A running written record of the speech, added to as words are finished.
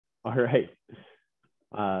All right.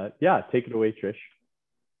 Yeah, take it away, Trish.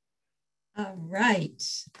 All right.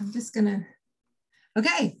 I'm just gonna,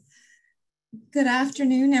 okay. Good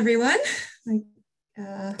afternoon, everyone.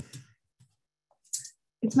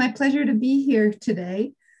 It's my pleasure to be here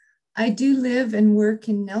today. I do live and work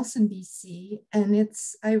in Nelson, BC, and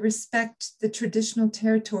I respect the traditional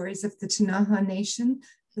territories of the Ktunaxa Nation,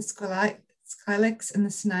 the Squilex, and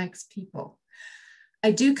the Snipes people.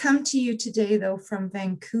 I do come to you today, though, from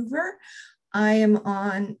Vancouver. I am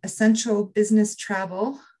on essential business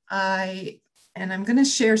travel. And I'm going to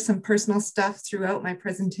share some personal stuff throughout my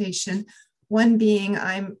presentation. One being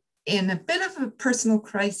I'm in a bit of a personal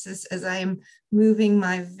crisis as I am moving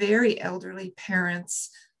my very elderly parents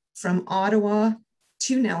from Ottawa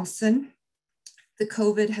to Nelson. The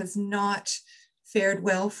COVID has not fared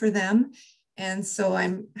well for them. And so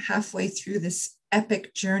I'm halfway through this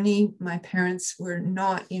epic journey. My parents were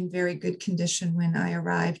not in very good condition when I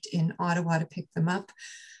arrived in Ottawa to pick them up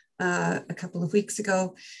a couple of weeks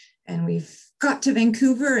ago. And we've got to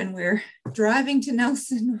Vancouver and we're driving to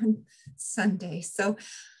Nelson on Sunday. So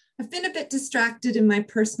I've been a bit distracted in my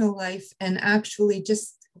personal life, and actually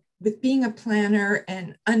just with being a planner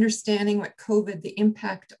and understanding what COVID, the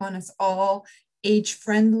impact on us all,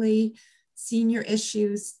 age-friendly, senior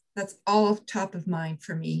issues, that's all top of mind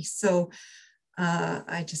for me. So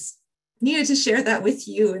I just needed to share that with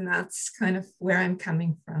you, and that's kind of where I'm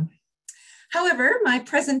coming from. However, my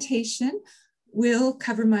presentation will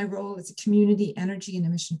cover my role as a community energy and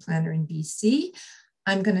emission planner in BC.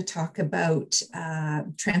 I'm going to talk about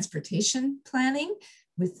transportation planning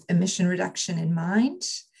with emission reduction in mind.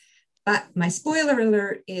 But my spoiler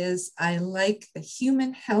alert is I like the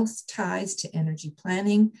human health ties to energy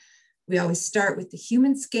planning. We always start with the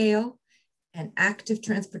human scale and active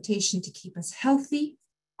transportation to keep us healthy.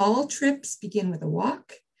 All trips begin with a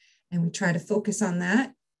walk, and we try to focus on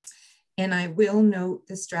that. And I will note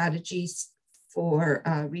the strategies for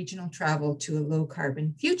regional travel to a low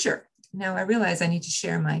carbon future. Now I realize I need to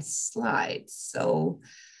share my slides. So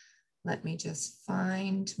let me just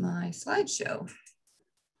find my slideshow.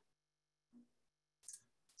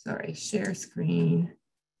 Sorry, share screen.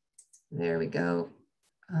 There we go.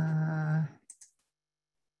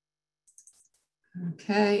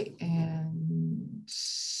 Okay, and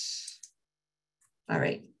all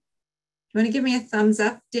right. You want to give me a thumbs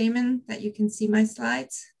up, Damyn, that you can see my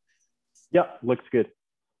slides? Yeah, looks good.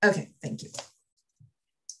 Okay, thank you.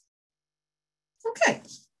 Okay,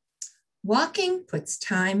 walking puts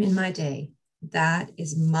time in my day. That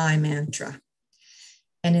is my mantra.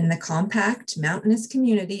 And in the compact mountainous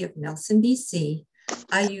community of Nelson, BC,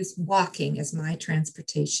 I use walking as my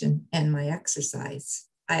transportation and my exercise.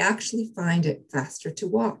 I actually find it faster to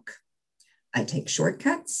walk. I take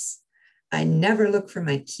shortcuts. I never look for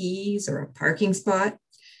my keys or a parking spot.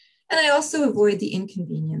 And I also avoid the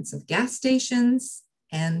inconvenience of gas stations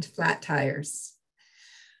and flat tires.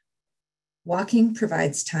 Walking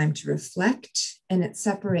provides time to reflect, and it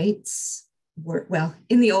separates work. Well,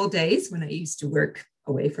 in the old days when I used to work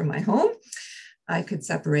away from my home, I could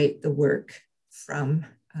separate the work from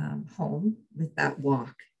home with that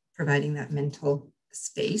walk, providing that mental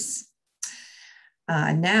space.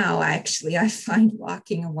 Now, actually, I find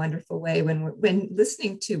walking a wonderful way when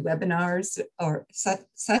listening to webinars or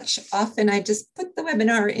such. Often I just put the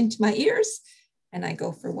webinar into my ears and I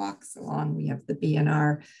go for walks along. We have the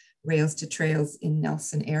BNR Rails to Trails in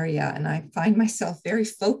Nelson area, and I find myself very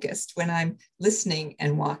focused when I'm listening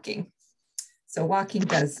and walking. So walking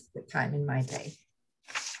does put time in my day.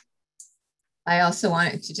 I also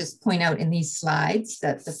wanted to just point out in these slides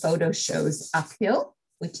that the photo shows Uphill,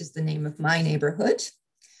 which is the name of my neighborhood.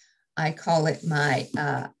 I call it my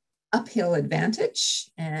uphill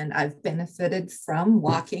advantage, and I've benefited from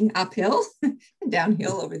walking uphill and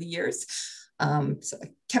downhill over the years. So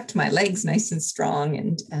I kept my legs nice and strong,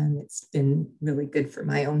 and it's been really good for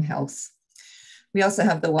my own health. We also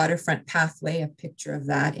have the waterfront pathway, a picture of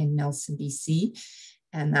that in Nelson, BC,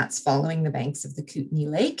 and that's following the banks of the Kootenay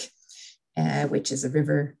Lake, which is a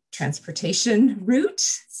river transportation route.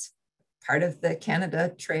 It's part of the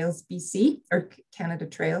Canada Trails BC, or Canada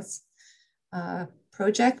Trails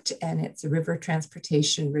project, and it's a river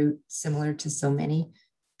transportation route similar to so many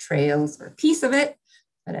trails, or a piece of it.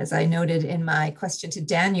 But as I noted in my question to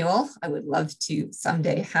Daniel, I would love to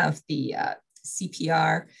someday have the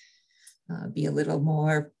CPR be a little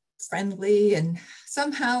more friendly, and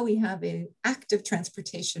somehow we have an active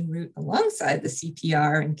transportation route alongside the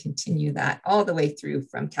CPR and continue that all the way through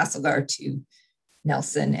from Castlegar to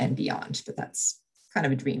Nelson and beyond. But that's kind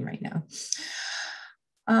of a dream right now.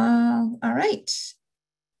 All right.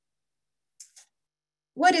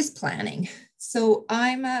 What is planning? So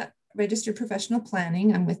I'm a registered professional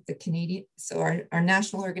planning. I'm with the Canadian, so our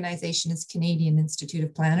national organization is Canadian Institute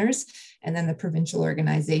of Planners, and then the provincial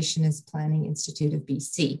organization is Planning Institute of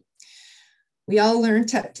BC. We all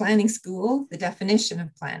learned at planning school the definition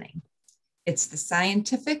of planning. It's the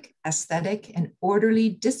scientific, aesthetic, and orderly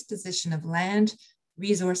disposition of land,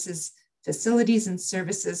 resources, facilities, and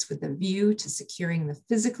services with a view to securing the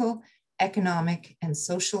physical, economic, and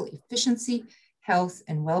social efficiency, health,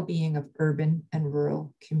 and well-being of urban and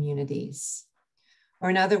rural communities. Or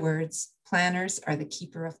in other words, planners are the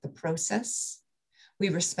keeper of the process. We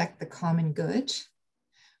respect the common good.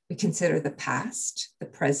 We consider the past, the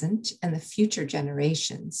present, and the future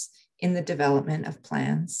generations in the development of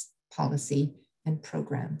plans, policy, and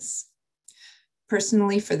programs.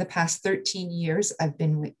 Personally, for the past 13 years, I've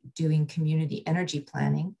been doing community energy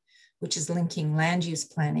planning, which is linking land use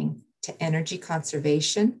planning to energy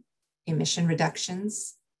conservation, emission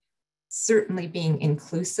reductions, certainly being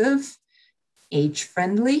inclusive,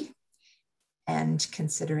 age-friendly, and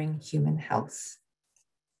considering human health.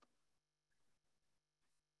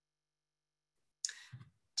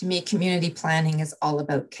 To me, community planning is all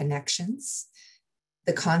about connections.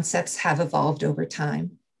 The concepts have evolved over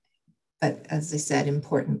time, but as I said,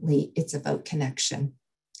 importantly, it's about connection.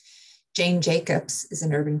 Jane Jacobs is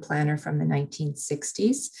an urban planner from the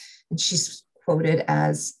 1960s, and she's quoted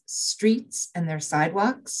as, "Streets and their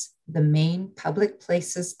sidewalks, the main public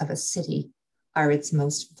places of a city, are its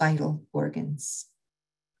most vital organs."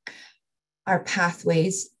 Our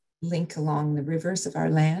pathways link along the rivers of our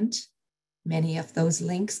land. Many of those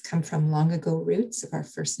links come from long ago roots of our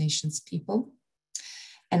First Nations people.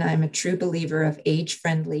 And I'm a true believer of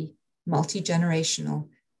age-friendly, multi-generational,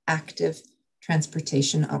 active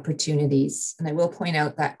transportation opportunities. And I will point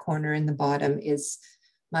out that corner in the bottom is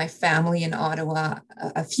my family in Ottawa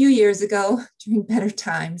a few years ago during better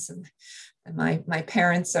times. And my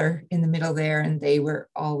parents are in the middle there, and they were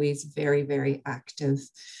always very, very active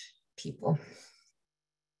people.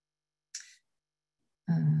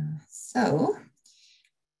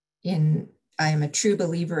 I am a true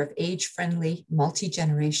believer of age-friendly,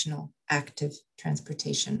 multi-generational, active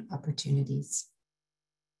transportation opportunities.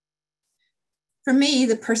 For me,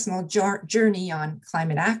 the personal journey on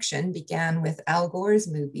climate action began with Al Gore's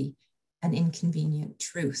movie, An Inconvenient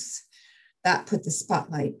Truth. That put the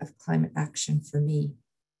spotlight of climate action for me.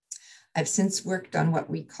 I've since worked on what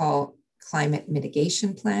we call climate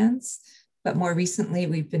mitigation plans, but more recently,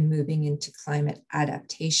 we've been moving into climate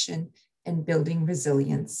adaptation and building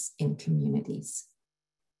resilience in communities.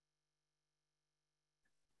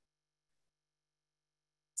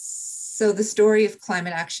 So the story of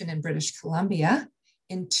climate action in British Columbia,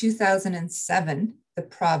 in 2007, the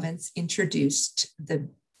province introduced the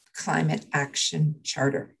Climate Action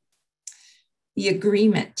Charter. The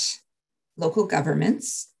agreement, local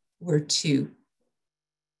governments were to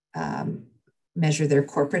measure their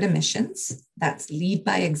corporate emissions. That's lead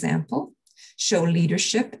by example, show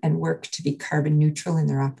leadership, and work to be carbon neutral in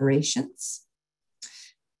their operations.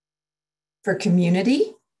 For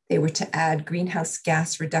community, they were to add greenhouse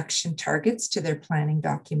gas reduction targets to their planning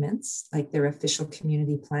documents, like their official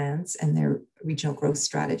community plans and their regional growth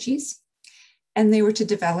strategies. And they were to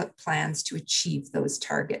develop plans to achieve those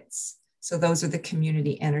targets. So those are the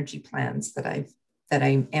community energy plans that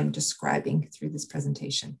I am describing through this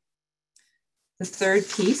presentation. The third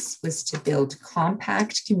piece was to build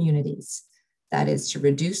compact communities, that is to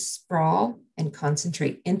reduce sprawl and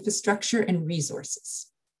concentrate infrastructure and resources.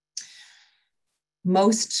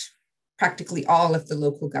 Most, practically all of the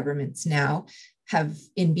local governments now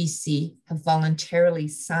in BC have voluntarily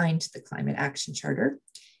signed the Climate Action Charter,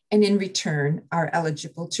 and in return are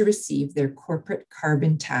eligible to receive their corporate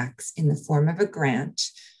carbon tax in the form of a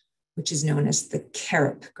grant, which is known as the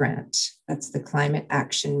CARIP grant. That's the Climate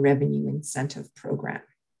Action Revenue Incentive Program.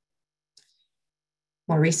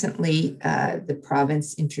 More recently, the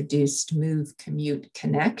province introduced Move, Commute,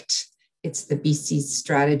 Connect. It's the BC's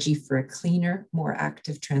strategy for a cleaner, more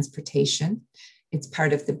active transportation. It's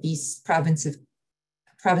part of the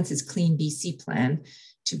province's Clean BC plan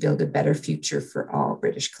to build a better future for all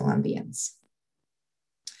British Columbians.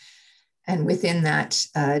 And within that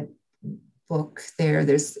book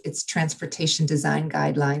it's transportation design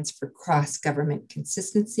guidelines for cross-government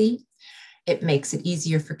consistency. It makes it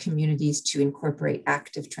easier for communities to incorporate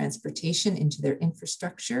active transportation into their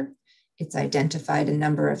infrastructure. It's identified a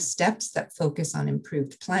number of steps that focus on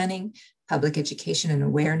improved planning, public education and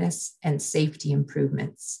awareness, and safety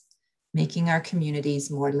improvements, making our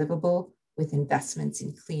communities more livable with investments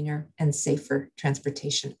in cleaner and safer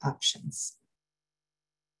transportation options.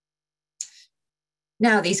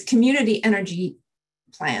 Now, these community energy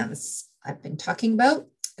plans I've been talking about.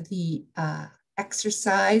 The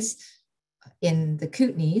exercise in the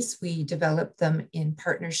Kootenays, we developed them in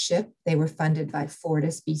partnership. They were funded by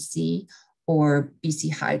Fortis BC or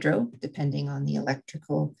BC Hydro, depending on the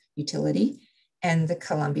electrical utility, and the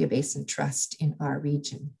Columbia Basin Trust in our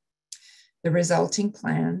region. The resulting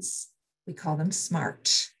plans, we call them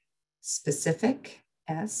SMART: specific,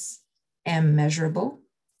 S, M, measurable,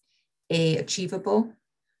 A, achievable,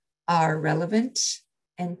 R, relevant,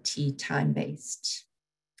 and T, time-based.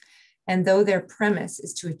 And though their premise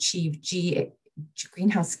is to achieve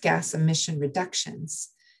greenhouse gas emission reductions,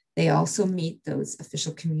 they also meet those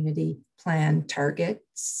official community plan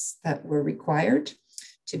targets that were required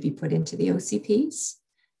to be put into the OCPs.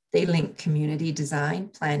 They link community design,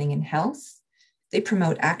 planning, and health. They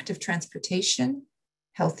promote active transportation,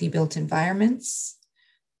 healthy built environments,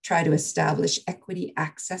 try to establish equity,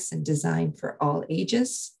 access, and design for all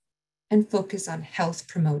ages, and focus on health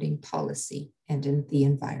promoting policy and in the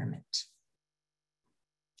environment.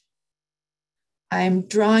 I'm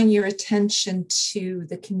drawing your attention to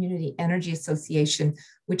the Community Energy Association,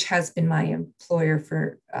 which has been my employer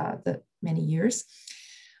for the many years.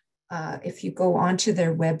 If you go onto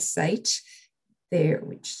their website, there,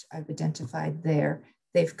 which I've identified there,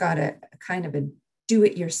 they've got a kind of a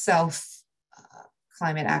do-it-yourself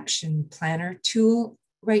climate action planner tool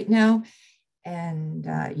right now. And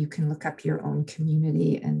you can look up your own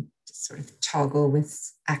community and sort of toggle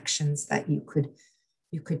with actions that you could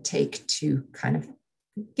take to kind of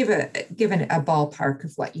give a ballpark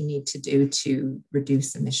of what you need to do to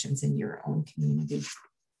reduce emissions in your own community.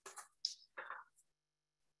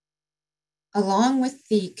 Along with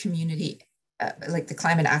the community, like the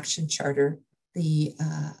Climate Action Charter,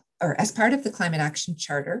 or as part of the Climate Action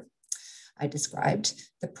Charter I described,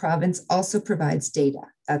 the province also provides data.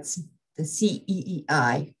 That's the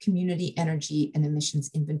CEEI, Community Energy and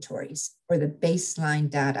Emissions Inventories, or the baseline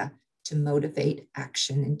data to motivate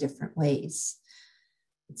action in different ways.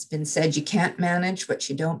 It's been said you can't manage what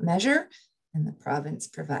you don't measure, and the province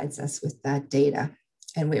provides us with that data.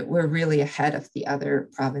 And we're really ahead of the other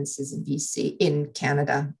provinces in BC. In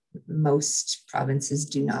Canada, most provinces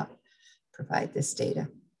do not provide this data.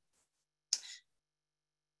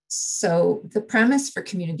 So the premise for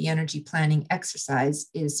community energy planning exercise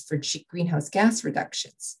is for greenhouse gas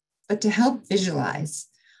reductions. But to help visualize,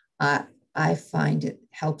 I find it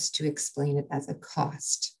helps to explain it as a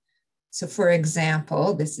cost. So for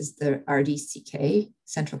example, this is the RDCK,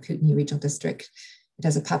 Central Kootenay Regional District. It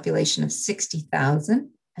has a population of 60,000,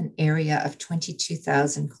 an area of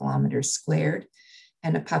 22,000 kilometers squared,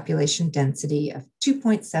 and a population density of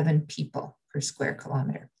 2.7 people per square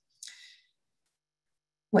kilometer.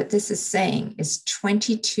 What this is saying is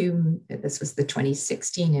this was the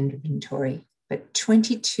 2016 inventory, but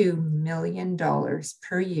 $22 million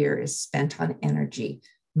per year is spent on energy.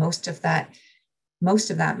 Most of that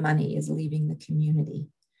money is leaving the community.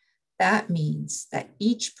 That means that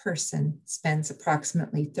each person spends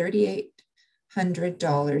approximately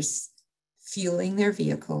 $3,800 fueling their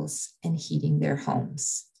vehicles and heating their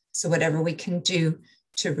homes. So whatever we can do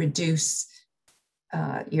to reduce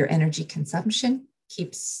your energy consumption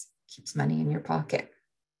keeps money in your pocket.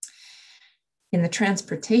 In the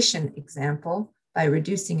transportation example, by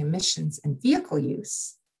reducing emissions and vehicle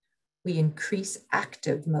use, we increase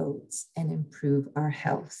active modes and improve our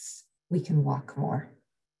health. We can walk more.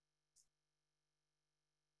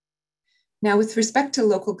 Now, with respect to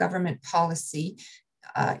local government policy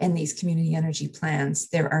and these community energy plans,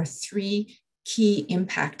 there are three key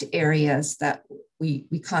impact areas that we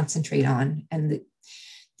concentrate on. And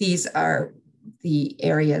these are the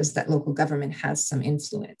areas that local government has some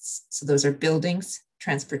influence. So those are buildings,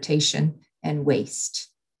 transportation, and waste.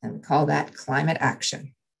 And we call that climate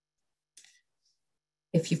action.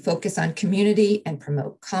 If you focus on community and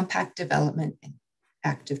promote compact development and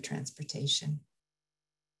active transportation.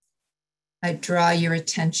 I draw your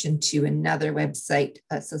attention to another website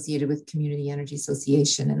associated with Community Energy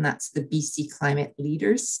Association, and that's the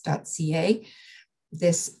bcclimateleaders.ca.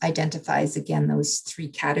 This identifies, again, those three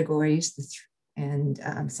categories and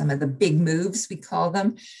some of the big moves, we call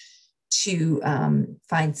them, to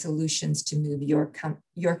find solutions to move your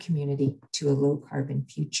community to a low carbon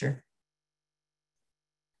future.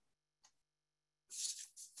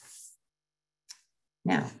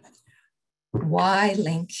 Now, why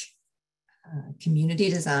link community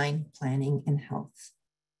design, planning, and health?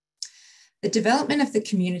 The development of the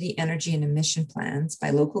community energy and emission plans by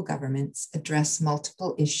local governments address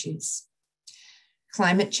multiple issues: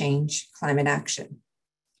 climate change, climate action.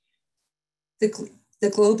 The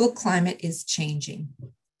global climate is changing.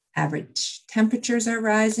 Average temperatures are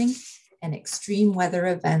rising, and extreme weather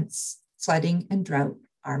events, flooding and drought,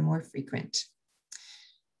 are more frequent.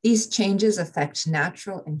 These changes affect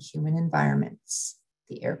natural and human environments,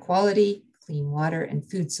 the air quality, clean water, and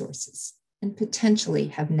food sources, and potentially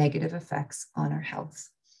have negative effects on our health.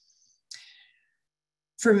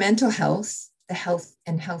 For mental health, the health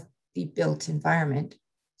and healthy built environment,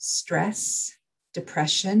 stress,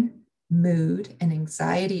 depression, mood, and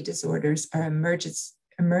anxiety disorders are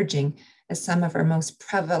emerging as some of our most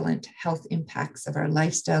prevalent health impacts of our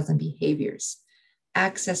lifestyles and behaviors.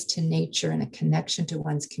 Access to nature and a connection to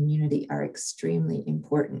one's community are extremely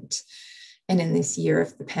important. And in this year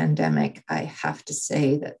of the pandemic, I have to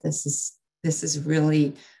say that this is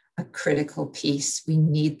really a critical piece. We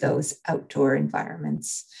need those outdoor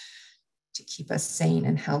environments to keep us sane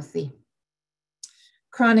and healthy.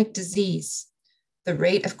 Chronic disease. The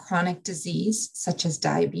rate of chronic disease, such as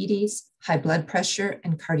diabetes, high blood pressure,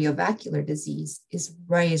 and cardiovascular disease, is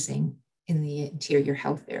rising in the interior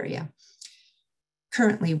health area.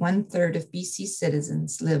 Currently, 1/3 of BC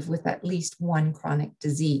citizens live with at least one chronic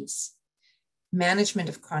disease. Management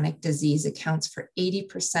of chronic disease accounts for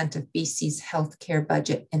 80% of BC's healthcare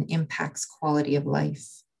budget and impacts quality of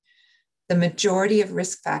life. The majority of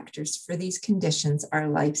risk factors for these conditions are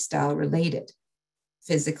lifestyle related: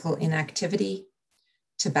 physical inactivity,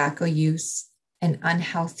 tobacco use, and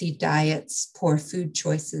unhealthy diets, poor food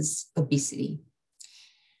choices, obesity.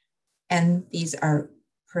 And these are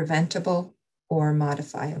preventable or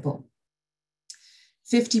modifiable.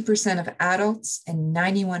 50% of adults and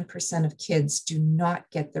 91% of kids do not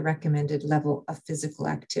get the recommended level of physical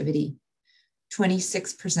activity.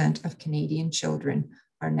 26% of Canadian children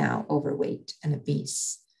are now overweight and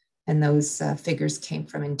obese. And those figures came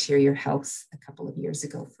from Interior Health a couple of years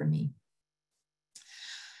ago for me.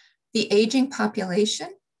 The aging population,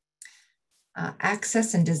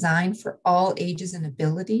 access and design for all ages and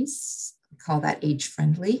abilities, we call that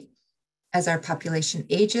age-friendly. As our population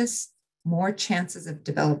ages, more chances of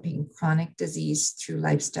developing chronic disease through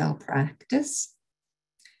lifestyle practice.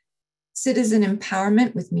 Citizen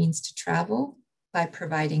empowerment with means to travel by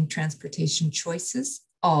providing transportation choices,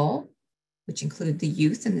 all, which include the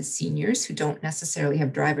youth and the seniors who don't necessarily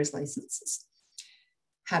have driver's licenses,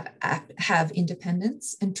 have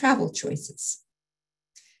independence and travel choices.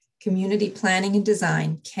 Community planning and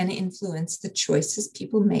design can influence the choices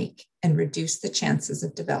people make and reduce the chances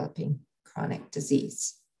of developing chronic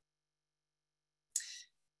disease.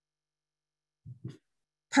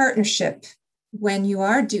 Partnership. When you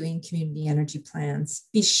are doing community energy plans,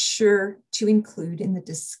 be sure to include in the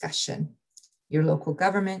discussion your local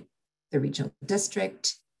government, the regional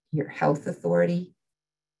district, your health authority,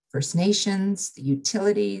 First Nations, the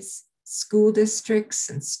utilities, school districts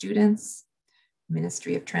and students,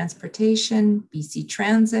 Ministry of Transportation, BC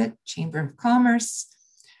Transit, Chamber of Commerce,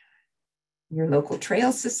 your local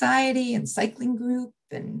trail society and cycling group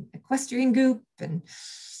and equestrian group and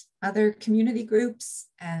other community groups,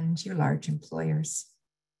 and your large employers.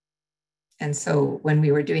 And so when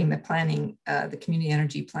we were doing the planning, the community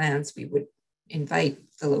energy plans, we would invite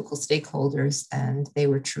the local stakeholders, and they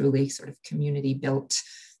were truly sort of community built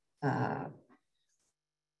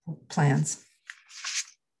plans.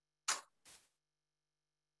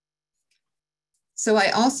 So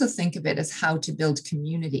I also think of it as how to build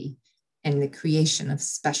community and the creation of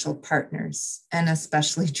special partners. And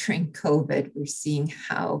especially during COVID, we're seeing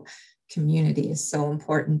how community is so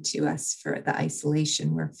important to us for the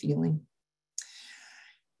isolation we're feeling.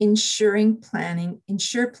 Ensure planning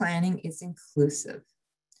is inclusive.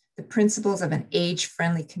 The principles of an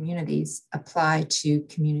age-friendly communities apply to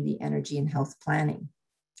community energy and health planning.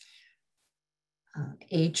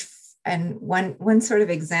 And one sort of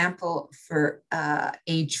example for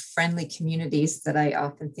age-friendly communities that I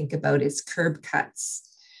often think about is curb cuts.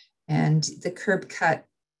 And the curb cut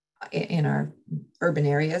in our urban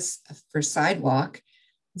areas for sidewalk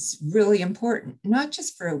is really important, not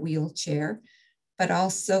just for a wheelchair, but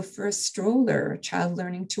also for a stroller, a child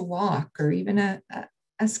learning to walk, or even a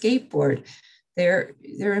skateboard. They're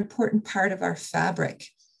an important part of our fabric.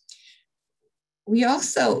 We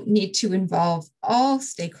also need to involve all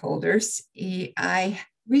stakeholders. I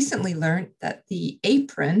recently learned that the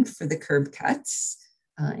apron for the curb cuts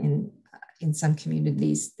in some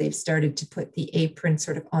communities, they've started to put the apron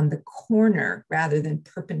sort of on the corner rather than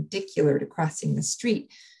perpendicular to crossing the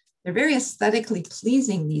street. They're very aesthetically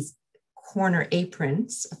pleasing, these corner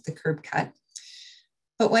aprons of the curb cut.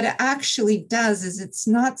 But what it actually does is it's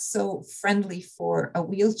not so friendly for a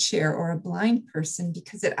wheelchair or a blind person,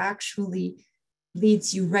 because it actually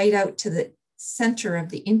leads you right out to the center of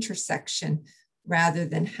the intersection rather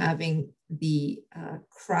than having the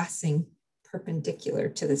crossing perpendicular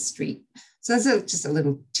to the street. So that's just a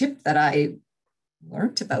little tip that I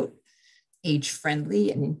learned about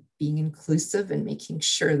age-friendly and being inclusive and making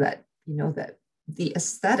sure that, you know, that the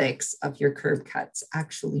aesthetics of your curb cuts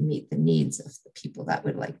actually meet the needs of the people that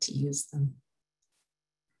would like to use them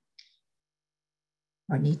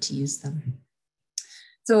or need to use them.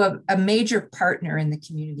 So a major partner in the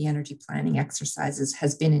community energy planning exercises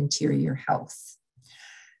has been interior health.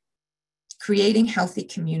 Creating healthy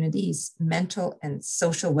communities, mental and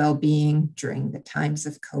social well-being during the times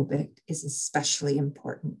of COVID is especially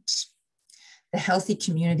important. The Healthy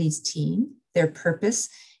Communities team, their purpose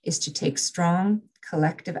is to take strong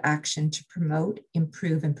collective action to promote,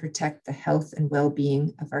 improve, and protect the health and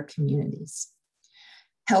well-being of our communities.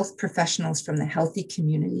 Health professionals from the Healthy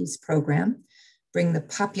Communities program bring the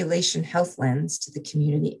population health lens to the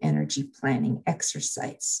community energy planning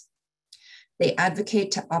exercise. They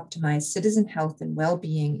advocate to optimize citizen health and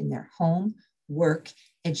well-being in their home, work,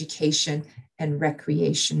 education, and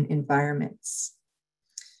recreation environments.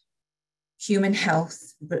 Human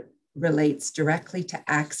health relates directly to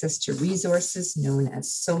access to resources known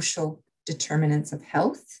as social determinants of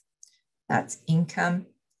health. That's income,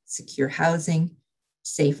 secure housing,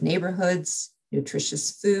 safe neighborhoods,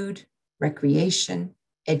 nutritious food, recreation,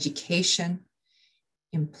 education,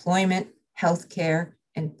 employment, healthcare,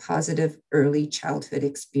 and positive early childhood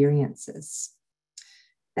experiences.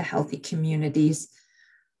 The Healthy Communities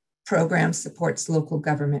program supports local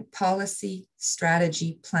government policy,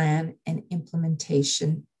 strategy, plan, and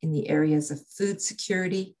implementation in the areas of food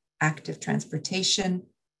security, active transportation,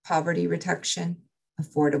 poverty reduction,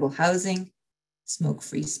 affordable housing,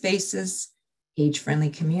 smoke-free spaces, age-friendly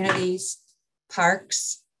communities,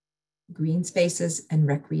 parks, green spaces, and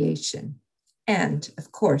recreation. And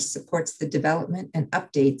of course, supports the development and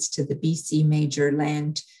updates to the BC major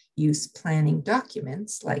land use planning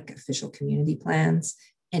documents like official community plans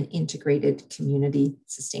and integrated community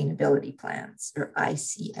sustainability plans, or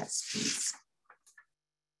ICSPs.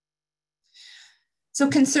 So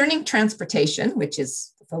concerning transportation, which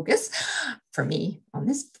is the focus for me on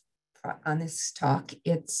this talk,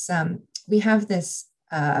 it's we have this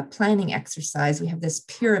planning exercise. We have this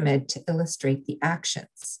pyramid to illustrate the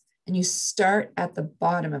actions. And you start at the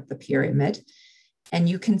bottom of the pyramid and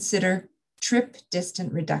you consider trip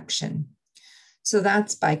distance reduction. So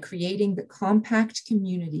that's by creating the compact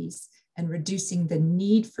communities and reducing the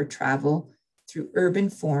need for travel through urban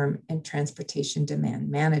form and transportation demand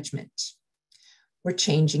management. We're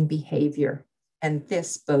changing behavior, and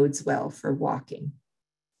this bodes well for walking.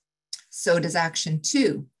 So does action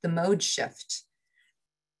 2, the mode shift.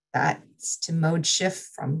 That's to mode shift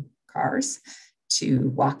from cars to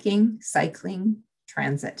walking, cycling,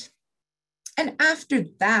 transit. And after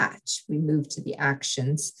that, we move to the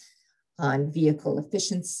actions on vehicle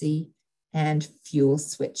efficiency and fuel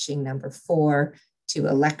switching, number 4, to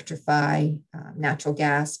electrify natural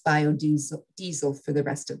gas, biodiesel for the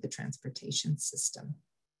rest of the transportation system.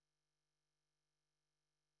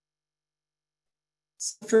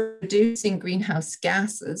 So for reducing greenhouse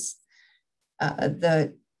gases, from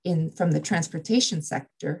the transportation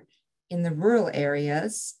sector, in the rural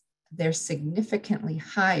areas, they're significantly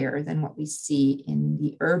higher than what we see in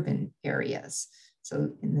the urban areas.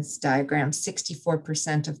 So in this diagram,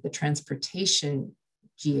 64% of the transportation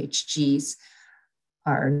GHGs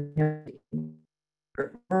are in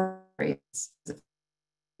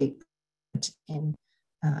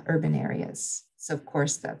urban areas. So of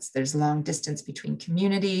course, there's long distance between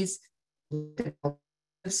communities,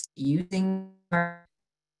 using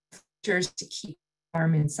features to keep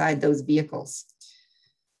warm inside those vehicles.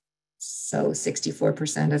 So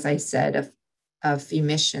 64%, as I said, of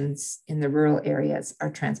emissions in the rural areas are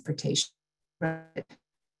transportation. A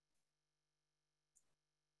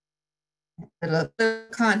little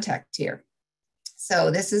context here. So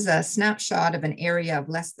this is a snapshot of an area of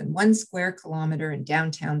less than 1 square kilometer in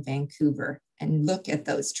downtown Vancouver, and look at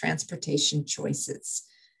those transportation choices.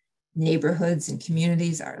 Neighborhoods and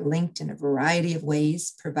communities are linked in a variety of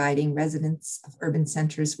ways, providing residents of urban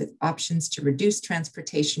centers with options to reduce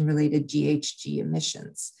transportation-related GHG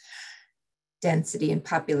emissions. Density and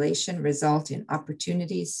population result in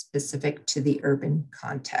opportunities specific to the urban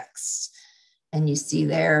context. And you see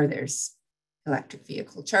there's electric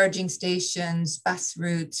vehicle charging stations, bus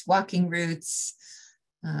routes, walking routes,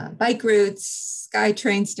 bike routes,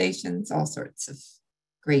 SkyTrain stations, all sorts of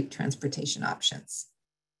great transportation options.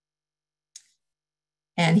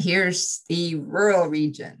 And here's the rural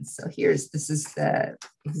region. So this is the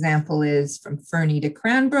example is from Fernie to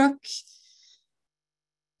Cranbrook.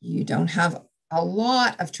 You don't have a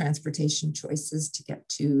lot of transportation choices to get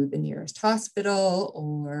to the nearest hospital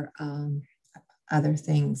or other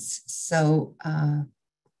things. So I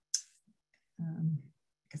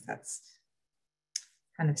guess that's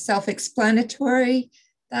kind of self-explanatory.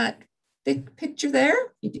 That big picture there,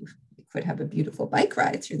 you could have a beautiful bike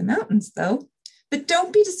ride through the mountains though, but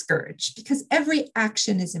don't be discouraged because every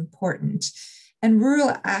action is important, and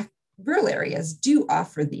rural areas do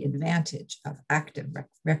offer the advantage of active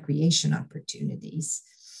recreation opportunities.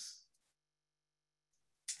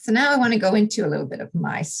 So now I want to go into a little bit of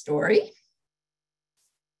my story.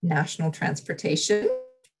 National transportation.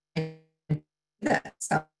 That's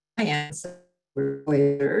how my ancestors were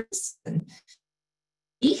voyagers, and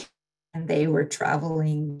they were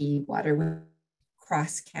traveling the waterway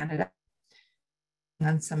across Canada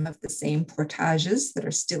on some of the same portages that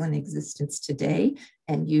are still in existence today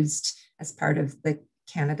and used as part of the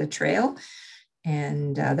Canada Trail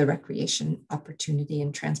and the recreation opportunity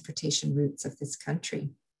and transportation routes of this country.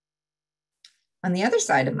 On the other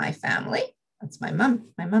side of my family, that's my mom.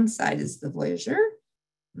 My mom's side is the voyageur.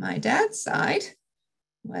 My dad's side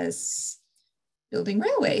was building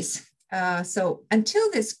railways. So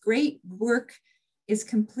until this great work is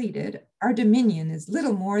completed, our dominion is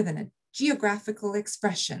little more than a geographical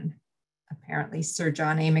expression. Apparently, Sir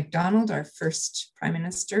John A. Macdonald, our first Prime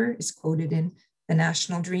Minister, is quoted in The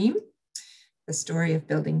National Dream, the story of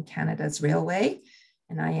building Canada's railway.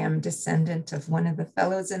 And I am descendant of one of the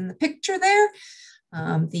fellows in the picture there,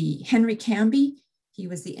 the Henry Camby. He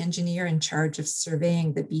was the engineer in charge of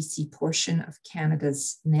surveying the BC portion of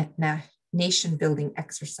Canada's nation building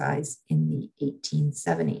exercise in the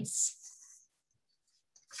 1870s.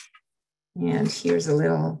 And here's a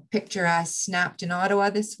little picture I snapped in Ottawa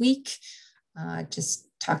this week, just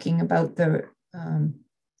talking about the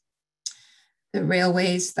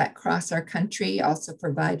railways that cross our country, also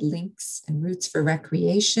provide links and routes for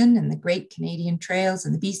recreation, and the Great Canadian Trails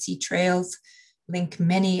and the BC Trails link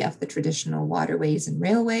many of the traditional waterways and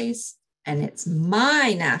railways. And it's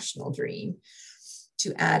my national dream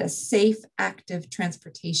to add a safe, active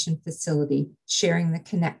transportation facility sharing the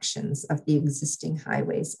connections of the existing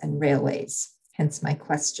highways and railways. Hence my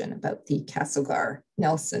question about the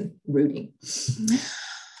Castlegar-Nelson routing.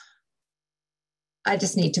 I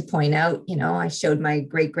just need to point out, you know, I showed my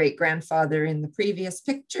great-great-grandfather in the previous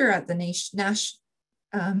picture at the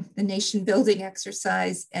nation building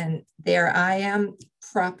exercise, and there I am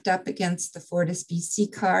propped up against the Fortis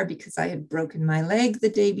BC car because I had broken my leg the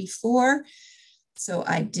day before. So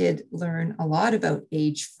I did learn a lot about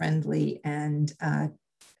age-friendly and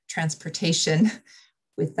transportation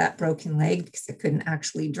with that broken leg because I couldn't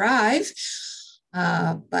actually drive.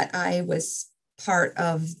 But I was part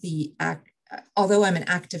of the although I'm an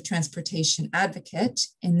active transportation advocate,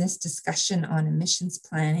 in this discussion on emissions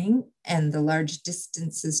planning and the large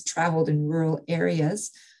distances traveled in rural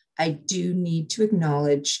areas, I do need to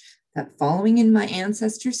acknowledge that following in my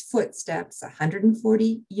ancestors' footsteps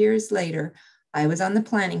 140 years later, I was on the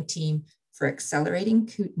planning team for Accelerating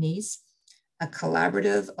Kootenays, a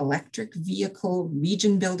collaborative electric vehicle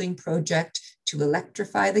region building project to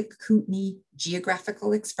electrify the Kootenay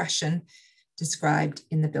geographical expression described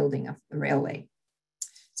in the building of the railway.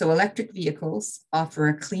 So electric vehicles offer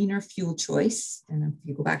a cleaner fuel choice. And if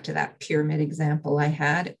you go back to that pyramid example I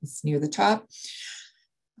had, it was near the top.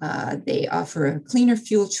 They offer a cleaner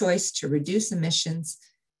fuel choice to reduce emissions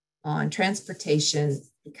on transportation,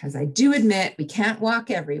 because I do admit we can't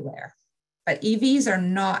walk everywhere, but EVs are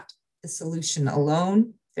not the solution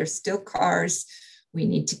alone. They're still cars. We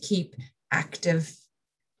need to keep active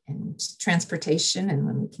and transportation, and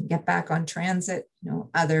when we can get back on transit, you know,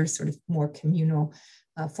 other sort of more communal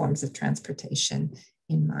forms of transportation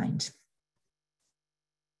in mind.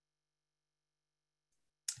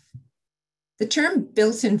 The term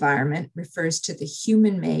built environment refers to the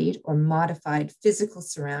human-made or modified physical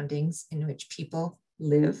surroundings in which people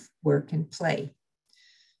live, work, and play.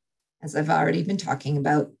 As I've already been talking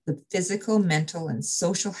about, the physical, mental, and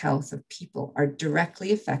social health of people are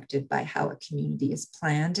directly affected by how a community is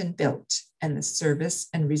planned and built and the service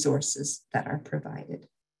and resources that are provided.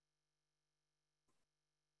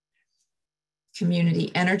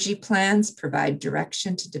 Community energy plans provide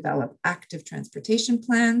direction to develop active transportation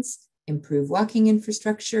plans, improve walking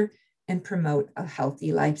infrastructure, and promote a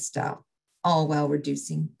healthy lifestyle, all while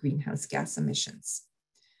reducing greenhouse gas emissions.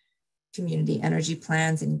 Community energy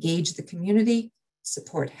plans engage the community,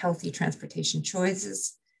 support healthy transportation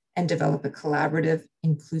choices, and develop a collaborative,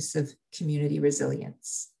 inclusive community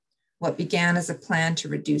resilience. What began as a plan to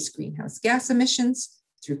reduce greenhouse gas emissions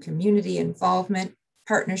through community involvement,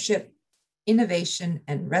 partnership, innovation,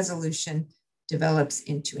 and resolution develops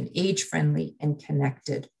into an age-friendly and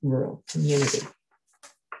connected rural community.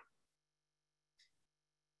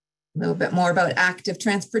 A little bit more about active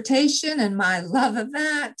transportation and my love of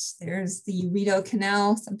that. There's the Rideau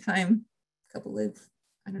Canal sometime a couple of,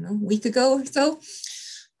 I don't know, a week ago or so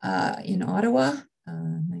in Ottawa.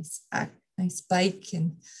 Nice bike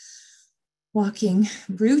and walking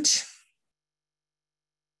route.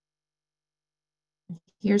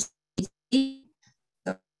 Here's the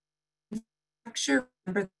structure.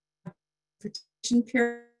 Remember the transportation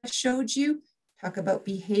period I showed you? Talk about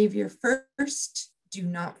behavior first. Do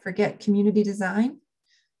not forget community design.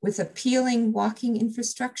 With appealing walking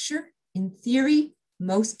infrastructure, in theory,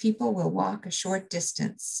 most people will walk a short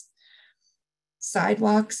distance.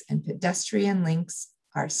 Sidewalks and pedestrian links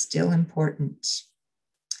are still important.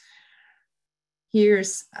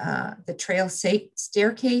 Here's the trail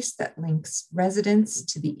staircase that links residents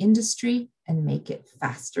to the industry and make it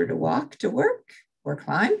faster to walk to work or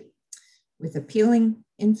climb. With appealing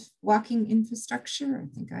walking infrastructure, I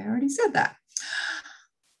think I already said that.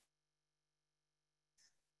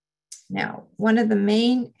 Now, one of the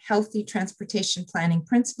main healthy transportation planning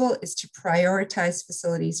principle is to prioritize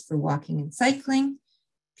facilities for walking and cycling.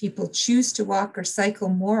 People choose to walk or cycle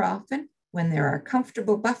more often when there are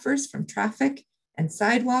comfortable buffers from traffic, and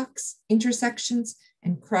sidewalks, intersections,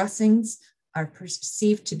 and crossings are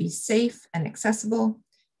perceived to be safe and accessible,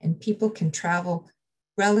 and people can travel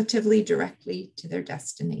relatively directly to their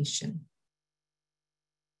destination.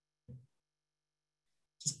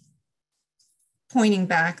 Just pointing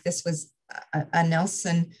back, this was a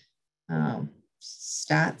Nelson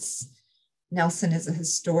stats. Nelson is a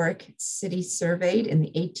historic city surveyed in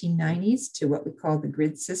the 1890s to what we call the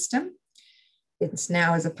grid system. It's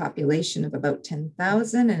now has a population of about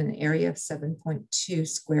 10,000 and an area of 7.2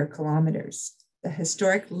 square kilometers. The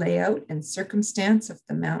historic layout and circumstance of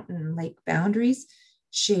the mountain and lake boundaries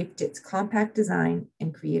shaped its compact design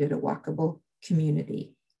and created a walkable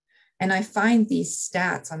community. And I find these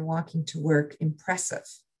stats on walking to work impressive,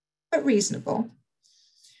 but reasonable.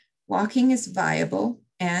 Walking is viable,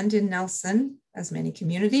 and in Nelson, as many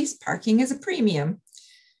communities, parking is a premium.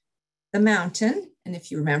 The mountain, and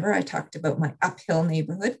if you remember, I talked about my uphill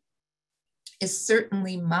neighborhood, is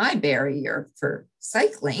certainly my barrier for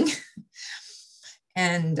cycling.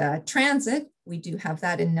 And transit, we do have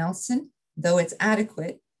that in Nelson. Though it's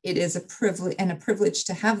adequate, it is a privilege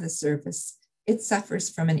to have the service. It suffers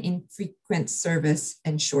from an infrequent service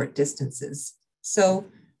and short distances. So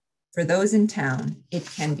for those in town, it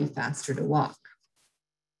can be faster to walk.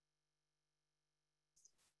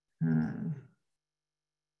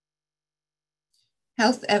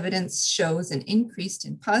 Health evidence shows an increase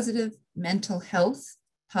in positive mental health,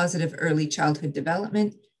 positive early childhood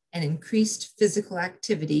development, and increased physical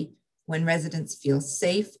activity when residents feel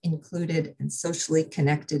safe, included, and socially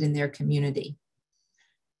connected in their community.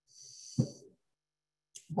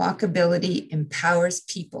 Walkability empowers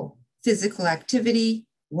people, physical activity,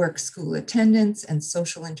 work school attendance, and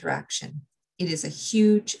social interaction. It is a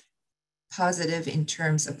huge positive in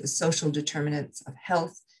terms of the social determinants of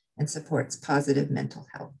health and supports positive mental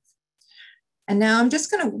health. And now I'm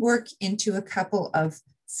just going to work into a couple of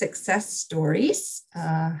success stories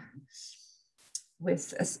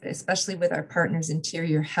especially with our partners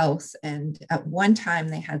Interior Health. And at one time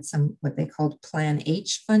they had some what they called Plan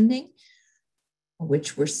H funding,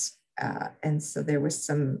 which were, and so there was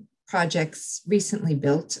some projects recently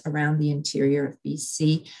built around the interior of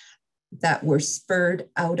BC that were spurred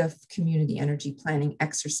out of community energy planning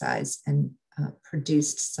exercise and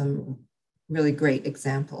produced some really great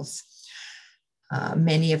examples.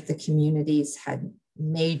 Many of the communities had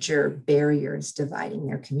major barriers dividing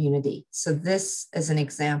their community. So this is an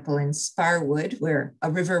example in Sparwood, where a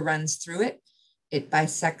river runs through it. It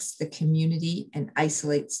bisects the community and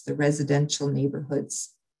isolates the residential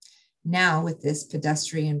neighborhoods. Now with this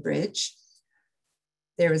pedestrian bridge,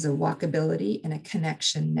 there is a walkability and a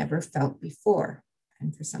connection never felt before.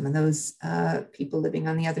 And for some of those people living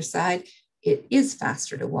on the other side, it is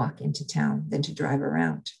faster to walk into town than to drive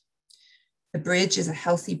around. The bridge is a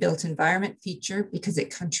healthy built environment feature because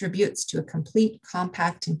it contributes to a complete,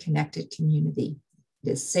 compact, and connected community. It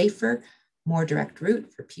is safer, more direct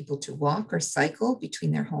route for people to walk or cycle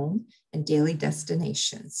between their home and daily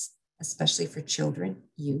destinations, especially for children,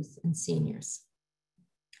 youth, and seniors.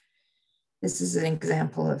 This is an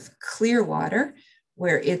example of Clearwater,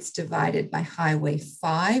 where it's divided by Highway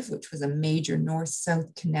 5, which was a major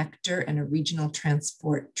north-south connector and a regional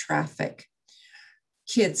transport traffic.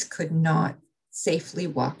 Kids could not safely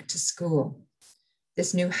walk to school.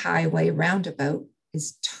 This new highway roundabout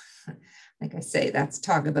is, like I say, that's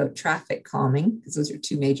talk about traffic calming, because those are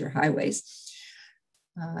two major highways.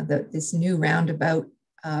 This new roundabout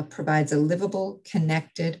provides a livable,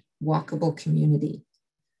 connected, walkable community.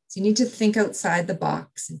 So you need to think outside the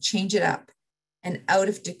box and change it up. And out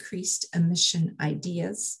of decreased emission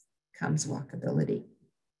ideas comes walkability.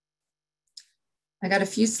 I got a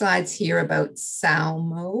few slides here about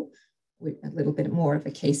Salmo, with a little bit more of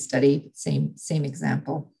a case study, same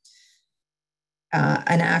example.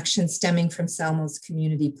 An action stemming from Salmo's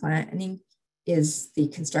community planning is the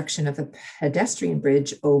construction of a pedestrian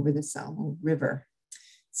bridge over the Salmo River.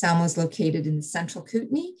 Salmo is located in the central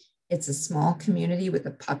Kootenay. It's a small community with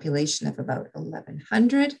a population of about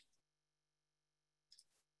 1,100.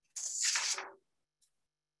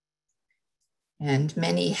 And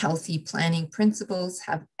many healthy planning principles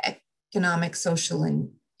have economic, social,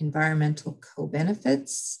 and environmental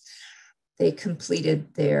co-benefits. They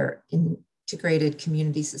completed their Integrated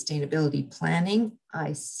Community Sustainability Planning,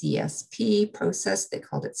 ICSP process. They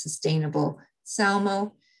called it Sustainable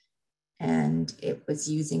Salmo. And it was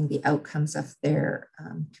using the outcomes of their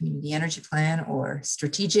Community Energy Plan, or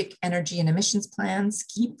Strategic Energy and Emissions Plan,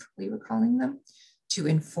 SCEP, we were calling them, to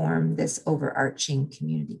inform this overarching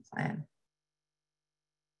community plan.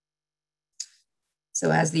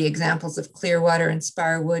 So as the examples of Clearwater and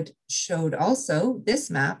Sparwood showed also,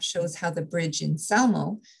 this map shows how the bridge in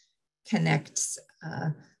Salmo connects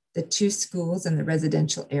the two schools and the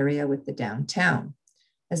residential area with the downtown.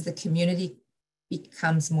 As the community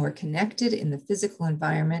becomes more connected in the physical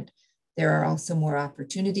environment, there are also more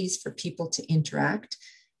opportunities for people to interact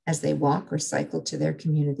as they walk or cycle to their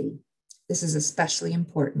community. This is especially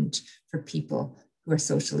important for people who are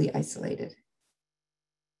socially isolated.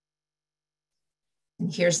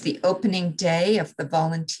 And here's the opening day of the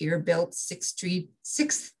volunteer-built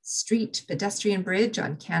 6th Street pedestrian bridge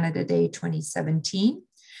on Canada Day 2017.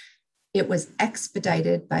 It was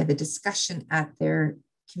expedited by the discussion at their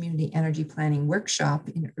community energy planning workshop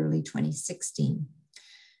in early 2016.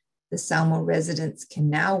 The Salmo residents can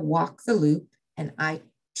now walk the loop, and I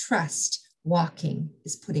trust walking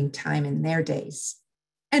is putting time in their days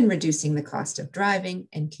and reducing the cost of driving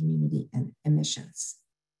and community emissions.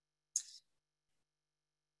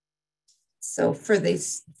 So for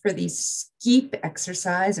these SCEP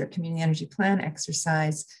exercise, or community energy plan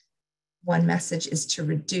exercise, one message is to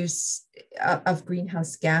reduce of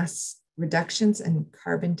greenhouse gas reductions and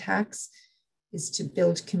carbon tax is to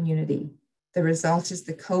build community. The result is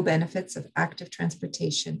the co-benefits of active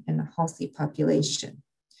transportation and a healthy population.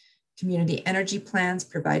 Community energy plans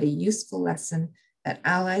provide a useful lesson that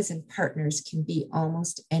allies and partners can be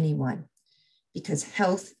almost anyone, because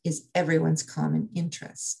health is everyone's common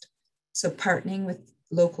interest. So partnering with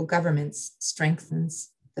local governments strengthens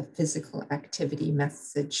the physical activity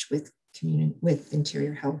message with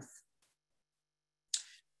interior health.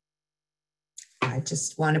 I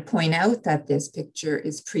just want to point out that this picture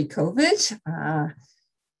is pre-COVID,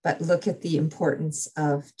 but look at the importance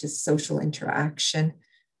of just social interaction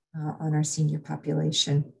on our senior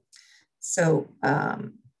population. So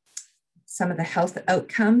some of the health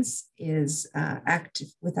outcomes is active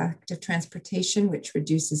transportation, which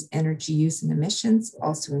reduces energy use and emissions,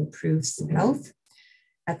 also improves health.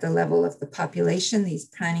 At the level of the population, these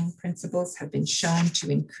planning principles have been shown to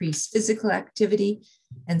increase physical activity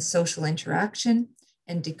and social interaction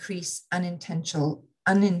and decrease unintentional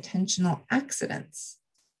accidents.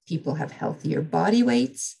 People have healthier body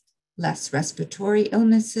weights, less respiratory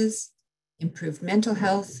illnesses, improved mental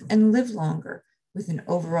health, and live longer with an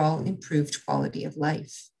overall improved quality of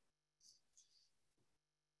life.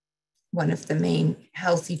 One of the main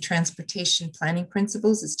healthy transportation planning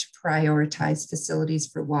principles is to prioritize facilities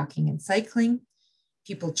for walking and cycling.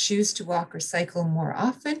 People choose to walk or cycle more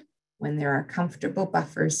often when there are comfortable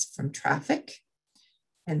buffers from traffic,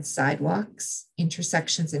 and sidewalks,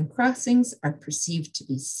 intersections, and crossings are perceived to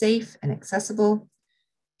be safe and accessible.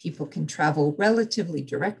 People can travel relatively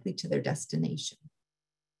directly to their destination.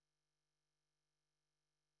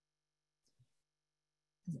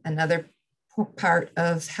 Another part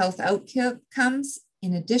of health outcomes,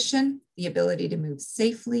 in addition, the ability to move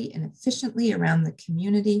safely and efficiently around the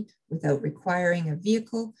community without requiring a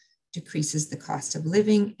vehicle decreases the cost of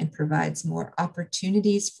living and provides more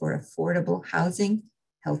opportunities for affordable housing,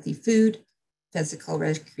 healthy food, physical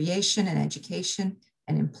recreation and education,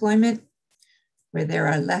 and employment. Where there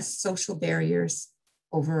are less social barriers,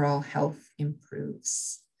 overall health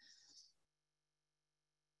improves.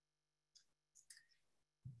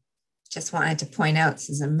 Just wanted to point out, this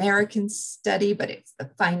is an American study, but it's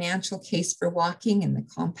the financial case for walking and the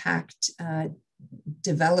compact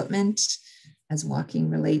development as walking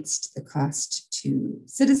relates to the cost to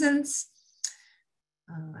citizens.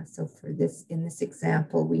 So for this, in this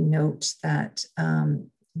example, we note that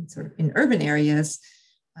in urban areas,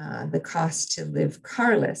 The cost to live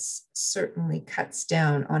carless certainly cuts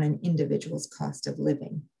down on an individual's cost of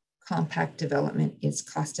living. Compact development is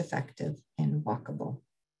cost effective and walkable.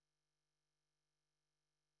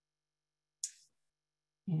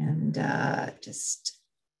 And just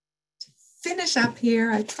to finish up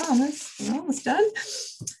here, I promise, we're almost done.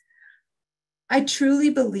 I truly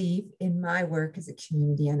believe in my work as a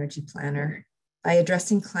community energy planner. By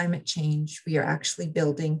addressing climate change, we are actually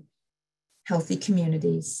building healthy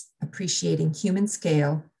communities, appreciating human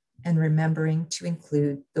scale, and remembering to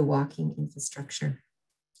include the walking infrastructure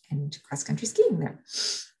and cross-country skiing there.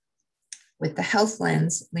 With the health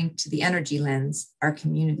lens linked to the energy lens, our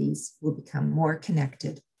communities will become more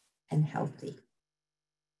connected and healthy.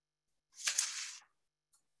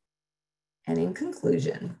 And in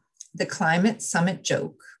conclusion, the climate summit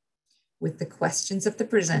joke, with the questions of the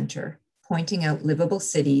presenter pointing out livable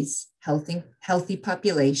cities, healthy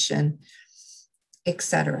population,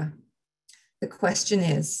 etc. The question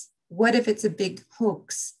is, what if it's a big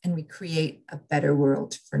hoax and we create a better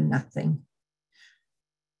world for nothing?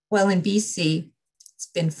 Well, in BC, it's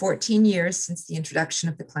been 14 years since the introduction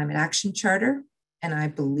of the Climate Action Charter, and I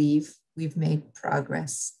believe we've made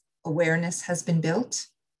progress. Awareness has been built.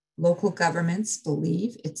 Local governments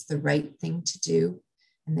believe it's the right thing to do,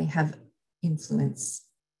 and they have influence.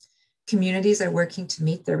 Communities are working to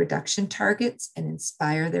meet their reduction targets and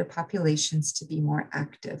inspire their populations to be more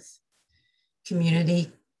active.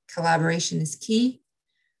 Community collaboration is key.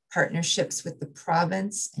 Partnerships with the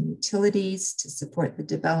province and utilities to support the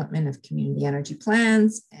development of community energy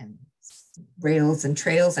plans and rails and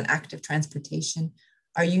trails and active transportation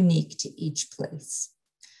are unique to each place.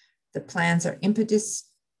 The plans are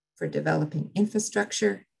impetus for developing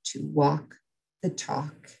infrastructure to walk the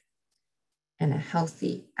talk, and a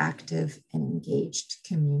healthy, active, and engaged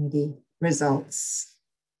community results.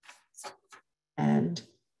 And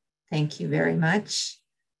thank you very much.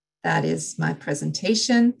 That is my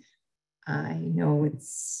presentation. I know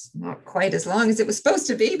it's not quite as long as it was supposed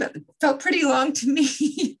to be, but it felt pretty long to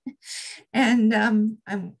me. And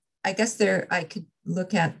I guess I could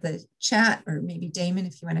look at the chat, or maybe Damyn,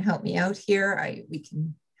 if you want to help me out here, we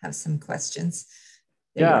can have some questions.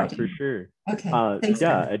 Yeah, for sure. Okay, thanks.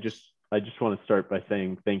 Yeah, I just want to start by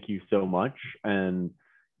saying thank you so much. And,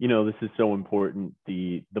 you know, this is so important,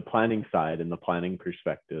 the planning side and the planning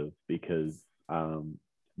perspective, because,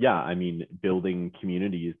 yeah, I mean, building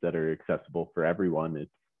communities that are accessible for everyone,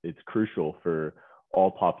 it's crucial for all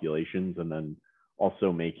populations, and then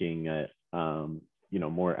also making it, you know,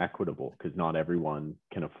 more equitable, because not everyone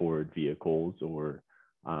can afford vehicles or,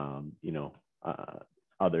 you know,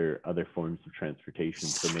 other forms of transportation.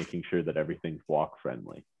 So making sure that everything's walk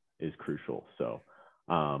friendly is crucial. So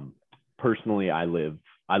personally, I live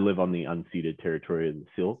on the unceded territory of the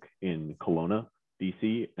Silk in Kelowna,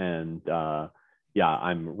 BC, and yeah,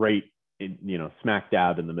 I'm right in, you know, smack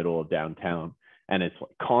dab in the middle of downtown, and it's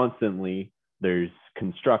like constantly there's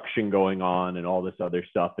construction going on and all this other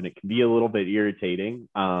stuff, and it can be a little bit irritating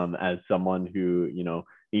as someone who, you know,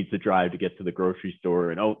 needs to drive to get to the grocery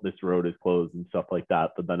store, and oh, this road is closed and stuff like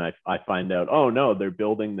that. But then I find out, oh no, they're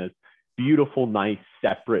building this beautiful, nice,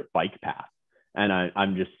 separate bike path. And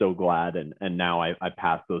I'm just so glad. And now I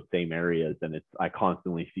pass those same areas, and I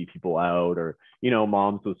constantly see people out, or, you know,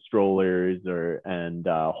 moms with strollers, and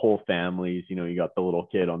whole families, you know, you got the little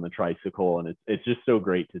kid on the tricycle, and it's just so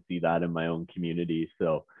great to see that in my own community.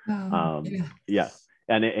 So yeah.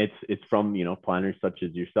 And it's from, you know, planners such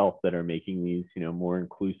as yourself that are making these, you know, more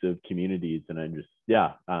inclusive communities. And I just,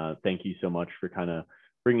 yeah, thank you so much for kind of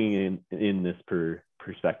bringing in this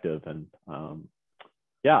perspective. And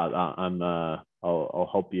yeah, I'll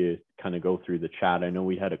help you kind of go through the chat. I know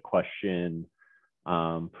we had a question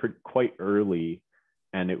quite early,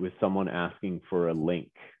 and it was someone asking for a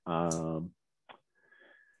link.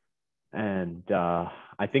 And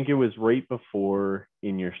I think it was right before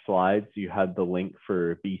in your slides, you had the link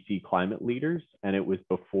for BC climate leaders, and it was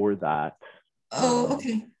before that. Oh,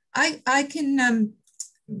 okay. I can,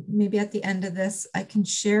 maybe at the end of this, I can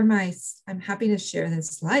share I'm happy to share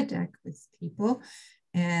this slide deck with people.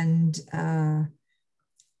 And I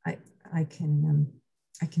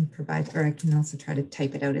can provide, or I can also try to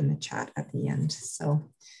type it out in the chat at the end.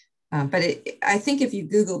 So, but I think if you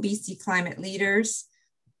Google BC climate leaders,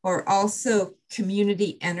 or also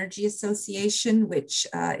Community Energy Association, which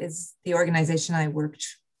is the organization I worked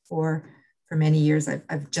for many years.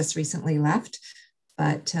 I've just recently left,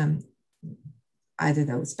 but either of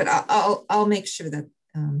those. But I'll make sure that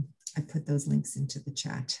I put those links into the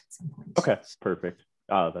chat at some point. Okay, perfect.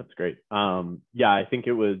 Oh, that's great. Yeah, I think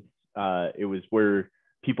it was where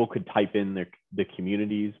people could type in the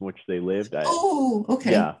communities in which they lived. Oh,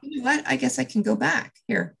 okay. Yeah. You know what? I guess I can go back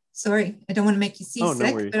here. Sorry, I don't want to make you seasick,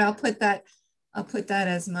 No worries. but I'll put that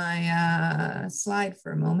as my slide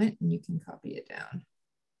for a moment, and you can copy it down.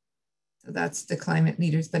 So that's the climate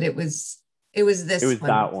leaders, but it was this one,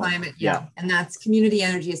 that one. climate, yeah. And that's Community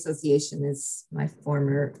Energy Association is my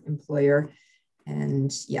former employer.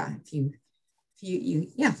 And yeah, if you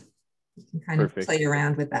can kind of play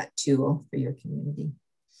around with that tool for your community.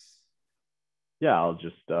 Yeah,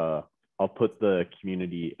 I'll put the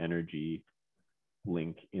community energy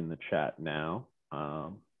link in the chat now.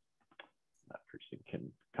 That person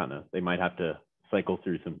can they might have to cycle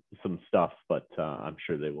through some stuff, but I'm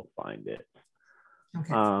sure they will find it.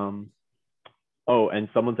 Okay. Oh, and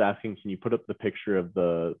someone's asking, can you put up the picture of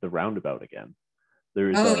the roundabout again?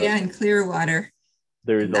 Yeah, in Clearwater.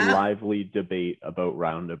 There is a lively debate about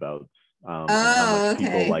roundabouts and how much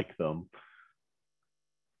people like them.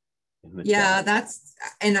 Yeah,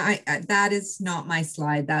 chat. That is not my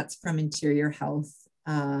slide. That's from Interior Health.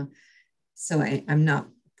 So I'm not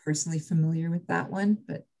personally familiar with that one,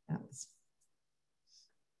 but that was.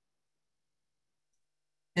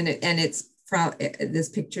 And it's from this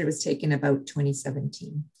picture was taken about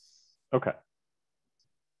 2017. Okay.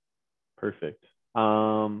 Perfect.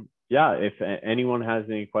 Yeah, if anyone has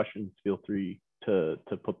any questions, feel free to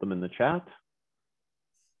put them in the chat.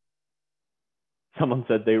 Someone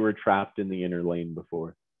said they were trapped in the inner lane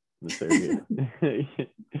before in this area.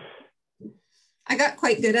 I got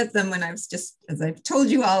quite good at them when I was just, as I've told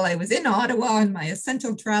you all, I was in Ottawa on my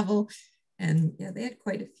essential travel, and yeah, they had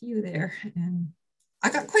quite a few there, and I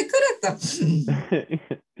got quite good at them.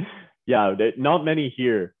 Yeah, not many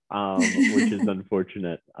here, which is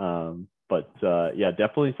unfortunate. But yeah,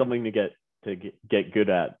 definitely something to get good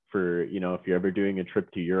at for, if you're ever doing a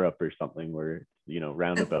trip to Europe or something where,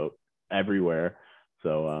 roundabout everywhere.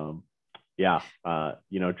 So yeah,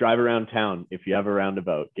 drive around town. If you have a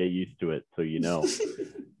roundabout, get used to it so you know.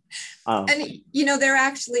 And there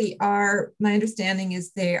actually are, my understanding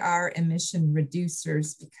is they are emission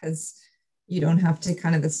reducers because you don't have to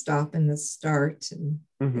kind of the stop and the start. And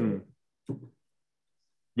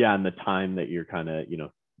yeah, and the time that you're kind of,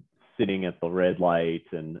 sitting at the red light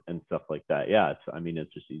and stuff like that. Yeah,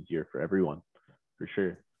 it's just easier for everyone, for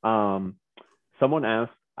sure. Someone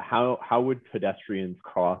asked, how would pedestrians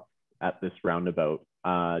cross at this roundabout?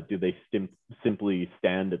 Do they simply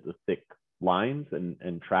stand at the thick lines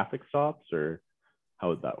and traffic stops, or how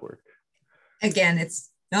would that work? Again, it's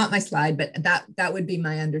not my slide, but that would be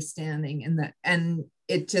my understanding. And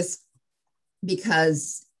it just,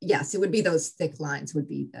 because yes, it would be those thick lines would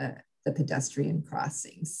be the pedestrian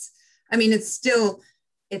crossings. I mean, it's still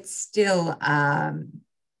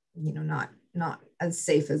not as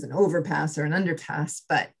safe as an overpass or an underpass,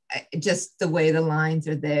 but just the way the lines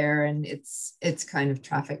are there, and it's kind of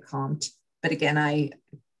traffic calmed. But again, I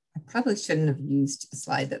probably shouldn't have used a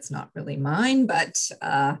slide that's not really mine, but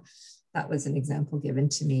that was an example given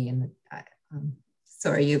to me. And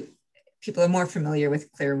sorry, people are more familiar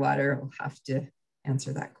with Clearwater. I'll have to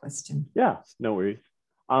answer that question. Yeah, no worries.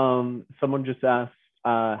 Someone just asked,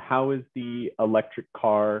 how is the electric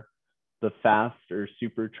car, the fast or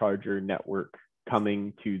supercharger network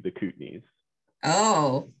coming to the Kootenays?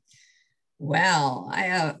 Oh, well,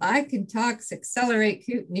 I can talk Accelerate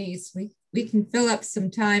Kootenays. We can fill up some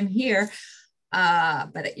time here, but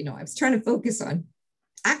I was trying to focus on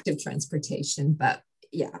active transportation. But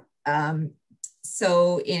yeah,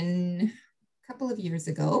 so in a couple of years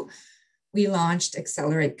ago, we launched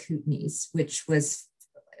Accelerate Kootenays, which was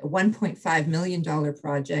a $1.5 million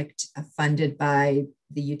project funded by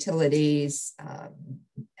the utilities,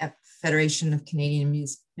 Federation of Canadian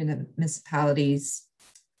Municipalities,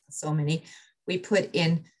 so many. We put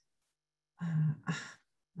in,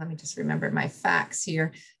 let me just remember my facts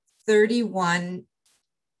here, 31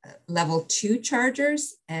 level 2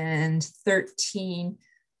 chargers and 13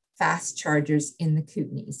 fast chargers in the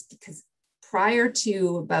Kootenays, because prior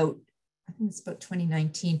to I think it's about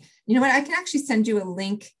 2019. You know what? I can actually send you a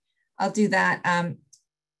link. I'll do that. I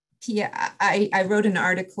wrote an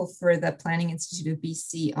article for the Planning Institute of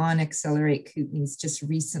BC on Accelerate Kootenays just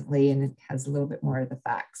recently, and it has a little bit more of the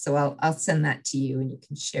facts. So I'll send that to you, and you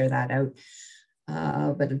can share that out.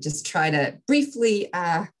 But I'll just try to briefly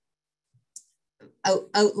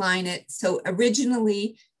outline it. So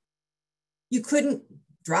originally, you couldn't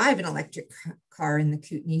drive an electric car in the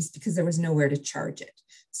Kootenays because there was nowhere to charge it.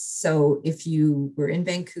 So if you were in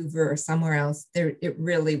Vancouver or somewhere else, it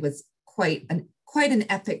really was quite an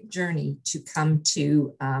epic journey to come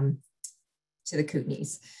to the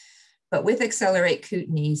Kootenays. But with Accelerate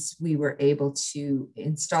Kootenays, we were able to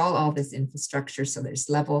install all this infrastructure. So there's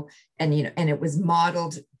level, and it was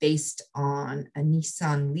modeled based on a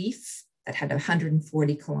Nissan Leaf that had a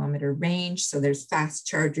 140 kilometer range. So there's fast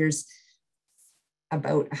chargers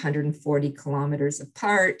about 140 kilometers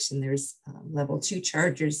apart, and there's level 2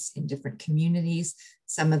 chargers in different communities.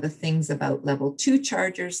 Some of the things about level 2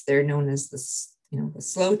 chargers, they're known as the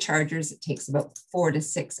slow chargers. It takes about 4 to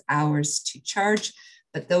 6 hours to charge,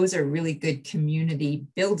 but those are really good community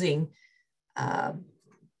building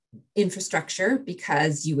infrastructure,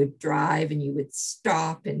 because you would drive and you would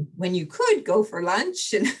stop, and when you could go for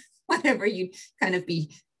lunch and whatever, you'd kind of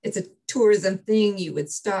it's a tourism thing, you would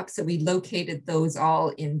stop. So we located those all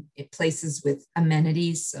in places with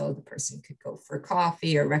amenities, so the person could go for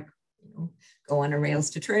coffee or go on a rails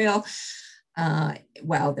to trail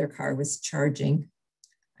while their car was charging.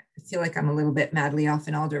 I feel like I'm a little bit madly off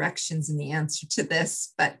in all directions in the answer to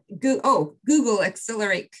this, but Google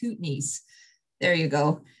Accelerate Kootenays. There you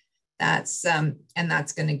go. That's and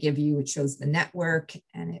that's going to give you, it shows the network,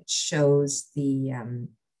 and it shows the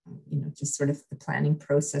just sort of the planning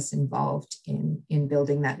process involved in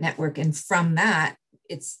building that network. And from that,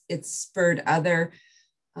 it's spurred other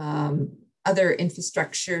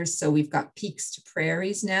infrastructures. So we've got peaks to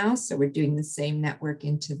prairies now. So we're doing the same network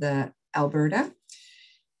into the Alberta.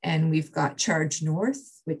 And we've got Charge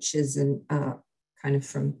North, which is kind of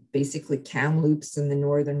from basically Kamloops in the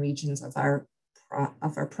northern regions of our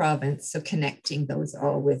province. So connecting those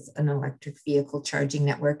all with an electric vehicle charging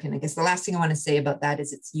network. And I guess the last thing I want to say about that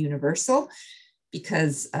is it's universal,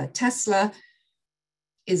 because Tesla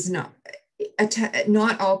is not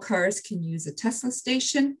all cars can use a Tesla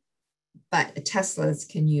station, but Teslas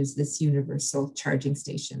can use this universal charging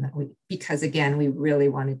station because again, we really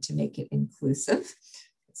wanted to make it inclusive.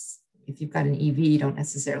 If you've got an EV, you don't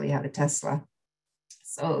necessarily have a Tesla.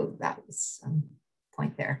 So that was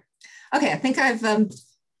point there. Okay, I think I've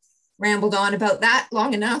rambled on about that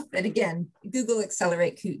long enough. And again, Google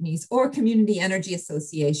Accelerate Kootenays or Community Energy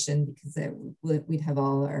Association, because we'd have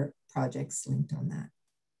all our projects linked on that.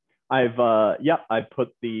 I put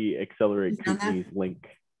the Accelerate Kootenays link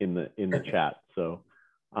in the chat. So,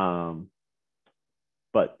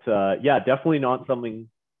 definitely not something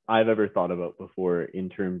I've ever thought about before in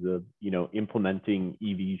terms of implementing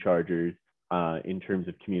EV chargers in terms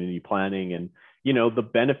of community planning, and the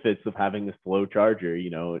benefits of having a slow charger.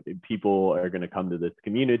 People are going to come to this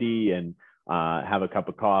community and have a cup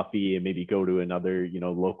of coffee and maybe go to another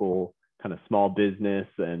local kind of small business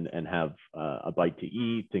and have a bite to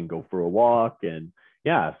eat and go for a walk. And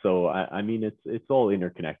so I mean it's all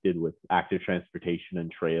interconnected with active transportation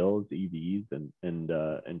and trails, EVs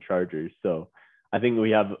and chargers. So I think we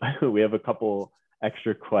have a couple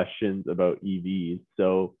extra questions about EVs.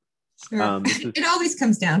 So sure. It always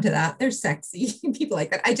comes down to that. They're sexy. People like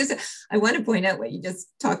that. I want to point out what you just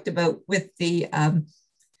talked about with the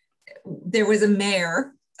there was a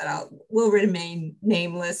mayor that will remain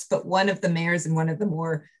nameless, but one of the mayors in one of the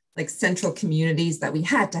more like central communities that we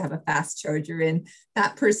had to have a fast charger in,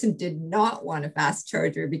 that person did not want a fast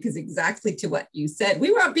charger because exactly to what you said,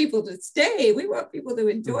 we want people to stay. We want people to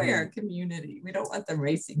enjoy our community. We don't want them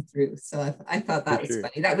racing through. So I thought that was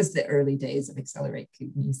funny. That was the early days of Accelerate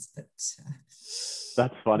Kootenays, but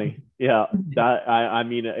that's funny. Yeah, that I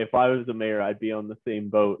mean, if I was a mayor, I'd be on the same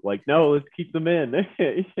boat. Like, no, let's keep them in.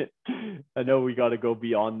 I know we got to go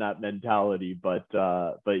beyond that mentality, but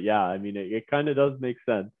yeah, I mean, it kind of does make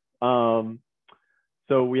sense.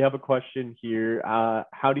 So we have a question here.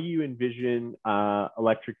 How do you envision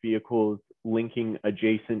electric vehicles linking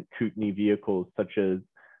adjacent Kootenay vehicles such as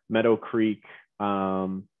Meadow Creek,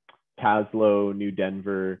 Caslow, New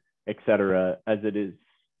Denver, etc., as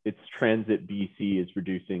its Transit BC is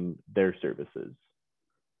reducing their services?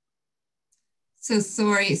 So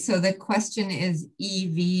sorry, so the question is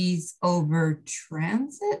EVs over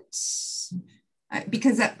transit?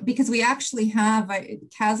 Because we actually have,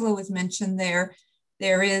 Caslow was mentioned there.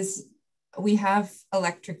 We have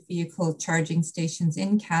electric vehicle charging stations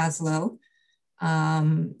in Caslow.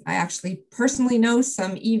 I actually personally know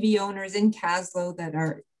some EV owners in Caslow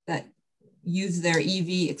that use their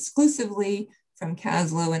EV exclusively from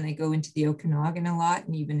Caslow, and they go into the Okanagan a lot.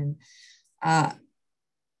 And even I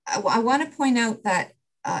want to point out that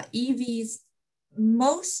EVs,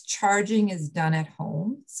 most charging is done at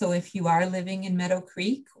home. So if you are living in Meadow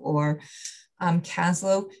Creek or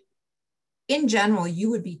Caslow, in general, you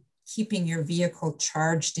would be keeping your vehicle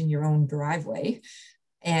charged in your own driveway.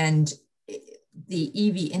 And the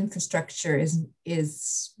EV infrastructure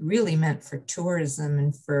is really meant for tourism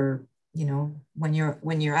and for, when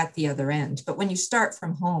you're at the other end. But when you start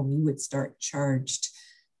from home, you would start charged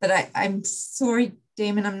but I'm sorry,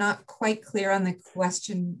 Damyn, I'm not quite clear on the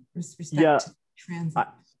question with respect Yeah, to transit.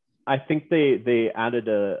 I think they added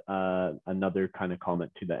another kind of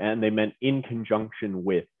comment to that, and they meant in conjunction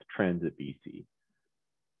with Transit BC.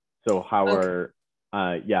 So how are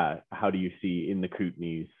how do you see in the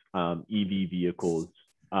Kootenays EV vehicles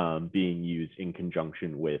being used in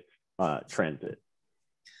conjunction with transit?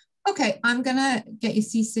 Okay, I'm gonna get you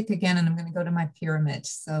seasick again, and I'm gonna go to my pyramid.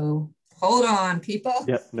 So hold on, people.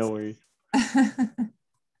 Yep, no worries.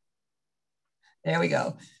 There we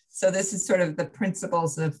go. So this is sort of the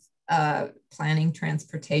principles of planning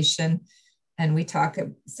transportation. And we talk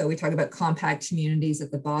about compact communities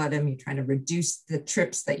at the bottom. You're trying to reduce the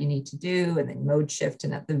trips that you need to do, and then mode shift.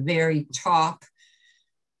 And at the very top,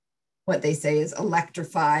 what they say is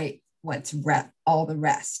electrify all the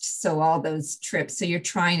rest. So all those trips. So you're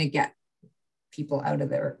trying to get people out of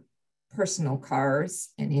their personal cars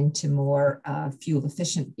and into more fuel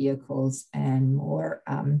efficient vehicles and more.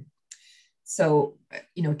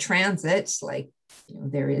 Transit,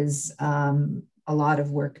 there is a lot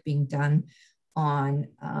of work being done on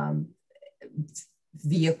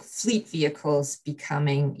fleet vehicles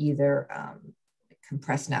becoming either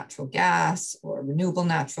compressed natural gas or renewable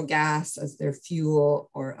natural gas as their fuel,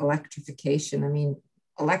 or electrification. I mean,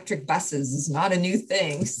 electric buses is not a new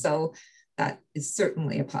thing, so that is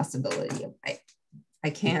certainly a possibility. I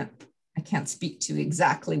can't speak to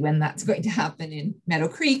exactly when that's going to happen in Meadow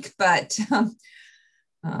Creek, but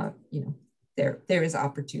there is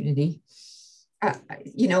opportunity.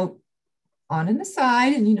 On an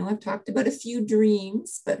aside, and I've talked about a few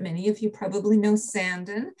dreams, but many of you probably know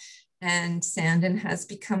Sandon, and Sandon has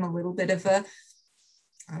become a little bit of a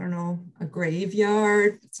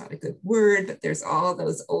graveyard. It's not a good word, but there's all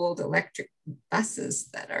those old electric buses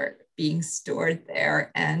that are being stored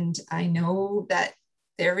there. And I know that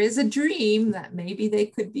there is a dream that maybe they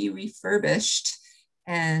could be refurbished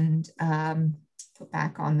and put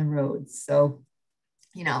back on the road. So,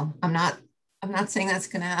 I'm not saying that's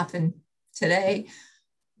going to happen today.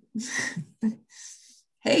 But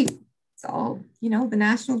hey, it's all, the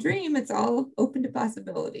national dream. It's all open to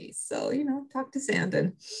possibilities. So, talk to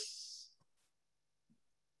Sandon.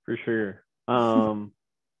 For sure. I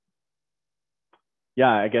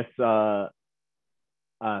guess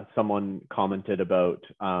someone commented about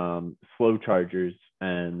slow chargers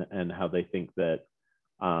and how they think that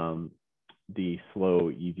the slow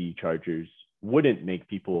EV chargers wouldn't make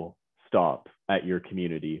people stop at your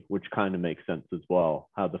community, which kind of makes sense as well.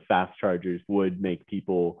 How the fast chargers would make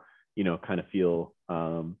people, kind of feel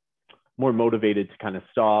more motivated to kind of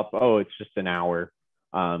stop. Oh, it's just an hour,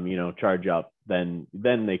 charge up. Then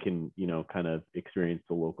they can, kind of experience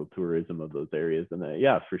the local tourism of those areas. And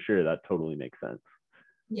for sure, that totally makes sense.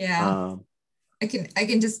 Yeah, I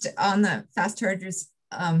can just on the fast chargers.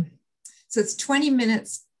 So it's 20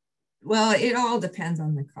 minutes. Well, it all depends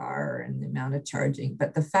on the car and the amount of charging,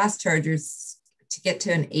 but the fast chargers, to get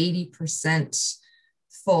to an 80%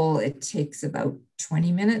 full, it takes about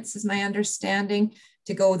 20 minutes, is my understanding.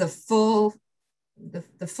 To go the full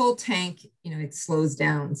tank, it slows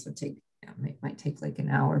down. So it might take like an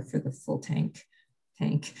hour for the full tank.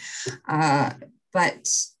 And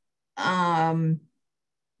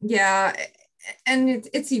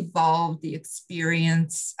it's evolved, the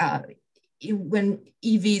experience. When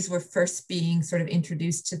EVs were first being sort of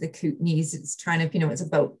introduced to the Kootenays, it's trying to,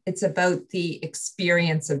 it's about the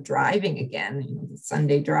experience of driving again, the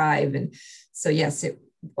Sunday drive. And so, yes, it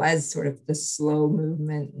was sort of the slow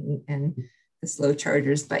movement and the slow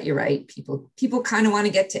chargers, but you're right. People kind of want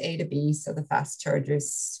to get to A to B. So the fast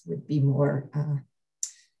chargers would be more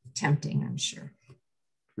tempting, I'm sure.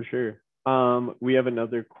 For sure. We have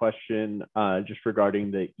another question just regarding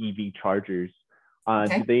the EV chargers.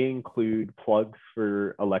 Okay. Do they include plugs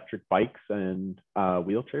for electric bikes and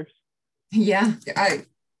wheelchairs? Yeah,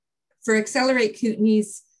 for Accelerate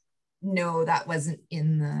Kootenays, no, that wasn't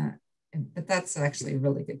in but that's actually a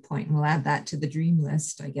really good point. We'll add that to the dream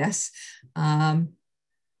list, I guess. But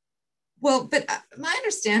my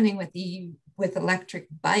understanding with electric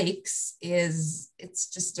bikes is it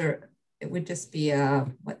would just be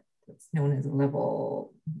what's known as a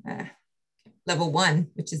level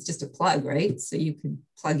 1, which is just a plug, right? So you could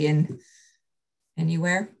plug in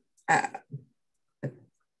anywhere.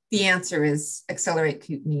 The answer is Accelerate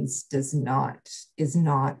Kootenays is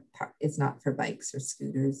not for bikes or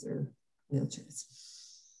scooters or wheelchairs.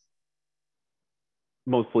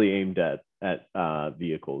 Mostly aimed at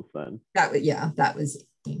vehicles then. That was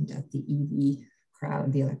aimed at the EV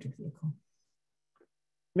crowd, the electric vehicle.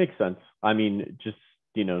 Makes sense. I mean, just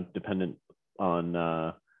dependent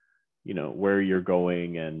on where you're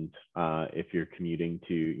going, and if you're commuting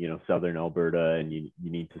to, southern Alberta and you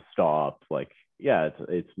need to stop, like, yeah,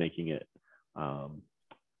 it's making it,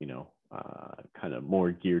 kind of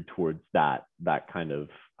more geared towards that kind of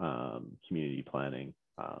community planning.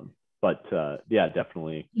 But yeah,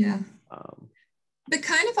 definitely. Yeah. But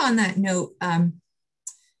kind of on that note,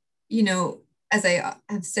 as I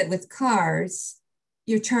have said with cars,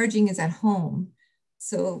 your charging is at home.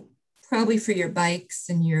 So probably for your bikes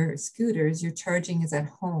and your scooters, your charging is at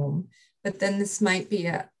home. But then this might be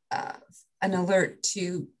an alert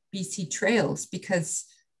to BC trails, because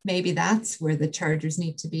maybe that's where the chargers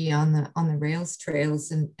need to be, on the rails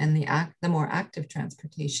trails and the more active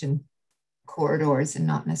transportation corridors, and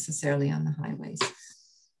not necessarily on the highways.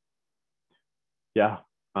 Yeah.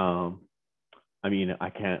 I mean, I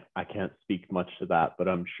can't speak much to that, but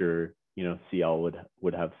I'm sure, CL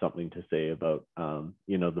would have something to say about,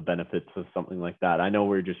 the benefits of something like that. I know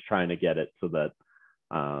we're just trying to get it so that,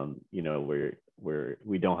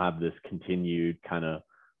 we don't have this continued kind of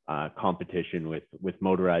competition with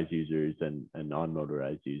motorized users and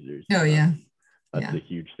non-motorized users. Oh yeah. That's a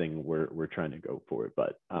huge thing we're trying to go for.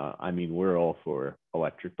 But I mean, we're all for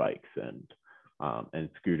electric bikes and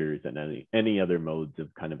scooters and any other modes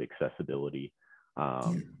of kind of accessibility.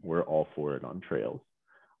 We're all for it on trails.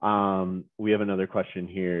 We have another question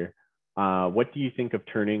here. What do you think of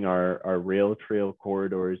turning our rail trail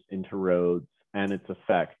corridors into roads and its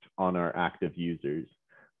effect on our active users?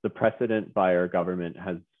 The precedent by our government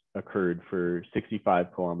has occurred for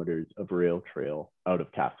 65 kilometers of rail trail out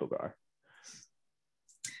of Castlegar.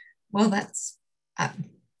 Well, that's, I'm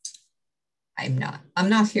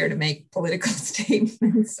not here to make political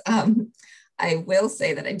statements. I will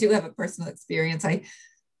say that I do have a personal experience.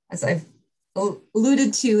 As I've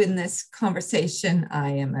alluded to in this conversation,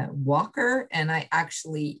 I am a walker, and I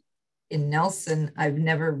actually, in Nelson, I've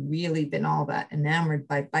never really been all that enamored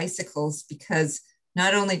by bicycles, because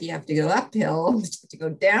not only do you have to go uphill, but you have to go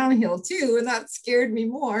downhill too, and that scared me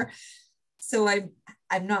more. So I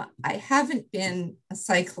haven't been a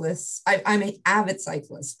cyclist. I'm an avid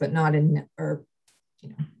cyclist, but not in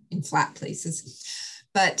flat places.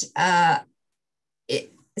 But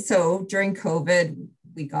so during COVID,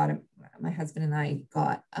 my husband and I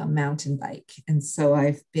got a mountain bike. And so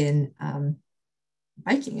I've been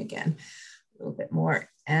biking again a little bit more.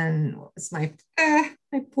 And what was my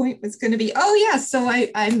point was going to be, oh yeah, so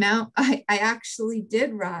I actually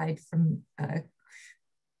did ride from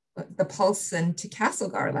the Paulson to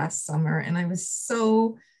Castlegar last summer, and I was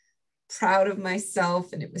so proud of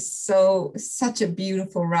myself, and it was such a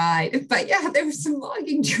beautiful ride. But yeah, there were some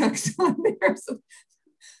logging trucks on there, so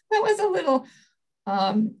that was a little,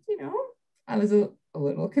 I was a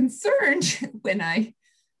little concerned when I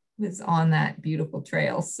was on that beautiful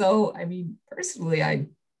trail. So I mean, personally, I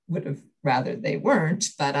would have rather they weren't,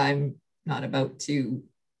 but I'm not about to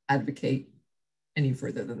advocate any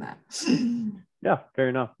further than that. Yeah, fair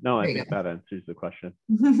enough. No, I think that answers the question.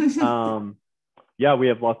 Yeah, we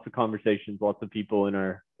have lots of conversations, lots of people in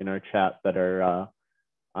our chat that are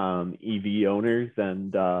EV owners,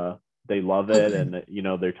 and they love it, and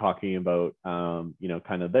they're talking about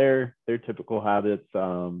kind of their typical habits.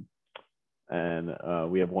 And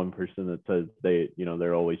we have one person that says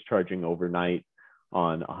they're always charging overnight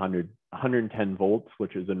on 110 volts,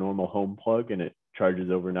 which is a normal home plug, and it charges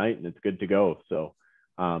overnight and it's good to go. So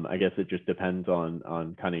I guess it just depends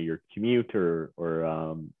on kind of your commute or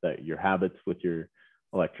that your habits with your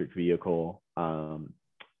electric vehicle.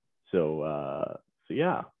 So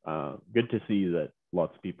yeah, good to see that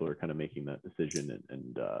lots of people are kind of making that decision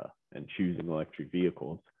and choosing electric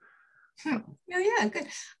vehicles. Yeah, good.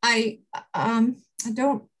 I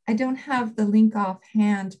don't have the link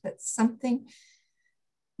offhand, but something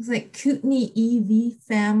was like Kootenai EV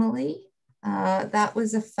family. That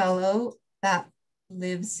was a fellow that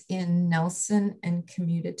lives in Nelson and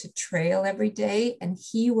commuted to trail every day. And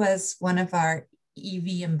he was one of our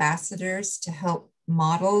EV ambassadors to help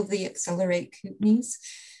model the Accelerate Kootenays.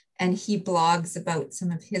 And he blogs about some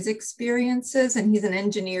of his experiences, and he's an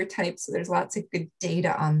engineer type, so there's lots of good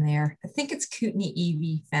data on there. I think it's Kootenai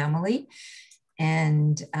EV family.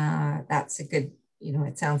 And that's a good,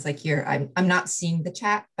 it sounds like I'm not seeing the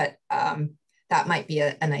chat, but that might be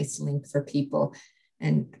a nice link for people.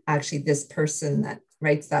 And actually this person that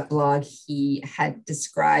writes that blog, he had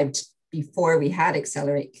described before we had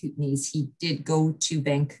Accelerate Kootenays, he did go to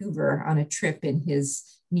Vancouver on a trip in his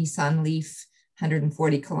Nissan Leaf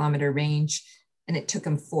 140 kilometer range, and it took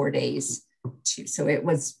him 4 days so it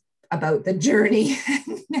was about the journey.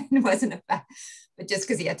 It wasn't but just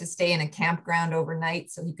because he had to stay in a campground overnight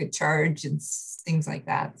so he could charge and things like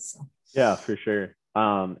that. So yeah, for sure.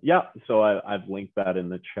 Yeah, so I've linked that in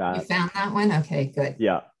the chat. You found that one? Okay, good.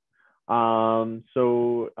 Yeah.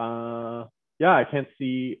 Yeah, I can't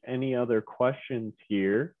see any other questions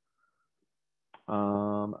here.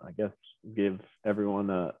 I guess give everyone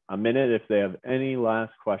a minute if they have any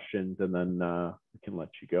last questions, and then we can let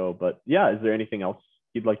you go. But yeah, is there anything else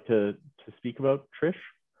you'd like to speak about, Trish?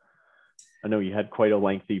 I know you had quite a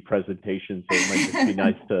lengthy presentation, so it might just be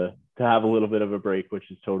nice to have a little bit of a break, which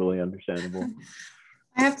is totally understandable.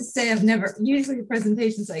 I have to say, usually the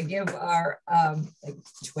presentations I give are like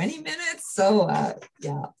 20 minutes. So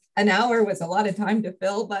yeah, an hour was a lot of time to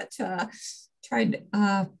fill, but tried.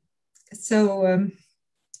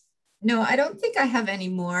 No, I don't think I have any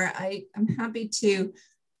more. I'm happy to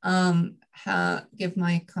give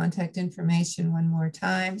my contact information one more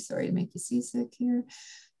time. Sorry to make you seasick here.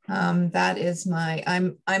 That is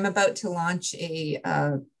I'm about to launch a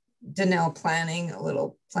Dehnel planning, a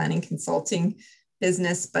little planning consulting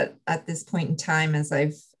business, but at this point in time, as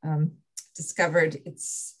I've discovered,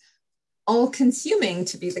 it's all consuming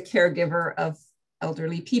to be the caregiver of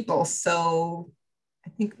elderly people. So I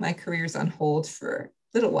think my career's on hold for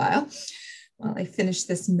a little while I finish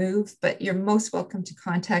this move, but you're most welcome to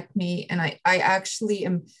contact me. And I actually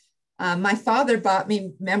am, my father bought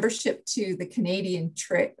me membership to the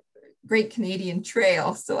Great Canadian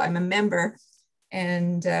Trail. So I'm a member,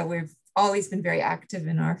 and we've always been very active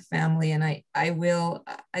in our family. And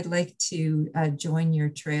I'd like to join your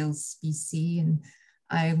Trails BC. And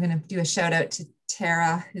I'm going to do a shout out to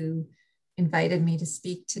Tara, who invited me to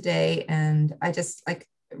speak today. And I just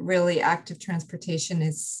really active transportation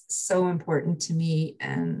is so important to me.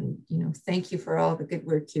 And, thank you for all the good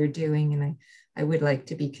work you're doing. And I would like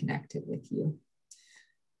to be connected with you.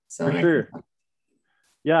 So for sure.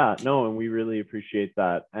 Yeah, no, and we really appreciate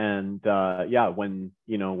that. And yeah, when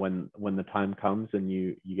the time comes and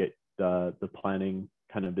you get the planning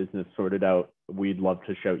kind of business sorted out, we'd love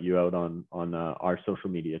to shout you out on our social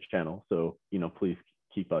media channel. So, please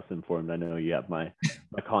keep us informed. I know you have my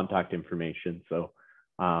contact information. So,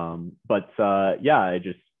 yeah,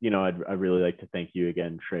 I'd really like to thank you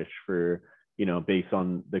again, Trish, for, based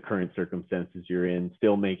on the current circumstances you're in,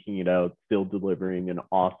 still making it out, still delivering an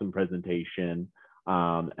awesome presentation.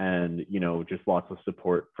 And just lots of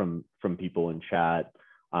support from people in chat,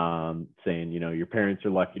 saying your parents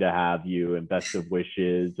are lucky to have you, and best of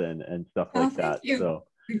wishes and stuff like that. You. So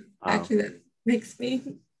actually, that makes me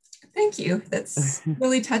thank you. That's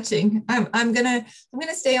really touching. I'm gonna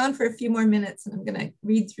stay on for a few more minutes, and I'm gonna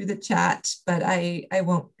read through the chat, but I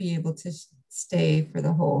won't be able to stay for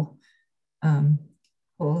the whole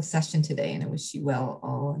session today. And I wish you well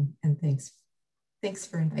all, and thanks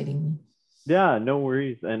for inviting me. Yeah, no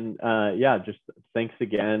worries. And yeah, just thanks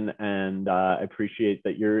again. And I appreciate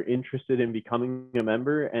that you're interested in becoming a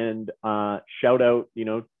member, and shout out,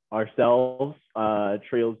 ourselves,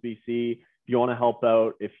 Trails BC. If you want to help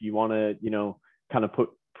out, if you want to, kind of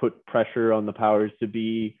put pressure on the powers to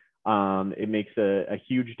be, it makes a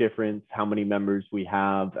huge difference how many members we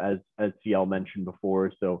have, as CL mentioned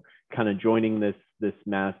before. So kind of joining this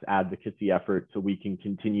mass advocacy effort so we can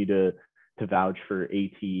continue to vouch for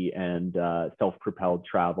AT and self-propelled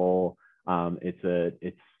travel. It's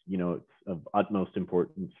of utmost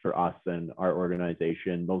importance for us and our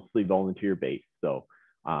organization, mostly volunteer based. So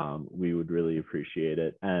we would really appreciate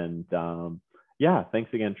it. And yeah,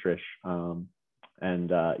 thanks again, Trish. And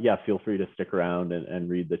yeah, feel free to stick around and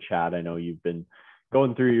read the chat. I know you've been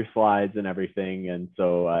going through your slides and everything, and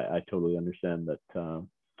so I totally understand that.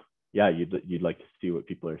 Yeah, you'd like to see what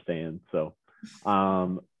people are saying. So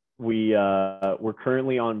we're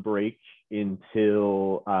currently on break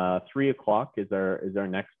until 3 o'clock is our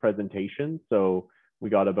next presentation. So we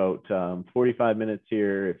got about 45 minutes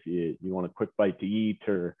here if you want a quick bite to eat,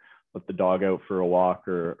 or let the dog out for a walk,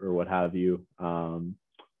 or what have you.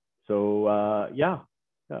 So yeah.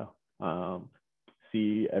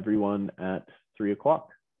 See everyone at 3 o'clock.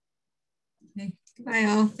 Okay. Goodbye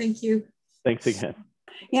all. Thank you. Thanks again.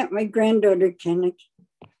 Yeah, my granddaughter can.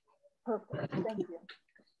 Perfect. Thank you.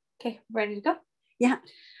 Okay, ready to go? Yeah.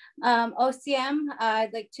 OCM,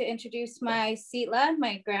 I'd like to introduce my seatla,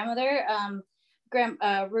 my grandmother,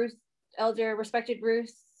 Ruth, respected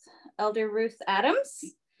Ruth, Elder Ruth Adams,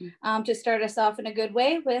 to start us off in a good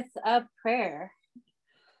way with a prayer.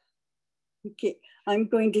 Okay, I'm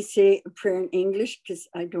going to say a prayer in English because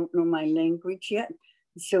I don't know my language yet.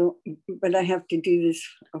 So, but I have to do this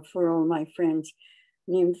for all my friends.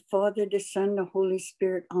 In the name of the Father, the Son, the Holy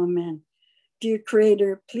Spirit, amen. Dear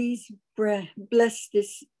Creator, please bless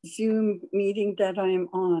this Zoom meeting that I am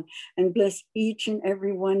on, and bless each and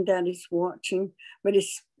every one that is watching, but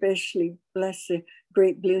especially bless the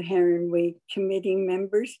Great Blue Heron Way committee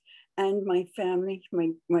members, and my family,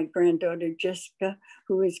 my granddaughter Jessica,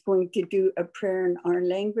 who is going to do a prayer in our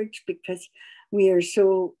language, because we are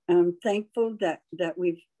so thankful that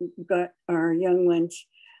we've got our young ones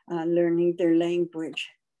learning their language.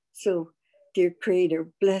 So, dear Creator,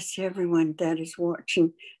 bless everyone that is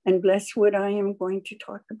watching, and bless what I am going to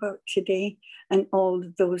talk about today, and all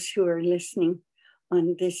of those who are listening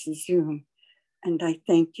on this Zoom. And I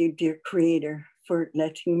thank you, dear Creator, for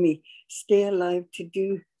letting me stay alive to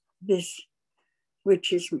do this,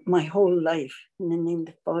 which is my whole life. In the name of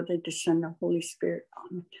the Father, the Son, the Holy Spirit,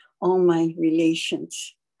 on all my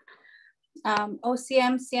relations.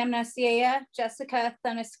 OCM, Siamna Siaya, Jessica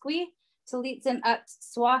Thanisqui, Talitzin at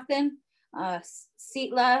Swathin,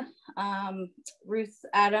 Sitla, Ruth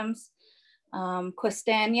Adams,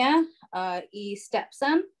 Questania, E.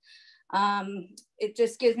 Stepson. It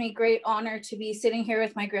just gives me great honor to be sitting here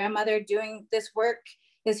with my grandmother doing this work,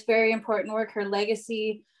 this very important work, her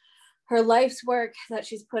legacy, her life's work that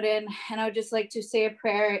she's put in. And I would just like to say a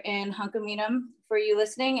prayer in Hunkaminam for you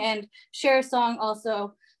listening, and share a song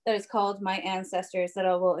also that is called My Ancestors, that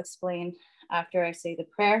I will explain after I say the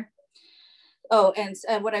prayer. Oh, and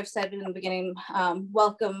what I've said in the beginning,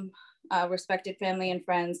 welcome, respected family and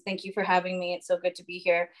friends. Thank you for having me. It's so good to be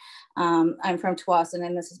here. I'm from Tawasin,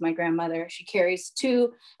 and this is my grandmother. She carries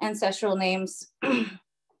 2 ancestral names,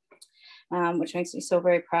 which makes me so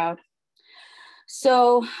very proud.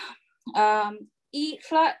 So, eat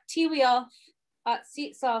flat tiwiof at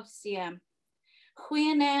sitsof siem.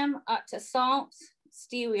 Huianam at tasant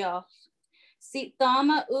stiwiof. Sit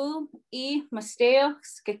dama u e masteoch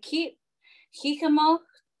skakip. Hikamo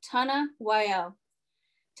tana wael.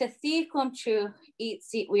 To thee quam true eat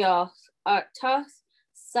seat we all art tough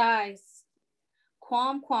size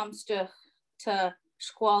quam stuch to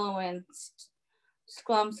squallowin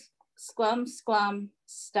sklum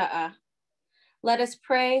sta'a. Let us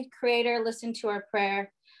pray. Creator, listen to our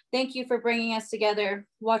prayer. Thank you for bringing us together.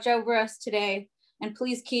 Watch over us today, and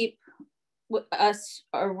please keep us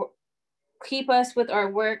with our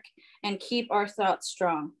work, and keep our thoughts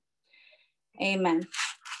strong. Amen.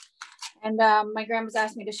 And my grandma's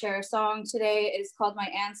asked me to share a song today. It is called My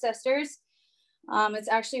Ancestors. It's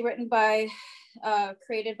actually written by,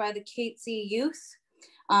 created by the Katesy Youth.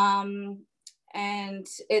 And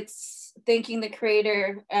it's thanking the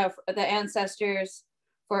Creator, the ancestors,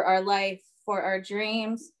 for our life, for our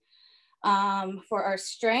dreams, for our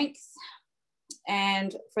strength,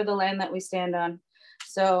 and for the land that we stand on.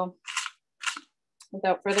 So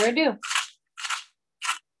without further ado.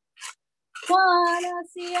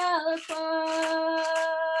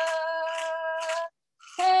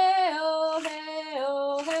 Hey, oh, hey,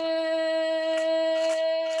 oh, hey.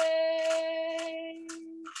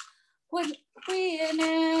 When we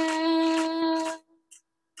now.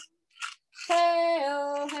 Hey,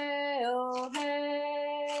 oh, hey, oh, hey.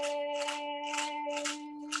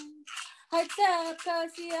 I tap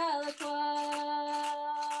kasi alakwa.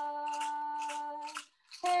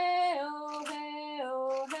 Hey, oh, hey,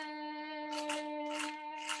 oh, hey.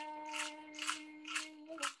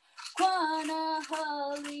 Kwana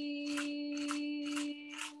hali.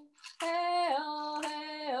 Hey, oh,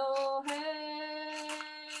 hey, oh, hey.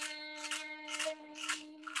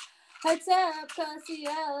 I tap kasi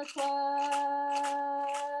alakwa.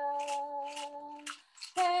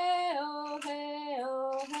 Hey, oh, hey,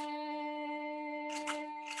 oh, hey.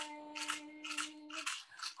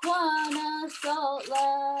 Kwana salt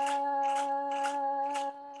love.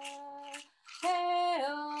 Hey,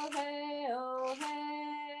 oh, hey, oh, hey.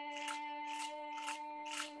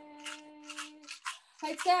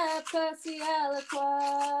 I tap kasi alakwa.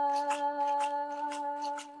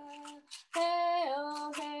 Hey,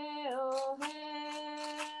 oh, hey, oh,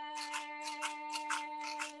 hey.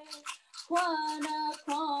 Kwana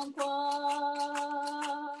kwam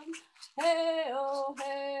kwam. Hey, oh,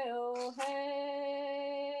 hey, oh,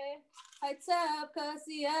 hey. I tap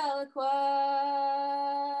kasi alakwa.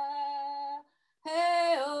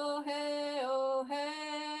 Hey, oh, hey, oh, hey.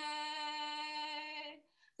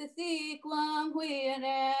 The thikwam huyanam.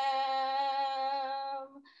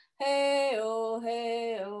 Hey, oh,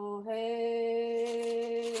 hey, oh,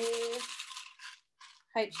 hey.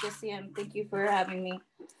 Hi, Shisiam. Thank you for having me.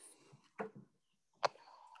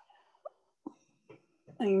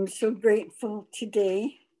 I'm so grateful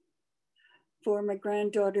today for my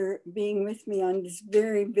granddaughter being with me on this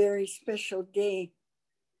very, very special day.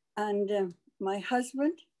 And my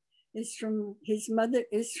husband is his mother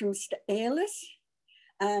is from Sta'alis,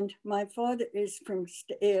 and my father is from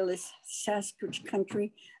Sta'alis, Sasquatch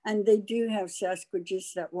country. And they do have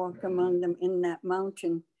Sasquatches that walk among them in that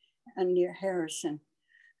mountain. and near Harrison.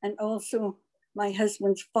 And also my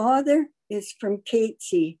husband's father is from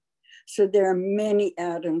Catesy. So there are many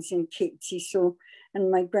Adams in Catesy. So, and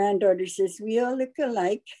my granddaughter says, we all look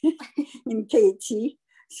alike in Catesy.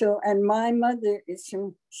 So, and my mother is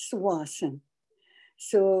from Swassen.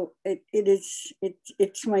 So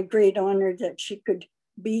it's my great honor that she could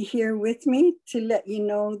be here with me to let you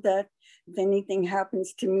know that if anything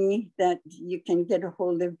happens to me, that you can get a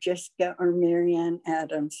hold of Jessica or Marianne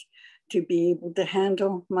Adams to be able to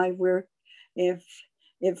handle my work if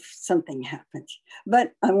something happens.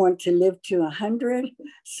 But I want to live to 100,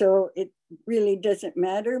 so it really doesn't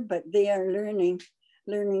matter, but they are learning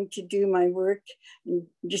to do my work. And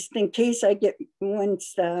just in case I get,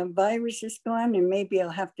 once the virus is gone, and maybe I'll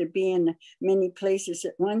have to be in many places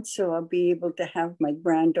at once, so I'll be able to have my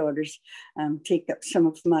granddaughters take up some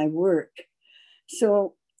of my work.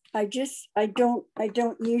 So I don't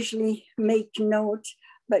usually make notes,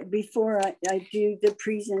 but before I do the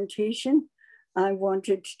presentation, I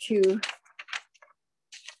wanted to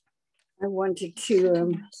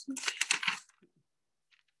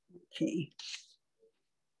okay.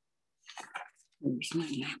 Where's my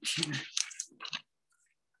notes here?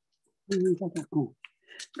 Oh,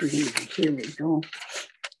 Greenway, here we go.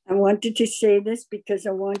 I wanted to say this because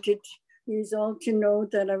I wanted you all to know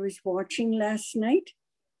that I was watching last night.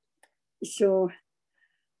 So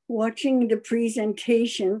watching the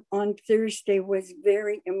presentation on Thursday was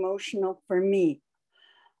very emotional for me.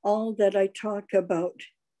 All that I talk about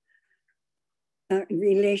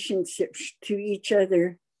relationships to each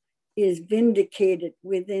other is vindicated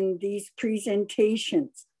within these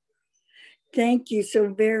presentations. Thank you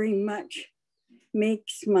so very much.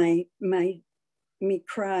 Makes me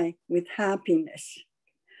cry with happiness.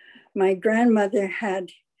 My grandmother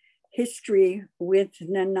had history with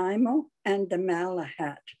Nanaimo and the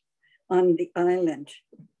Malahat on the island.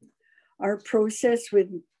 Our process with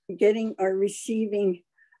getting or receiving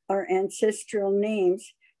our ancestral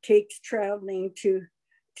names takes traveling to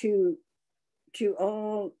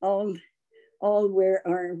all where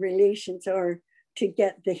our relations are to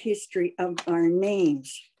get the history of our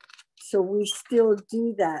names. So we still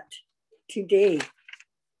do that today.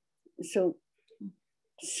 So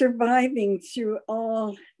surviving through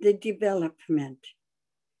all the development.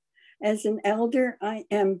 As an elder, I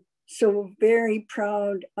am so very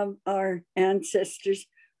proud of our ancestors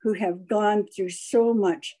who have gone through so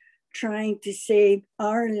much trying to save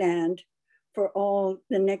our land for all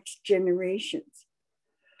the next generations.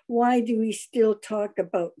 Why do we still talk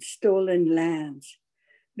about stolen lands?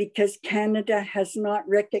 Because Canada has not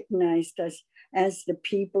recognized us as the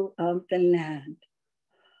people of the land.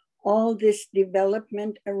 All this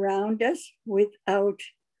development around us without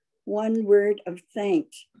one word of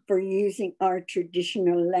thanks for using our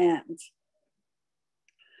traditional lands.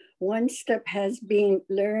 One step has been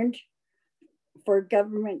learned for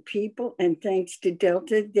government people, and thanks to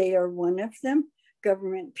Delta, they are one of them,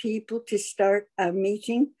 government people, to start a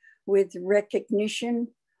meeting with recognition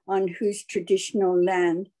on whose traditional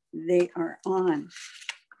land they are on.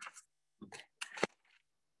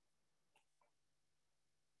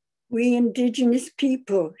 We Indigenous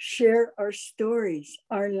people share our stories,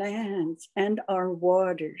 our lands, and our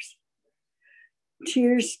waters.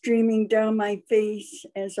 Tears streaming down my face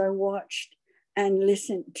as I watched and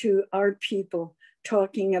listened to our people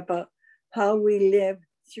talking about how we live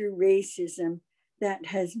through racism that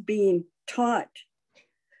has been taught.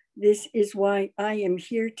 This is why I am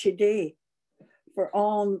here today, for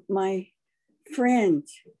all my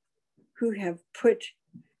friends who have put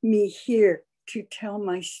me here to tell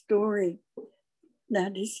my story.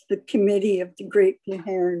 That is the committee of the Great Blue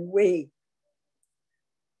Heron Way.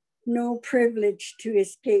 No privilege to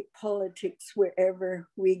escape politics wherever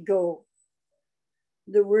we go.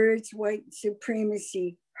 The words white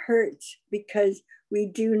supremacy hurts because we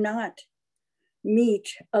do not meet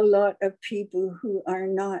a lot of people who are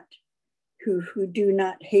not, who do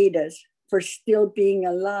not hate us for still being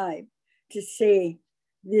alive, to say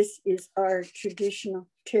this is our traditional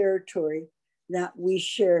territory that we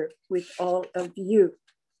share with all of you.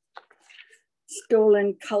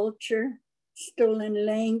 Stolen culture, stolen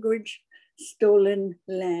language, stolen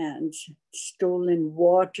lands, stolen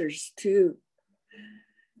waters too.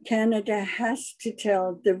 Canada has to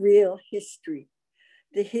tell the real history,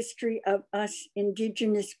 the history of us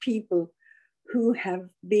Indigenous people who have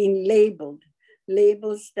been labeled,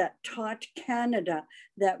 labels that taught Canada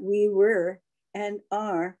that we were and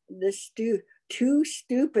are too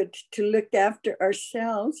stupid to look after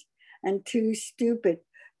ourselves and too stupid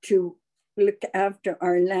to look after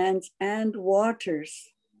our lands and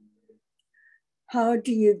waters. How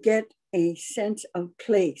do you get a sense of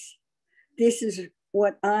place this is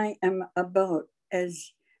what I am about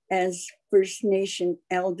as First Nation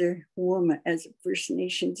elder woman, as a First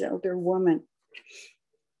Nations elder woman,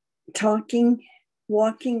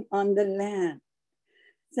 walking on the land.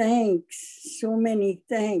 Thanks, so many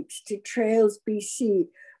thanks to Trails BC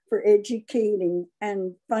for educating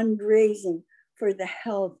and fundraising for the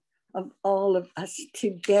health of all of us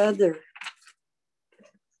together.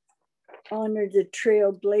 Honor the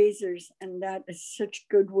trailblazers, and that is such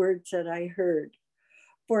good words that I heard.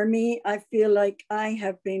 For me, I feel like I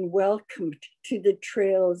have been welcomed to the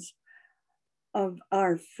trails of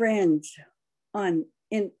our friends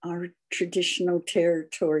in our traditional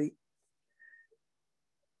territory.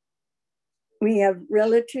 We have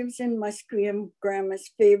relatives in Musqueam. Grandma's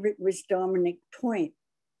favorite was Dominic Point.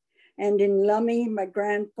 And in Lummi, my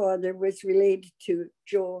grandfather was related to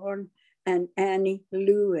John and Annie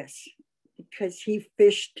Lewis because he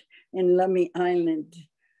fished in Lummi Island,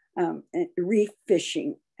 reef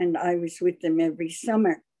fishing, and I was with them every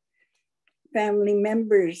summer. Family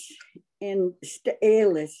members in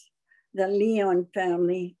Staelis, the Leon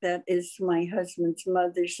family, that is my husband's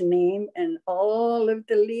mother's name, and all of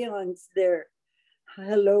the Leons there.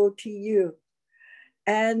 Hello to you.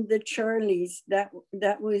 And the Charlies, that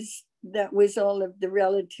was all of the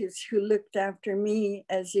relatives who looked after me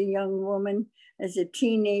as a young woman, as a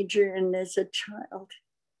teenager, and as a child.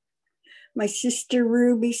 My sister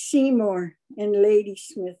Ruby Seymour in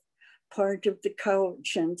Ladysmith, part of the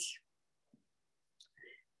Cowicans.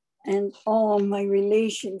 And all my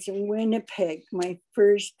relations in Winnipeg, my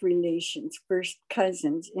first relations, first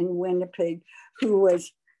cousins in Winnipeg, who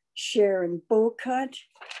was Sharon Bocott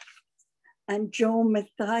and Joe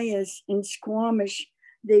Matthias in Squamish.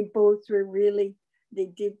 They both were they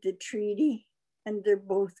did the treaty and they're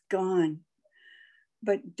both gone.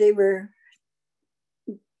 But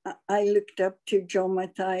I looked up to Joe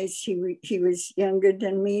Matthias. He was younger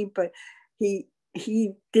than me, but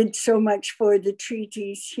he did so much for the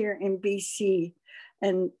treaties here in BC.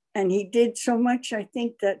 And he did so much, I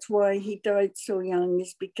think that's why he died so young,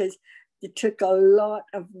 is because it took a lot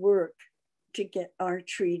of work to get our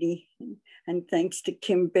treaty. And thanks to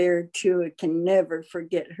Kim Baird too, I can never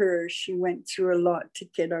forget her. She went through a lot to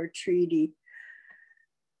get our treaty.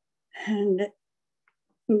 And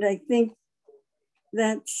I think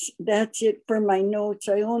that's it for my notes.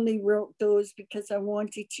 I only wrote those because I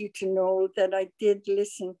wanted you to know that I did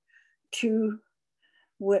listen to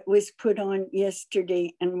what was put on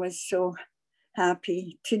yesterday and was so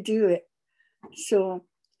happy to do it. So,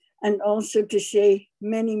 and also to say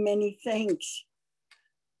many, many thanks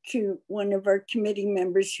to one of our committee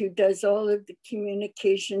members who does all of the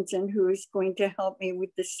communications and who is going to help me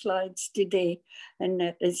with the slides today, and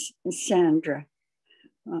that is Sandra.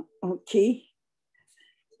 Okay.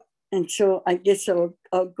 And so I guess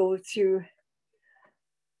I'll go through.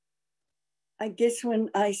 I guess when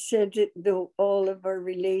I said it, though, all of our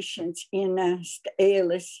relations in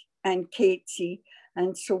Staelis and Catesy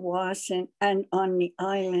and Sawasan and on the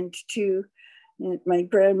island too. My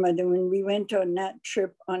grandmother, when we went on that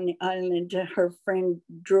trip on the island, her friend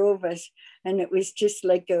drove us, and it was just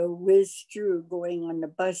like a whiz through going on the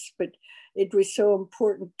bus, but it was so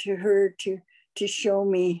important to her to show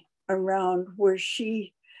me around where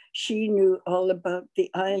she knew all about the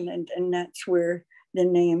island, and that's where the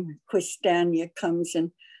name Quistania comes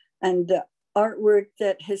in. And the artwork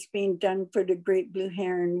that has been done for the Great Blue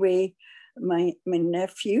Heron Way, my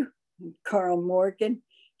nephew, Carl Morgan,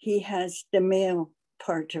 he has the male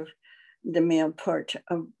part of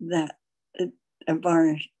that, of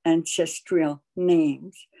our ancestral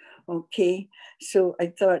names. Okay, so I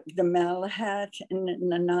thought the Malahat and the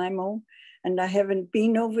Nanaimo, and I haven't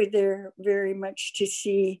been over there very much to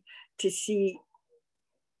see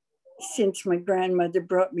since my grandmother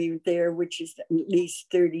brought me there, which is at least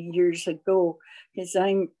 30 years ago, because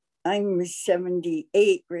I'm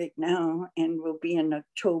 78 right now and will be in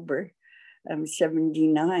October. I'm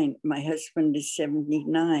 79. My husband is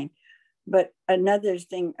 79. But another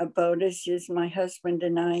thing about us is my husband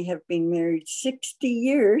and I have been married 60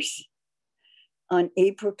 years on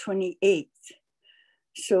April 28th.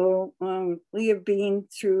 So we have been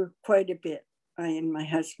through quite a bit, I and my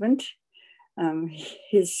husband.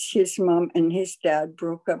 His mom and his dad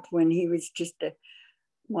broke up when he was just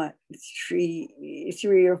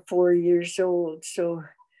three or 4 years old.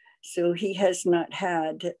 So he has not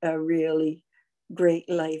had a really great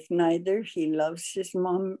life neither. He loves his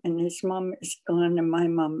mom, and his mom is gone, and my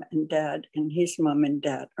mom and dad and his mom and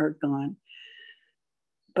dad are gone.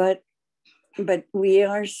 But we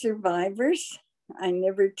are survivors. I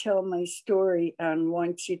never tell my story and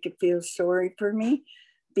want you to feel sorry for me,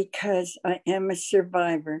 because I am a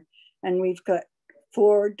survivor. And we've got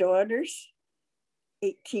 4 daughters,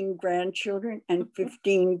 18 grandchildren, and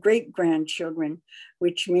 15 great-grandchildren,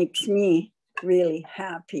 which makes me really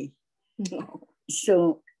happy.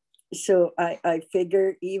 So I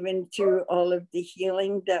figure even through all of the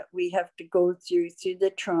healing that we have to go through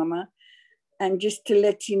the trauma, and just to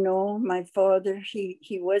let you know, my father,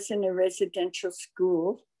 he was in a residential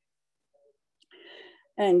school,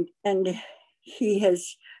 and he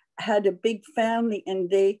has had a big family, and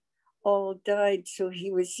they all died, so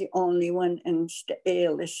he was the only one in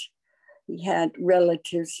Sta'elis. He had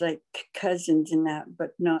relatives like cousins and that,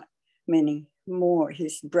 but not many more.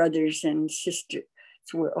 His brothers and sisters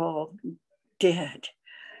were all dead.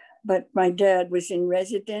 But my dad was in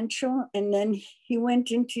residential, and then he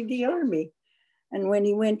went into the army. And when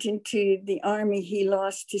he went into the army, he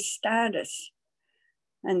lost his status.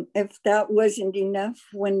 And if that wasn't enough,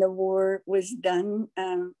 when the war was done,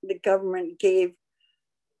 the government gave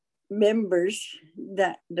members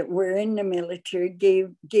that were in the military,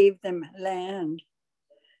 gave them land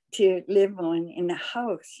to live on in a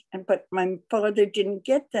house. But my father didn't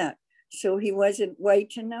get that. So he wasn't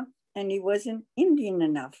white enough and he wasn't Indian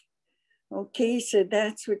enough. Okay, so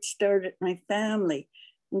that's what started my family.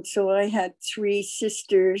 And so I had 3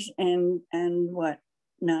 sisters and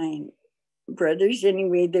 9 brothers.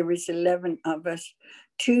 Anyway, there was 11 of us,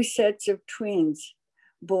 2 sets of twins,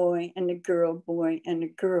 boy and a girl, boy and a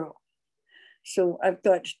girl. So I've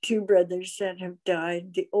got 2 brothers that have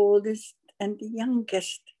died. The oldest and the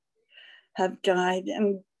youngest have died.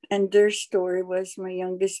 And their story was, my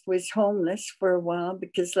youngest was homeless for a while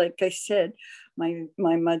because, like I said, my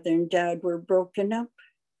mother and dad were broken up.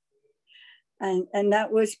 And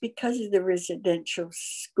that was because of the residential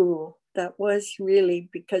school. That was really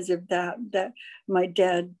because of that my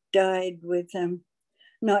dad died with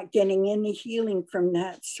not getting any healing from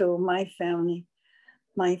that. So my family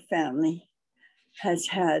has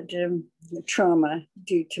had trauma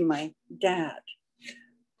due to my dad.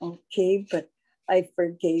 Okay, but I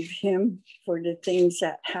forgave him for the things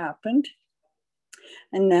that happened.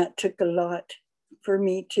 And that took a lot for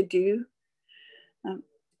me to do.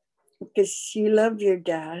 Because you love your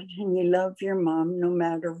dad and you love your mom no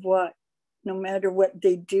matter what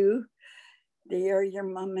they do, they are your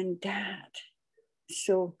mom and dad.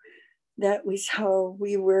 So that was how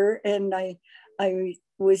we were. And I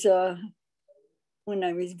was, when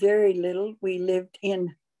I was very little, we lived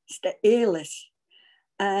in Sta'elis.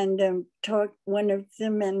 And one of the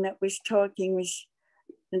men that was talking was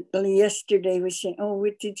yesterday was saying, oh,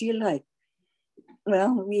 what did you like?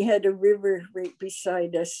 Well, we had a river right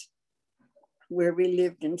beside us where we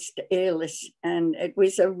lived in Sta'elis, and it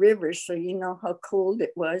was a river, so you know how cold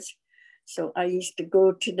it was. So I used to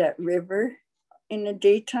go to that river in the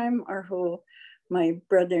daytime. My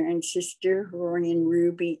brother and sister, Rory and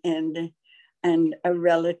Ruby, and a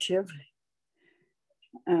relative,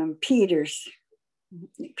 Peters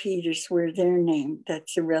were their name.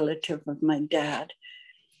 That's a relative of my dad.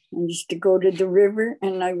 I used to go to the river,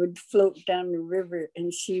 and I would float down the river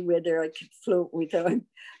and see whether I could float without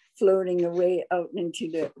floating away out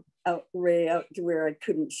way out to where I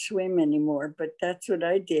couldn't swim anymore. But that's what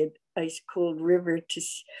I did, ice cold river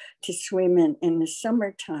to swim in the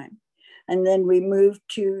summertime. And then we moved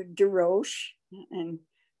to DeRoche, and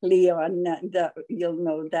Leon, that you'll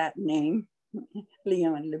know that name,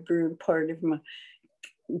 Leon LeBrun, part of my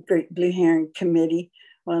Great Blue Heron Committee.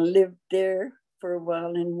 Well, I lived there for a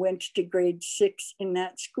while and went to grade 6 in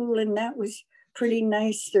that school, and that was pretty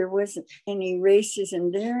nice. There wasn't any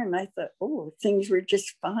racism there, and I thought, oh, things were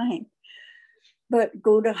just fine. But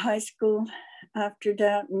go to high school after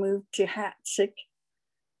that, moved to Howse,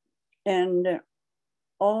 and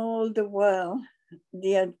all the while,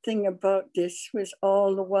 the thing about this was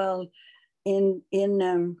all the while in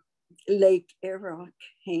Lake Erock,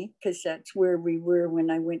 because that's where we were when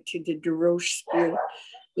I went to the DeRoche school.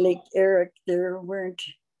 Lake Erock, there weren't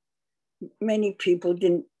many people,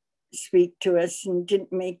 didn't speak to us and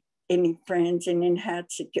didn't make any friends. And in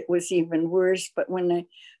Howse, it was even worse. But when I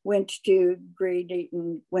went to grade 8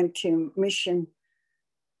 and went to Mission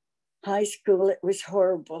High School, it was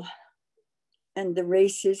horrible. And the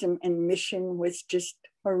racism in Mission was just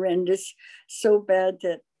horrendous, so bad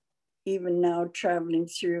that even now traveling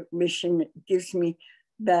through Mission, it gives me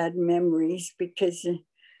bad memories, because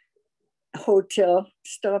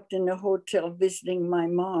stopped in a hotel visiting my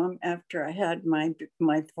mom after I had my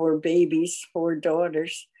 4 babies, 4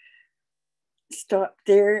 daughters. Stopped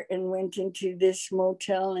there and went into this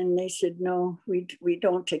motel, and they said, no, we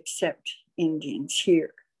don't accept Indians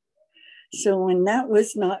here. So, and that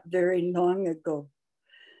was not very long ago.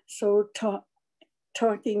 So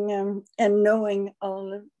talking and knowing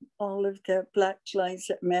all of the Black Lives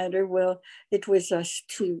That Matter. Well, it was us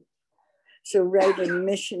too. So right in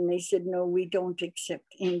mission, they said, no, we don't accept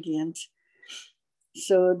Indians.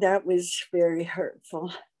 So that was very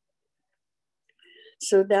hurtful.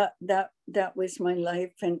 So that was my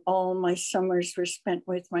life, and all my summers were spent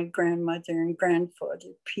with my grandmother and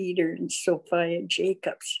grandfather, Peter and Sophia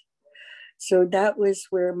Jacobs. So that was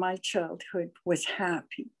where my childhood was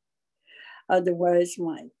happy. Otherwise,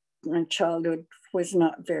 my childhood was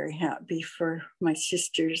not very happy for my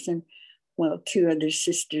sisters and, well, 2 other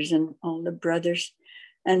sisters and all the brothers.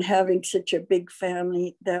 And having such a big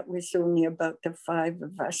family, that was only about the 5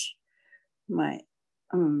 of us. My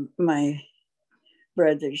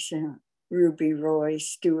brothers, Ruby, Roy,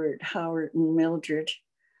 Stuart, Howard, and Mildred.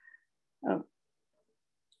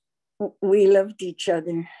 We loved each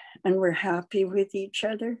other and were happy with each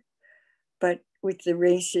other, but with the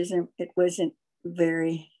racism, it wasn't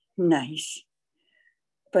very nice.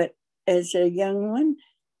 But as a young one,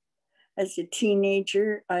 as a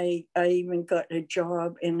teenager, I even got a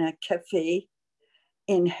job in a cafe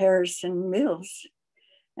in Harrison Mills.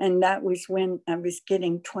 And that was when I was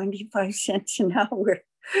getting 25 cents an hour.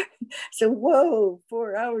 So, whoa,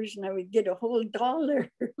 4 hours and I would get a whole $1.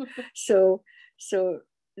 So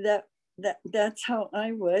that's how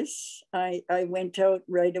I was. I went out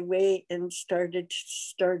right away and started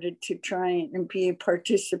to try and be a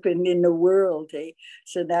participant in the world.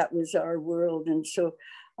 So that was our world. And so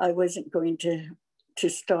I wasn't going to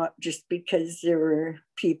stop just because there were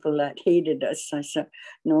people that hated us. I said,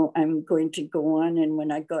 no, I'm going to go on. And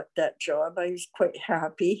when I got that job, I was quite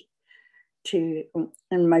happy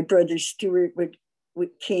and my brother Stuart would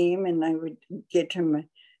came and I would get him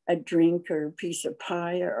a drink or a piece of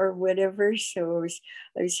pie or whatever. So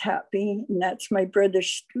I was happy. And that's my brother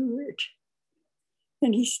Stuart.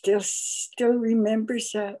 And he still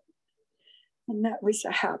remembers that. And that was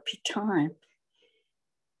a happy time.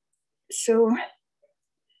 So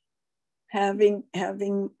having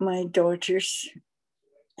my daughters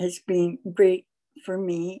has been great for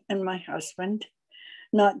me and my husband.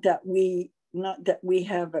 Not that we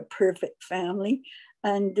have a perfect family.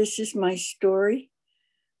 And this is my story.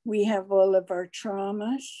 We have all of our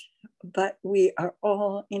traumas, but we are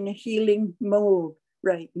all in a healing mode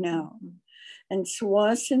right now. And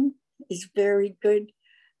Swasin is very good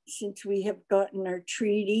since we have gotten our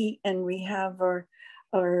treaty and we have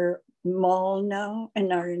our mall now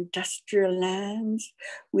and our industrial lands.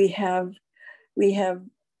 We have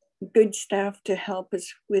good staff to help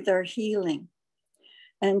us with our healing.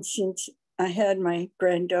 And since I had my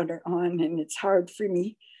granddaughter on, and it's hard for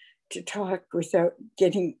me to talk without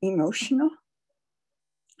getting emotional,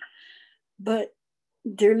 but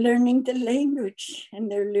they're learning the language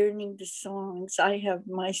and they're learning the songs. I have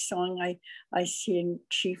my song, I sing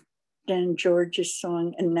Chief Dan George's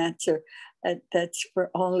song, and that's for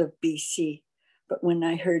all of BC. But when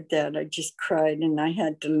I heard that, I just cried and I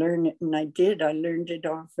had to learn it, and I did. I learned it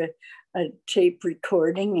off a tape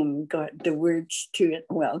recording and got the words to it.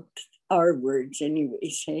 Well, our words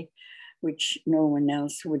anyways, which no one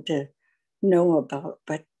else would know about.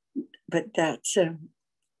 But that's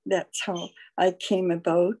how I came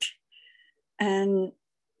about. And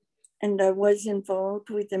I was involved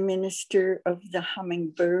with the minister of the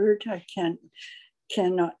hummingbird. I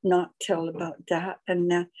cannot not tell about that.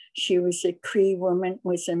 And she was a Cree woman,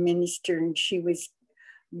 was a minister, and she was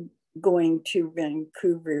going to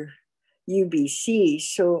Vancouver, UBC.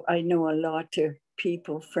 So I know a lot of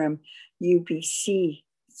people from UBC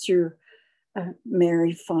through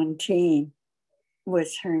Mary Fontaine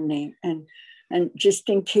was her name. And just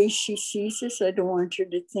in case she sees this, I don't want her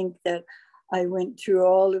to think that I went through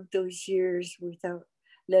all of those years without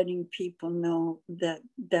letting people know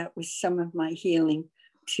that was some of my healing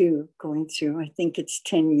too, going through. I think it's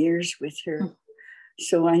 10 years with her.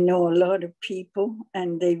 So I know a lot of people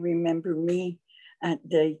and they remember me at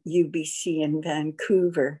the UBC in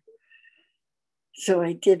Vancouver. So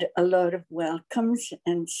I did a lot of welcomes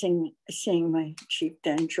and sang my Chief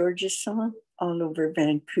Dan George's song all over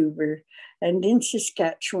Vancouver and in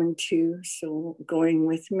Saskatchewan too. So going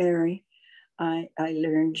with Mary, I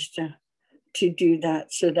learned to do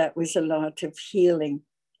that. So that was a lot of healing.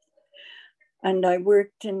 And I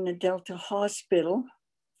worked in the Delta Hospital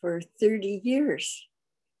for 30 years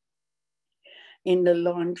in the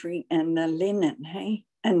laundry and the linen,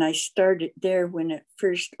 And I started there when it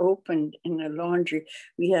first opened in the laundry.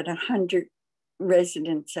 We had 100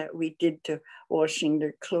 residents that we did to washing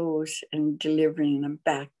their clothes and delivering them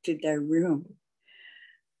back to their room.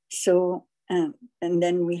 So, and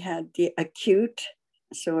then we had the acute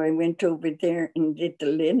So I went over there and did the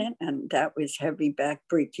linen, and that was heavy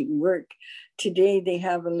backbreaking work. Today they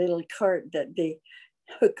have a little cart that they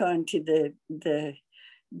hook onto the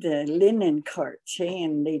linen carts, hey,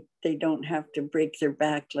 and they don't have to break their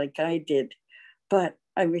back like I did. But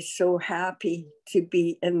I was so happy to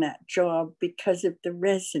be in that job because of the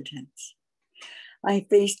residents. I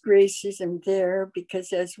faced racism there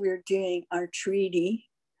because as we were doing our treaty,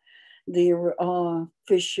 they were all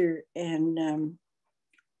Fisher and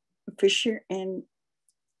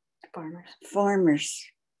farmers'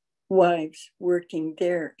 wives working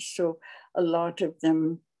there. So a lot of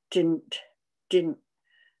them didn't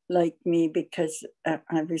like me because I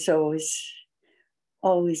was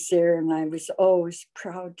always there, and I was always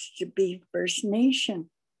proud to be First Nation.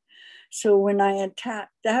 So when I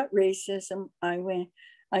attacked that racism, I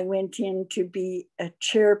went in to be a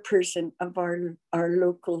chairperson of our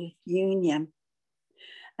local union.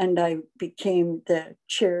 And I became the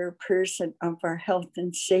chairperson of our health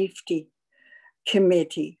and safety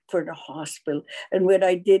committee for the hospital. And what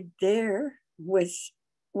I did there was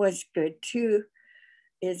good too,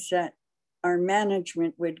 is that our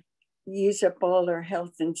management would use up all our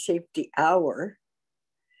health and safety hour,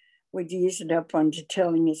 would use it up onto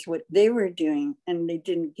telling us what they were doing. And they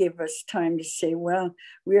didn't give us time to say, well,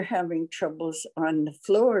 we're having troubles on the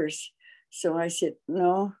floors. So I said,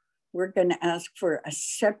 no, we're going to ask for a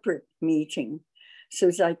separate meeting so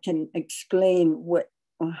as I can explain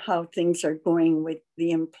how things are going with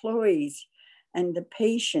the employees and the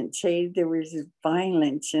patients. Hey, there was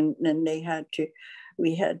violence, and then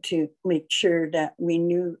we had to make sure that we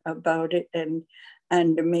knew about it, and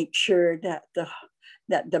to make sure that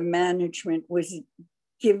the management was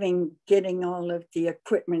getting all of the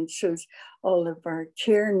equipment, so all of our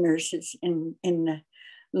care nurses in the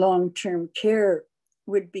long-term care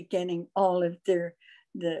would be getting all of the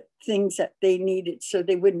things that they needed so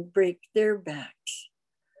they wouldn't break their backs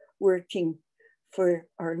working for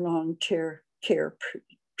our long-term care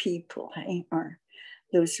people, or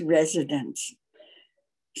those residents.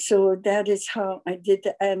 So that is how I did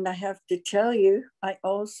that. And I have to tell you, I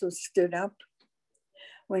also stood up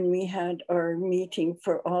when we had our meeting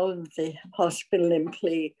for all of the hospital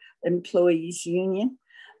employees union.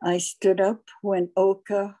 I stood up when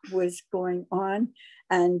OCA was going on,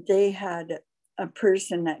 and they had a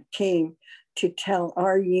person that came to tell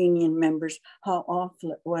our union members how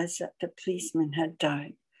awful it was that the policeman had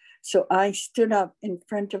died. So I stood up in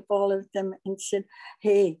front of all of them and said,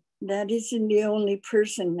 hey, that isn't the only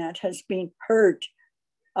person that has been hurt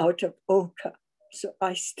out of OCA. So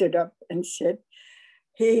I stood up and said,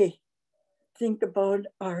 hey, think about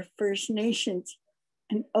our First Nations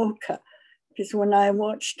and OCA. Because when I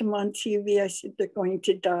watched them on TV, I said, they're going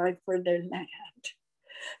to die for their land.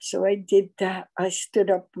 So I did that. I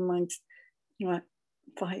stood up amongst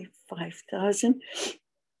 5,000,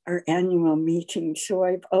 our annual meeting. So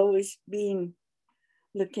I've always been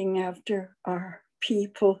looking after our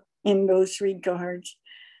people in those regards.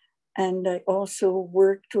 And I also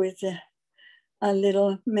worked with a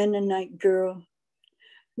little Mennonite girl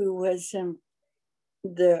who was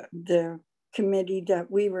the committee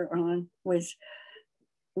that we were on was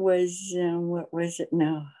what was it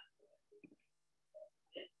now?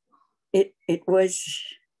 It was,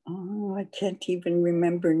 I can't even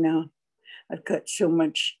remember now. I've got so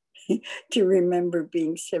much to remember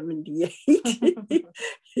being 78.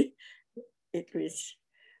 It was,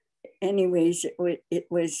 anyways, it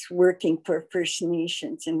was working for First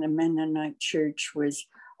Nations, and the Mennonite Church was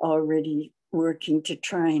already working to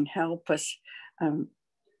try and help us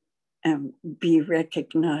be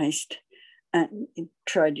recognized and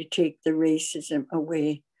try to take the racism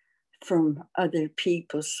away from other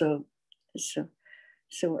people. So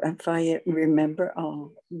if I remember,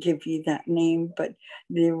 I'll give you that name. But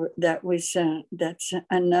that's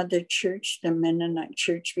another church, the Mennonite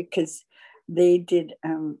Church, because they did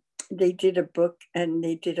a book, and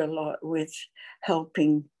they did a lot with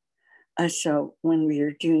helping us out when we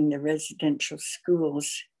were doing the residential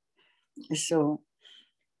schools. So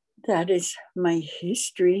that is my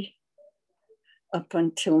history up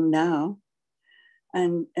until now.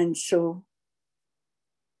 And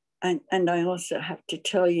I also have to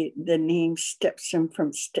tell you, the name Stepson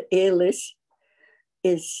from Staelis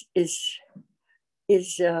is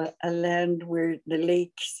a land where the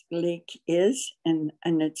lake is, and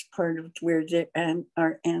it's part of where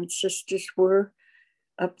our ancestors were.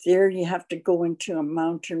 Up there, you have to go into a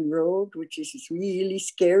mountain road, which is really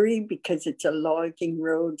scary because it's a logging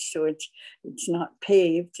road. So it's not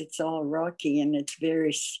paved, it's all rocky, and it's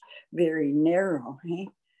very, very narrow. Eh?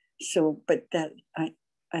 So, but that I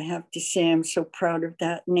have to say, I'm so proud of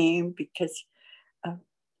that name because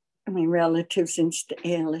my relatives in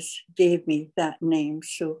Sta'alis gave me that name.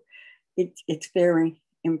 So it's very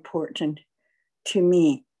important to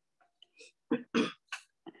me.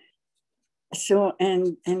 So,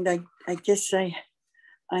 and I guess I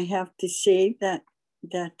have to say that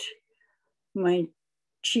my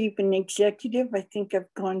chief and executive, I think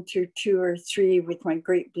I've gone through 2 or 3 with my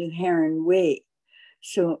Great Blue Heron Way.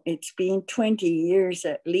 So it's been 20 years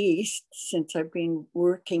at least since I've been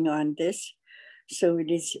working on this. So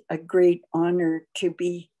it is a great honor to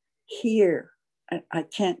be here. I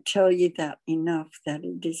can't tell you that enough, that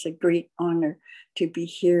it is a great honor to be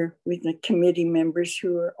here with the committee members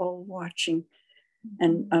who are all watching.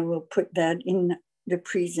 And I will put that in the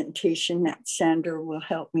presentation that Sandra will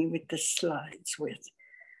help me with the slides with.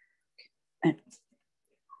 And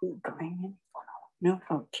going in? No,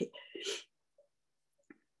 okay.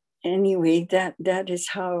 Anyway, that is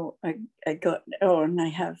how I got. Oh, and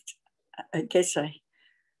I guess I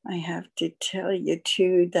have to tell you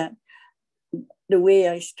too that the way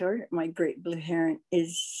I started my Great Blue Heron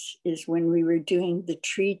is when we were doing the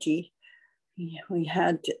treaty. I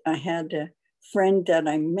had a friend that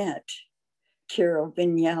I met, Carol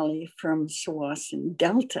Vignali from Tsawwassen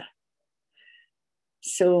Delta.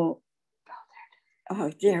 So,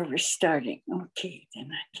 oh, there we're starting. Okay, then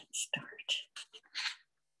I can start.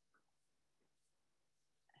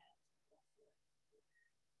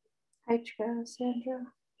 Hi, Sandra.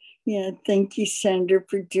 Yeah, thank you, Sandra,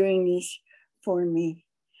 for doing this for me.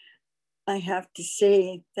 I have to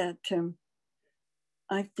say that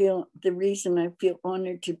I feel the reason I feel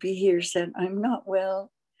honored to be here is that I'm not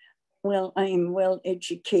well, I am well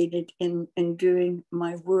educated in doing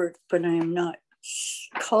my work, but I am not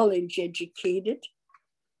college educated.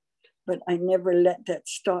 But I never let that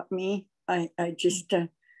stop me. I just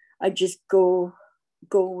go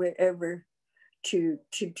wherever to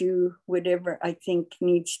do whatever I think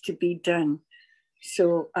needs to be done.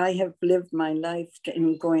 So I have lived my life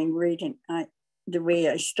and going right in. The way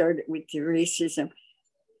I started with the racism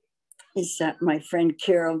is that my friend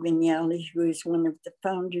Carol Vignali, who is one of the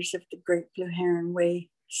founders of the Great Blue Heron Way,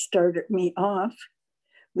 started me off.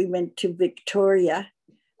 We went to Victoria,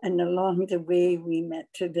 and along the way we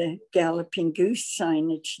met to the Galloping Goose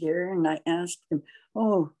signage there, and I asked them,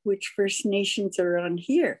 oh, which First Nations are on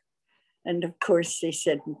here? And of course they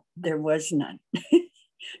said there was none.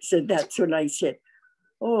 So that's what I said.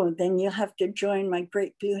 Oh, then you'll have to join my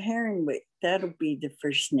Great Blue Heron Way. That'll be the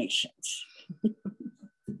First Nations.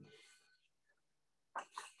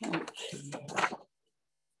 Okay.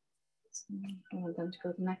 I want them to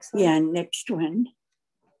go to the next slide. Yeah, next one.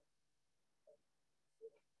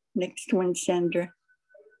 Next one, Sandra.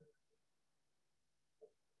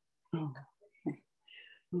 Oh,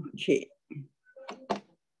 okay.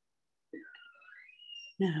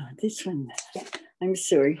 Now this one, I'm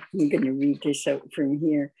sorry, I'm going to read this out from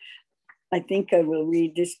here. I think I will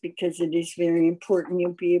read this because it is very important.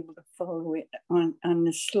 You'll be able to follow it on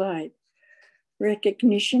the slide.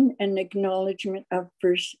 Recognition and acknowledgement of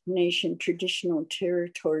First Nation traditional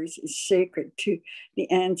territories is sacred to the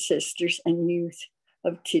ancestors and youth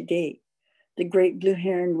of today. The Great Blue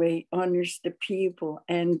Heron Way honors the people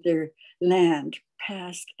and their land,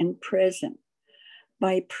 past and present,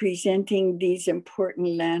 by presenting these important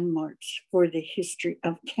landmarks for the history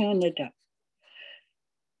of Canada.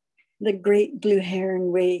 The Great Blue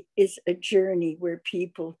Heron Way is a journey where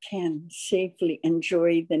people can safely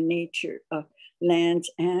enjoy the nature of lands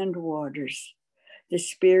and waters. The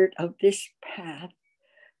spirit of this path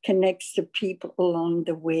connects the people along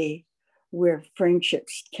the way where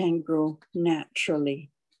friendships can grow naturally.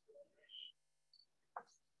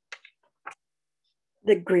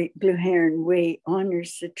 The Great Blue Heron Way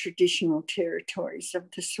honors the traditional territories of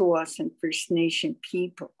the Tsawwassen First Nation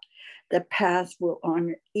people. The path will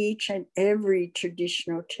honor each and every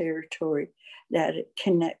traditional territory that it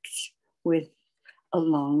connects with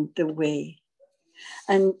along the way.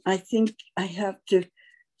 And I think I have to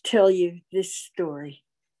tell you this story.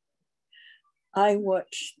 I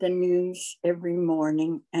watch the news every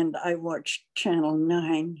morning and I watch Channel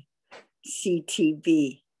 9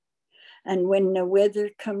 CTV. And when the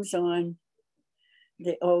weather comes on,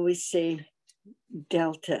 they always say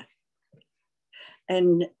Delta.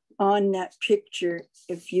 And on that picture,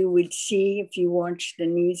 if you watch the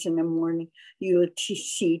news in the morning, you will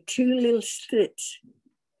see 2 little slits.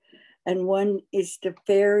 And one is the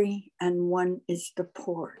ferry and one is the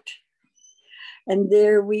port. And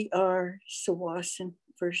there we are, Tsawwassen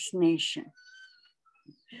First Nation.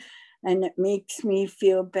 And it makes me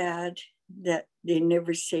feel bad that they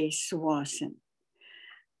never say Tsawwassen.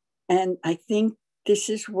 And I think this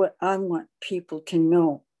is what I want people to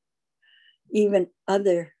know. Even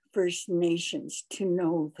other First Nations to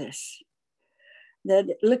know this, that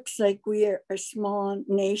it looks like we are a small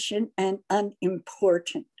nation and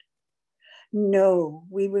unimportant. No,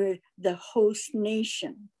 we were the host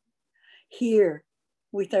nation. Here,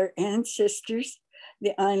 with our ancestors,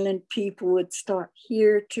 the island people would stop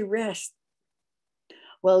here to rest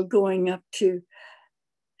while going up to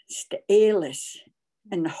Staelis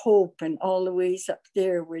and Hope and all the ways up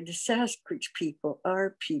there where the Sasquatch people,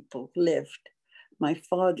 our people, lived, my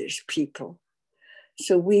father's people.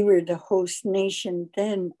 So we were the host nation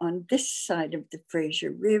then on this side of the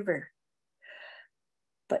Fraser River.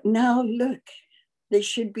 But now look, they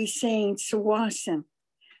should be saying Sawasan,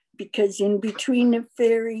 because in between the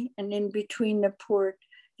ferry and in between the port,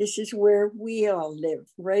 this is where we all live,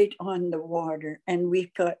 right on the water. And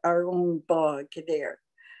we've got our own bog there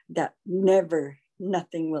that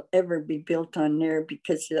nothing will ever be built on there,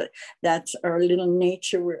 because that's our little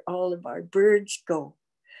nature where all of our birds go.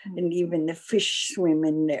 And even the fish swim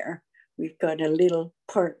in there. We've got a little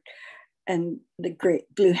part, and the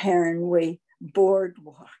Great Blue Heron Way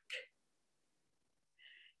boardwalk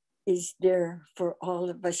is there for all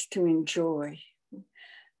of us to enjoy.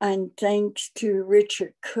 And thanks to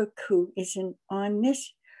Richard Cook, who isn't on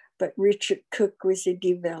this, but Richard Cook was a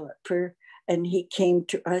developer, and he came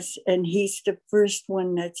to us, and he's the first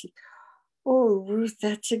one that's, oh, Ruth,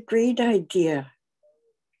 that's a great idea.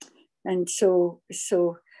 And so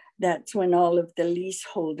that's when all of the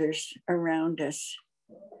leaseholders around us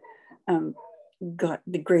got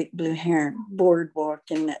the Great Blue Heron boardwalk,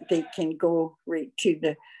 and that they can go right to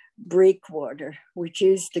the breakwater, which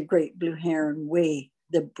is the Great Blue Heron Way,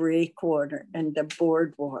 the breakwater and the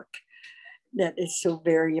boardwalk. That is so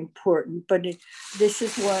very important. But this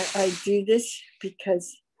is why I do this,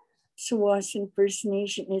 because Sawasan First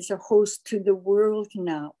Nation is a host to the world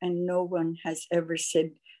now, and no one has ever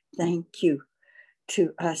said thank you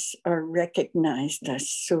to us or recognized us.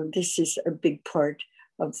 So this is a big part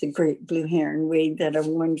of the Great Blue Heron Way that I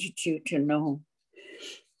wanted you to know.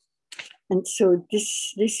 And so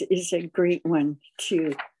this is a great one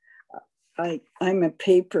too. I'm a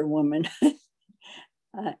paper woman.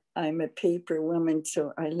 I'm a paper woman,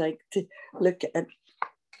 so I like to look at,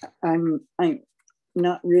 I'm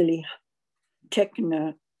not really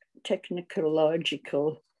technological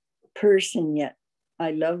person yet.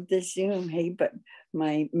 I love the Zoom, hey, but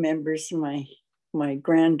my members, my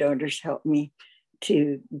granddaughters help me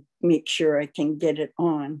to make sure I can get it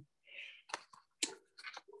on.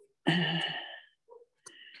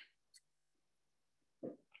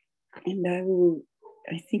 And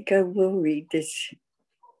I think I will read this.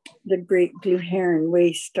 The Great Blue Heron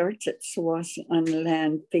Way starts at Sawasan on the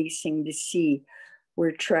land facing the sea,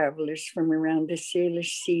 where travelers from around the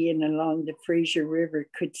Salish Sea and along the Fraser River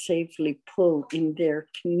could safely pull in their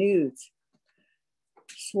canoes.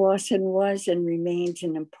 Sawasan was and remains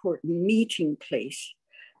an important meeting place.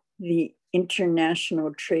 The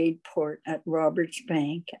international trade port at Roberts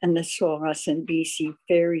Bank and the Sawasan BC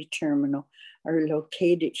ferry terminal are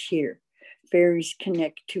located here. Ferries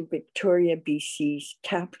connect to Victoria, BC's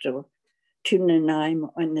capital, to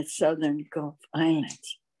Nanaimo on the southern Gulf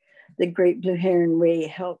Islands. The Great Blue Heron Way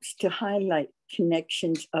helps to highlight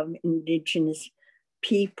connections of Indigenous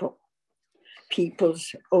peoples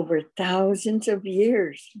over thousands of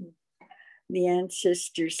years. The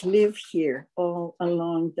ancestors live here all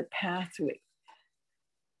along the pathway.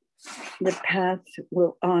 The path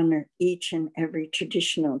will honor each and every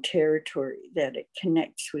traditional territory that it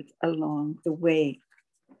connects with along the way.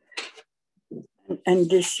 And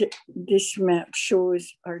this map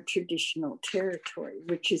shows our traditional territory,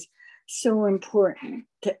 which is so important.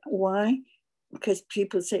 Why? Because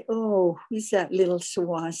people say, oh, who's that little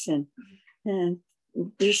Sawasan? And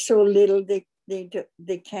they're so little, they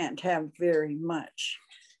can't have very much.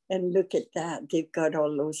 And look at that, they've got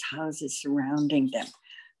all those houses surrounding them.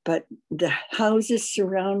 But the houses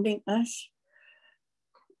surrounding us,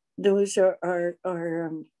 those are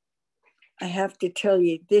I have to tell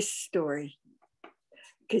you this story,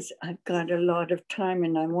 because I've got a lot of time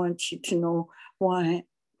and I want you to know why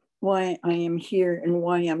I am here and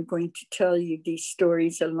why I'm going to tell you these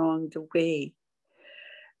stories along the way.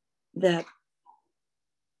 That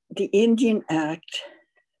the Indian Act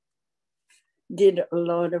did a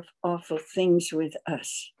lot of awful things with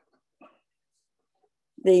us.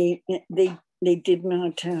 They did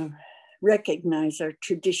not recognize our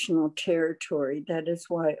traditional territory. That is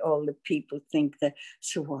why all the people think that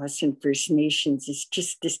Sawasan First Nations is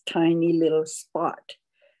just this tiny little spot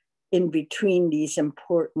in between these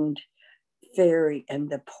important ferry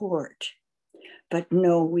and the port. But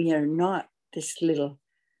no, we are not this little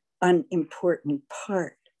unimportant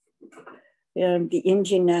part. The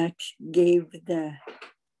Indian Act gave the,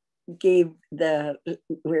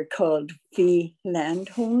 we're called fee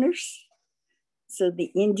landowners. So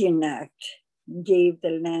the Indian Act gave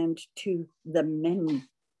the land to the men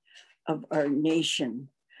of our nation.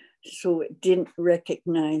 So it didn't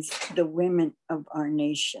recognize the women of our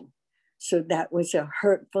nation. So that was a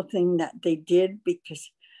hurtful thing that they did,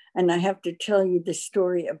 because, and I have to tell you the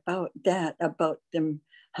story about that, about them,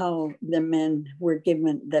 how the men were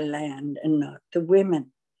given the land and not the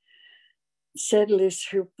women. Settlers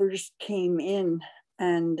who first came in,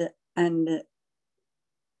 and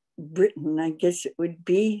Britain, I guess it would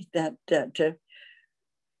be, that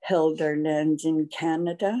held our lands in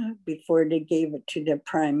Canada before they gave it to the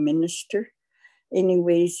Prime Minister.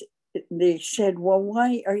 Anyways, they said, well,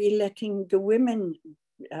 why are you letting the women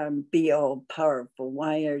be all powerful?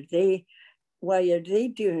 Why are they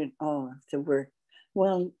doing all of the work?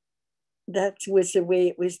 Well, that was the way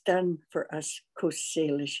it was done for us Coast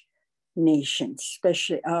Salish nations,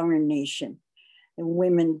 especially our nation. And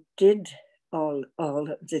women did all of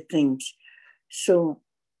the things. So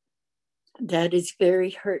that is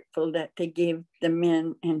very hurtful that they gave the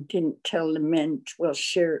men and didn't tell the men, well,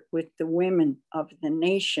 share it with the women of the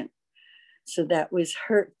nation. So that was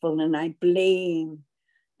hurtful, and I blame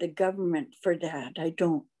the government for that. I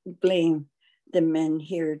don't blame the men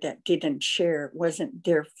here that didn't share. It wasn't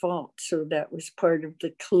their fault. So that was part of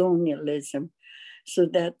the colonialism. So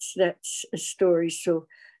that's a story. So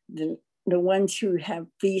the ones who have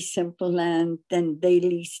fee simple land, then they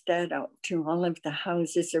lease that out to all of the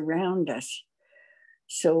houses around us.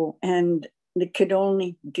 So, and they could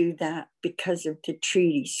only do that because of the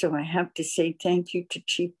treaty. So I have to say thank you to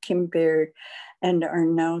Chief Kim Baird and our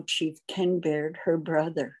now Chief Ken Baird, her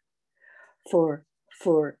brother, for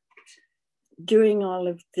doing all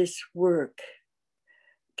of this work,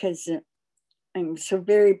 because I'm so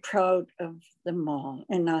very proud of them all.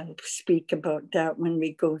 And I'll speak about that when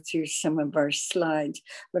we go through some of our slides.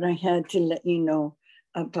 But I had to let you know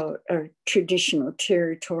about our traditional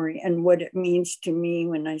territory and what it means to me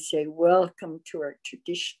when I say, welcome to our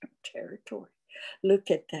traditional territory.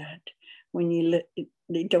 Look at that. When you look,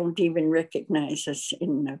 they don't even recognize us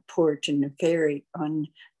in the port and the ferry on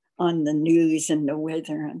the news and the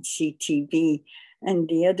weather on CTV and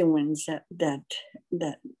the other ones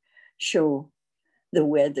that show the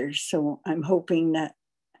weather. So I'm hoping that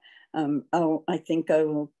I think I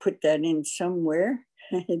will put that in somewhere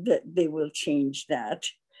that they will change that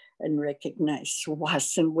and recognize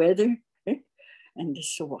Tsawwassen weather and the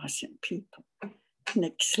Tsawwassen people.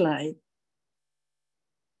 Next slide.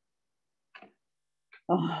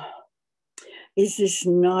 Oh, is this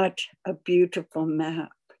not a beautiful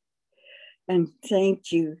map? And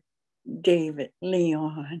thank you, David,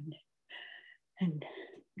 Leon, and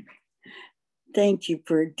thank you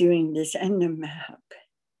for doing this and the map.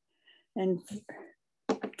 And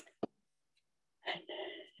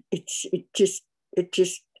it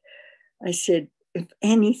just, I said, if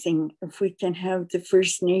anything, if we can have the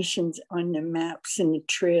First Nations on the maps and the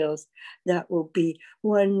trails, that will be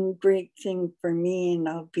one great thing for me, and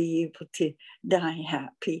I'll be able to die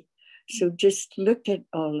happy. So just look at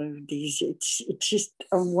all of these. It's just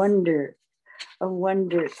a wonder.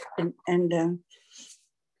 And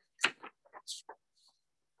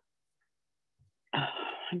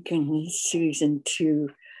goodness, Susan too.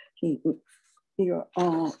 You're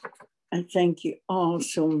all, I thank you all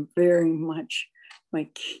so very much,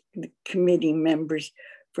 the committee members,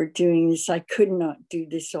 for doing this. I could not do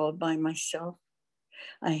this all by myself.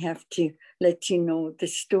 I have to let you know the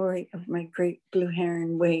story of my great Blue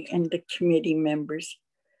Heron Way and the committee members.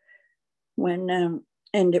 When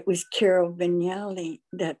and it was Carol Vignali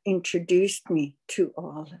that introduced me to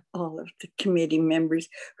all of the committee members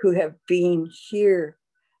who have been here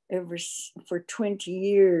for 20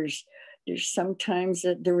 years. There's sometimes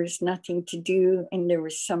that there was nothing to do, and there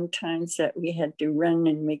was sometimes that we had to run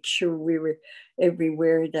and make sure we were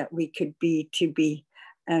everywhere that we could be to be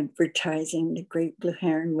advertising the Great Blue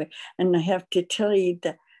Heron Way. And I have to tell you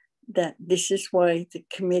that this is why the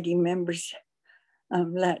committee members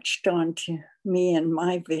latched on to me and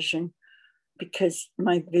my vision, because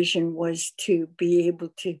my vision was to be able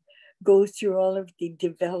to go through all of the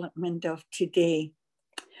development of today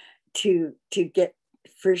to get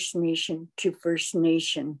First Nation to First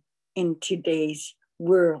Nation in today's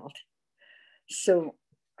world. So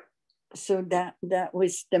that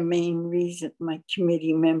was the main reason my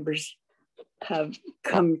committee members have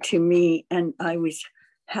come to me, and I was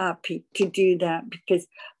happy to do that, because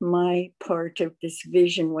my part of this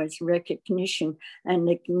vision was recognition and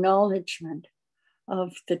acknowledgement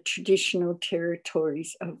of the traditional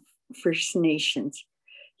territories of First Nations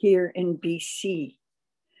here in BC.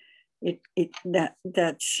 That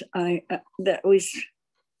was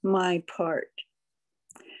my part.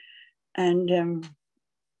 And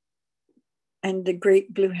the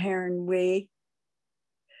Great Blue Heron Way,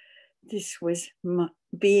 this was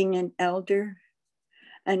being an elder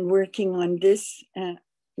and working on this.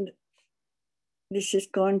 This has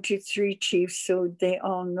gone to 3 chiefs, so they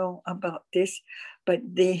all know about this, but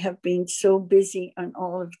they have been so busy on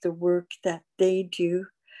all of the work that they do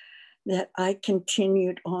that I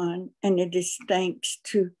continued on, and it is thanks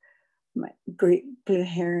to my Great Blue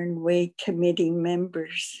Heron Way committee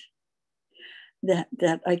members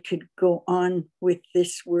that I could go on with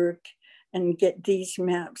this work and get these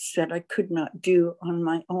maps that I could not do on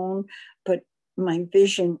my own, but my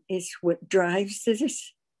vision is what drives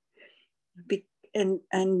this. And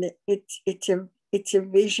it's a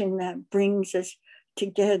vision that brings us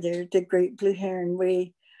together. The Great Blue Heron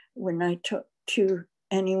Way, when I talk to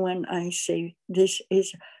anyone, I say this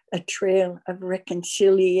is a trail of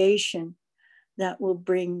reconciliation that will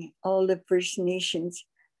bring all the First Nations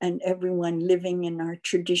and everyone living in our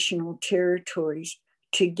traditional territories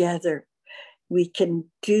together. We can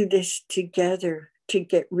do this together to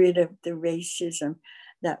get rid of the racism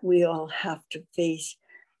that we all have to face.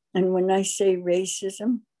 And when I say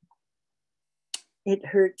racism, it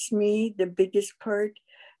hurts me. The biggest part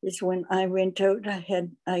is when I went out,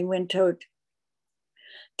 I went out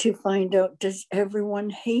to find out, does everyone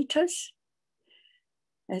hate us?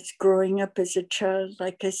 As growing up as a child,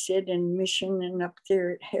 like I said, in Mission and up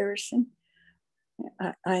there at Harrison,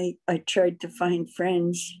 I tried to find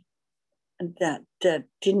friends that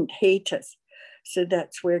didn't hate us. So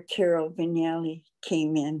that's where Carol Vignali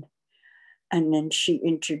came in. And then she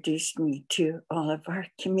introduced me to all of our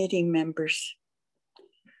committee members.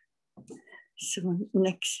 So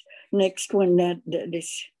next one that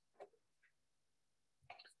is,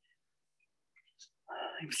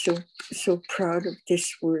 I'm so proud of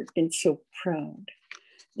this work, and so proud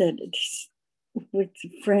that it's with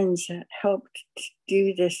the friends that helped to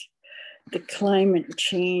do this. The climate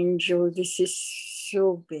change, this is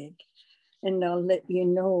so big. And I'll let you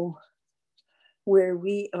know where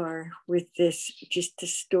we are with this, just a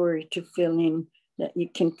story to fill in that you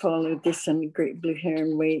can follow this on the Great Blue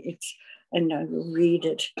Heron Way. And I will read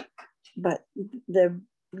it. But the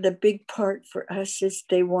big part for us is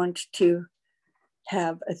they want to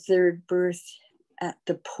have a 3rd berth at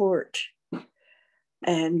the port.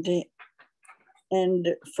 And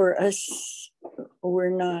for us,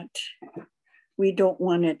 we don't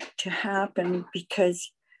want it to happen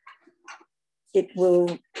because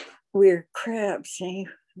we're crabs, eh?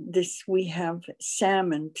 We have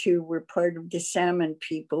salmon too. We're part of the salmon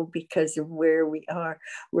people because of where we are.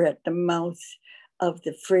 We're at the mouth of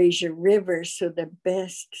the Fraser River. So the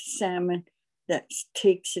best salmon that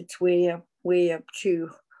takes its way up to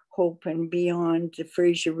Hope and beyond the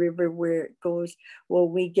Fraser River where it goes. Well,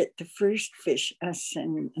 we get the first fish, us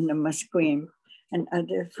and the Musqueam and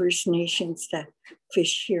other First Nations that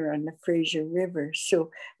fish here on the Fraser River.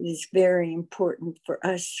 So it is very important for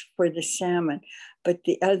us for the salmon. But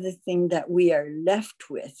the other thing that we are left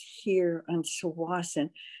with here on Tsawwassen,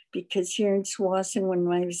 because here in Tsawwassen,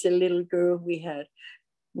 when I was a little girl, we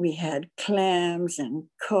had clams and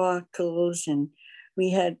cockles, and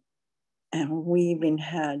we even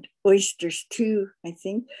had oysters too, I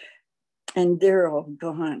think, and they're all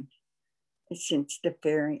gone since the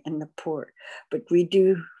ferry and the port. But we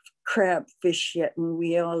do crab fish yet, and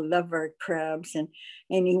we all love our crabs. And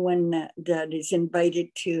anyone that is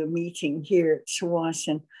invited to a meeting here at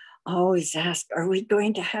Tsawwassen always ask, are we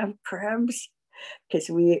going to have crabs? Because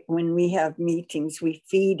when we have meetings, we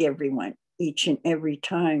feed everyone each and every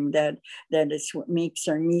time. That is what makes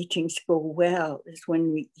our meetings go well, is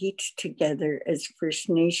when we eat together as First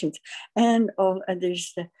Nations and all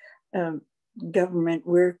others, government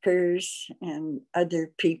workers and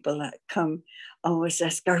other people that come always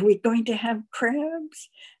ask, are we going to have crabs?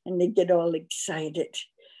 And they get all excited.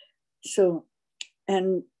 So,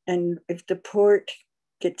 and if the port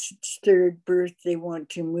gets its 3rd berth, they want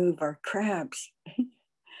to move our crabs.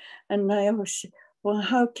 And I always say, well,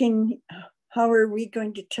 how are we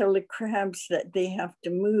going to tell the crabs that they have to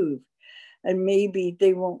move? And maybe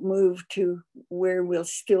they won't move to where we'll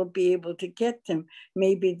still be able to get them.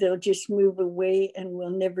 Maybe they'll just move away and we'll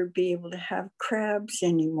never be able to have crabs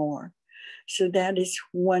anymore. So that is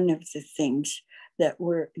one of the things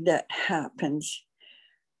that happens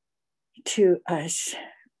to us.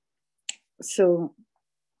 So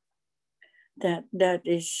that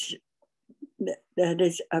is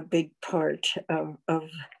a big part of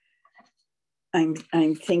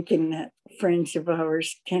I'm thinking that friends of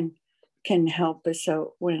ours can can help us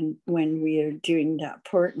out when we are doing that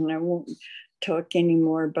part. And I won't talk any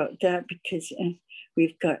more about that because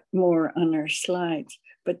we've got more on our slides.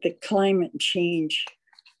 But the climate change,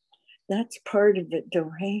 that's part of it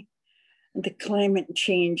though, hey? The climate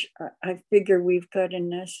change, I figure we've got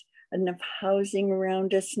enough housing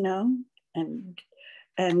around us now, and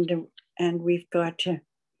we've got to,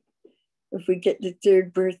 if we get the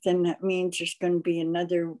third birth, then that means there's going to be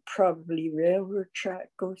another probably railroad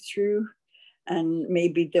track go through, and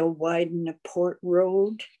maybe they'll widen the port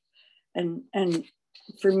road. And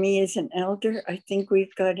for me as an elder, I think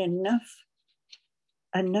we've got enough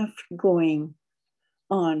going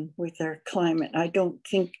on with our climate. I don't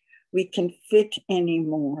think we can fit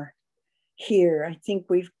anymore here. I think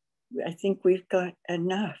we've got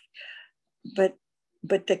enough. But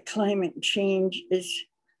the climate change is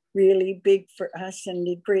really big for us, and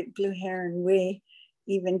the Great Blue Heron Way,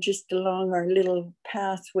 even just along our little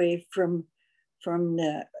pathway from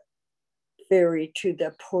the ferry to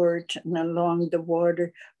the port and along the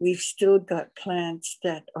water, we've still got plants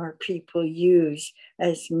that our people use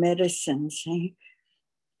as medicines. Eh?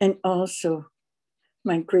 And also,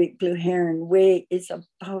 my Great Blue Heron Way is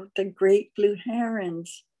about the great blue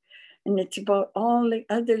herons, and it's about all the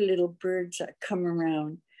other little birds that come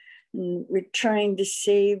around. And we're trying to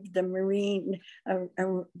save the marine,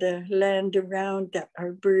 the land around that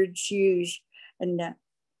our birds use. And that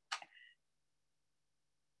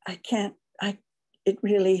it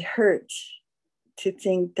really hurts to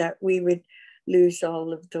think that we would lose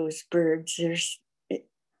all of those birds.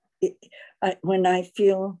 When I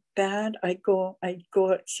feel bad, I go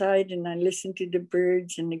outside and I listen to the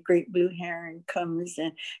birds, and the great blue heron comes,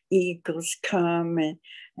 and eagles come,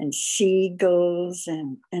 and seagulls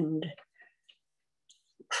and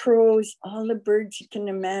crows, all the birds you can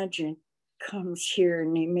imagine comes here,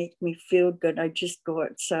 and they make me feel good. I just go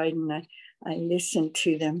outside and I listen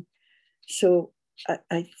to them. So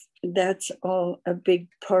I that's all a big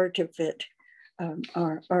part of it.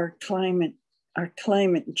 Our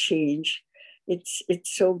climate change. It's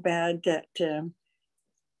so bad that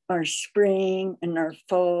our spring and our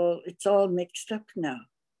fall, it's all mixed up now.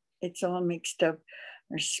 It's all mixed up.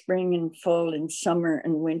 Our spring and fall and summer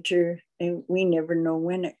and winter, and we never know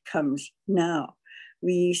when it comes now.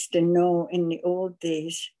 We used to know in the old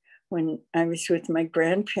days when I was with my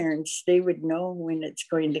grandparents, they would know when it's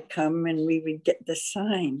going to come, and we would get the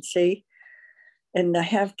signs, see? And I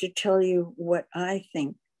have to tell you what I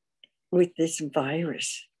think with this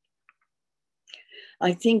virus.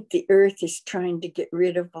 I think the earth is trying to get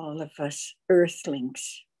rid of all of us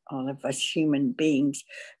earthlings, all of us human beings,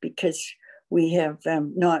 because we have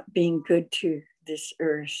not been good to this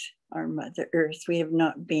earth, our Mother Earth. We have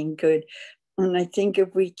not been good. And I think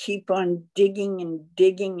if we keep on digging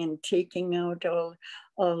and taking out all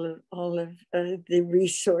of the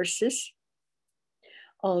resources,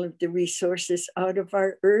 out of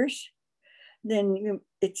our earth, then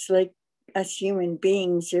it's like us human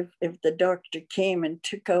beings, if the doctor came and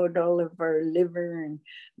took out all of our liver and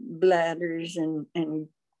bladders and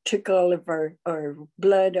took all of our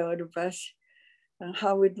blood out of us,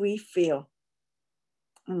 how would we feel?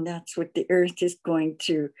 And that's what the earth is going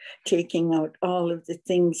through, taking out all of the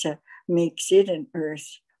things that makes it an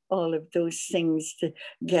earth, all of those things, the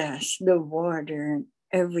gas, the water, and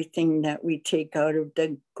everything that we take out of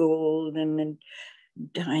the gold and the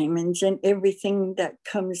diamonds and everything that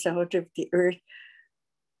comes out of the earth.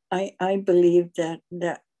 I believe that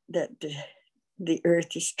the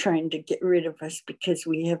earth is trying to get rid of us because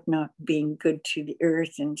we have not been good to the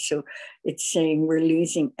earth. And so it's saying we're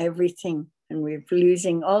losing everything, and we're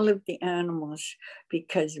losing all of the animals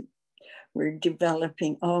because we're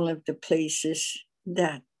developing all of the places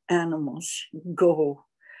that animals go.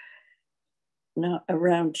 Now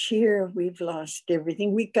around here, we've lost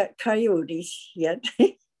everything. We got coyotes yet.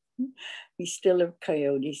 We still have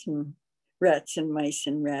coyotes and rats and mice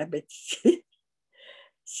and rabbits.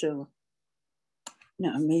 So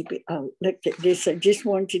now maybe I'll look at this. I just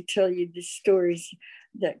want to tell you the stories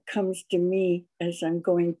that comes to me as I'm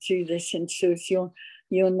going through this. And so you'll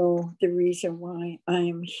know the reason why I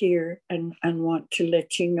am here, and want to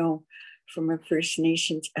let you know from a First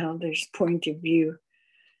Nations elder's point of view.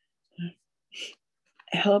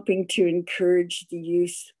 Helping to encourage the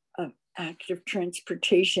use of active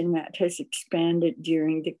transportation that has expanded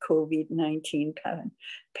during the COVID-19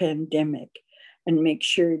 pandemic, and make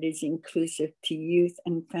sure it is inclusive to youth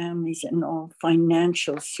and families in all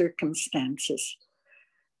financial circumstances.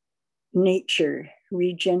 Nature,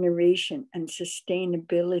 regeneration, and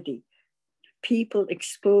sustainability. People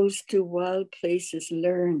exposed to wild places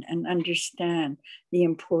learn and understand the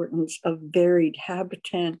importance of varied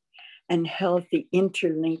habitat and healthy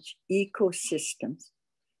interlinked ecosystems,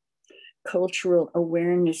 cultural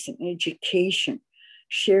awareness and education,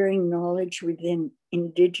 sharing knowledge within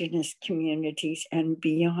Indigenous communities and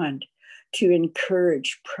beyond to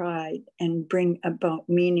encourage pride and bring about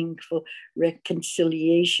meaningful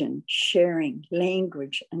reconciliation, sharing,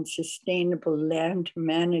 language, and sustainable land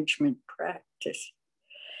management practice.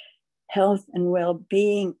 Health and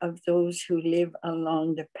well-being of those who live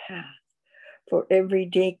along the path for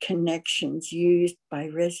everyday connections used by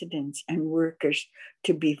residents and workers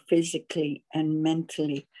to be physically and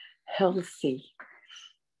mentally healthy.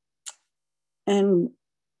 And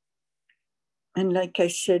like I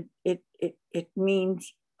said, it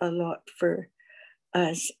means a lot for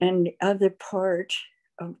us. And the other part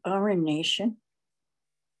of our nation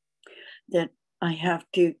that I have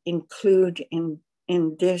to include in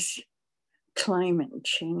this climate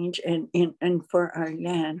change and for our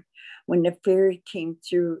land, when the ferry came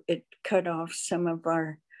through, it cut off some of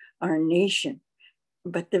our nation.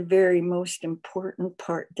 But the very most important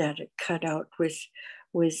part that it cut out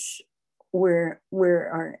was where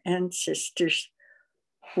our ancestors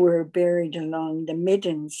were buried along the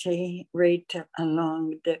middens, right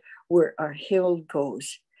along where our hill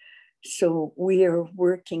goes. So we are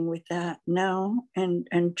working with that now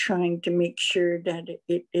and trying to make sure that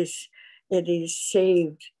it is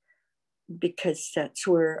saved, because that's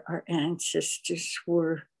where our ancestors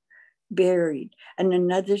were buried. And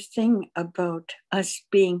another thing about us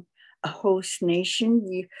being a host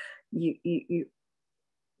nation, you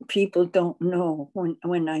people don't know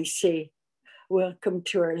when I say welcome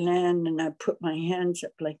to our land and I put my hands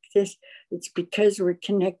up like this, it's because we're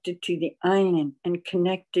connected to the island and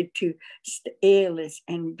connected to St'elis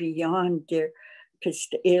and beyond there, because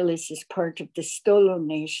St'elis is part of the Stolo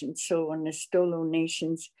Nation. So on the Stolo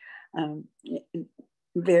Nations,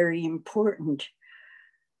 very important,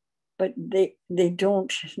 but they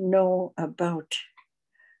don't know about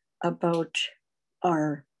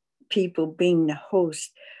our people being the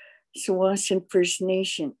host. So us in First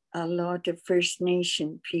Nation, a lot of First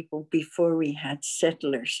Nation people before we had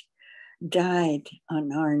settlers died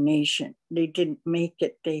on our nation. They didn't make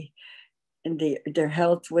it. Their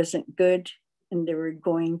health wasn't good and they were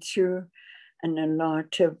going through, and a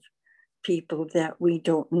lot of people that we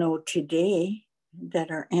don't know today that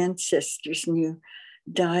our ancestors knew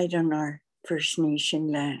died on our First Nation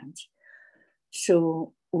lands.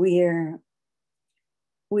 So we are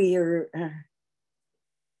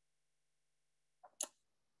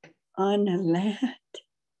on a land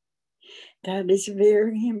that is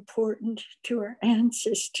very important to our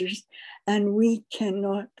ancestors, and we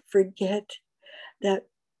cannot forget that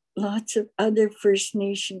lots of other First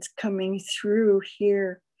Nations coming through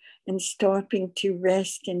here and stopping to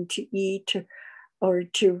rest and to eat or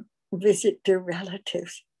to visit their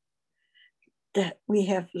relatives, that we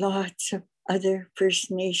have lots of other First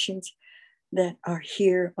Nations that are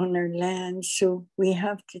here on our land. So we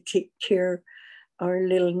have to take care our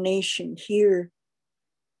little nation here,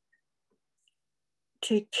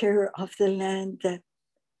 take care of the land that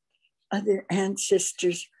other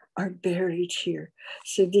ancestors are buried here.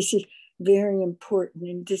 So this is very important,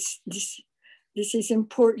 and this is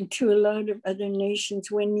important to a lot of other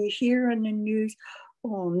nations. When you hear on the news,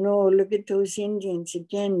 oh no, look at those Indians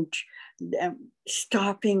again,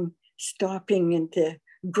 stopping in the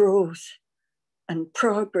growth and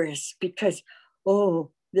progress because,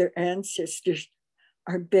 oh, their ancestors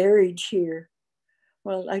are buried here.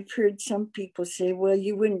 Well, I've heard some people say, well,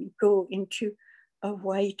 you wouldn't go into a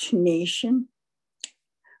white nation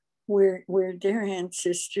where their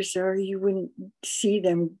ancestors are. You wouldn't see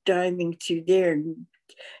them diving through there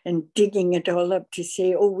and digging it all up to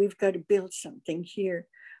say, oh, we've got to build something here.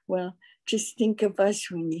 Well, just think of us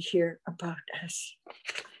when you hear about us.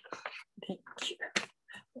 Thank you.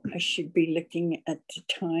 I should be looking at the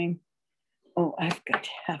time. Oh, I've got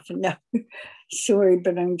half an hour. Sorry,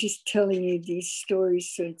 but I'm just telling you these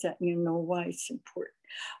stories so that you know why it's important.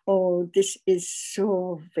 Oh, this is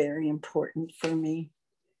so very important for me.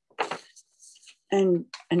 And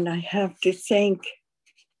I have to thank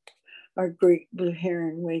our Great Blue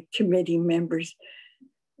Heron Way committee members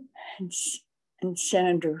and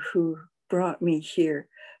Sandra who brought me here.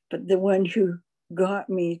 But the one who got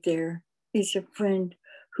me there is a friend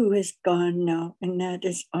who is gone now, and that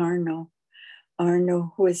is Arno.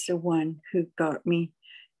 Arno was the one who got me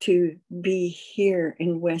to be here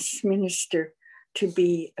in Westminster, to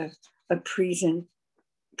be a presenter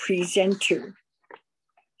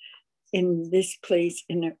in this place,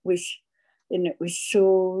 and it was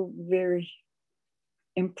so very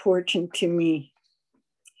important to me.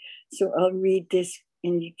 So I'll read this,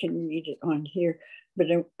 and you can read it on here. But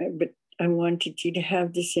I wanted you to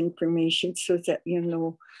have this information so that you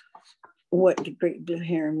know what the Great Blue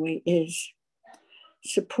Heron Way is.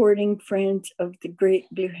 Supporting Friends of the Great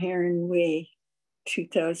Blue Heron Way,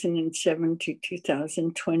 2007 to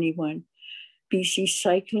 2021. BC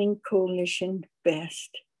Cycling Coalition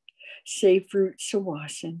Best, Safe Route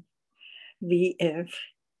Tsawwassen, VFRL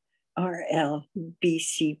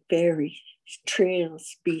BC Ferries,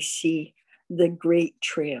 Trails BC, The Great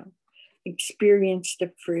Trail, Experience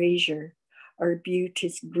the Fraser,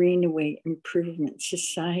 Arbutus Greenway Improvement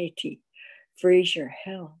Society, Fraser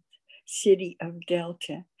Health, City of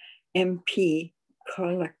Delta, MP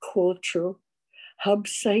Carla Coltrou, Hub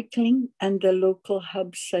Cycling, and the local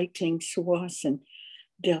Hub Cycling Tsawwassen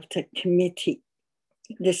Delta Committee,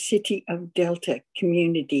 the City of Delta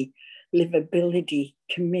Community Livability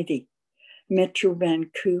Committee, Metro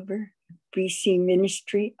Vancouver, BC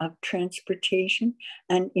Ministry of Transportation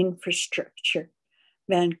and Infrastructure,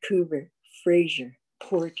 Vancouver, Fraser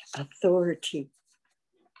Port Authority.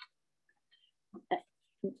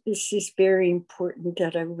 This is very important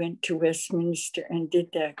that I went to Westminster and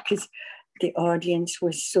did that because the audience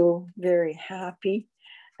was so very happy.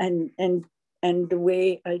 And the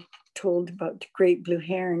way I told about the Great Blue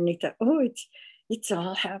Heron, they thought, oh, it's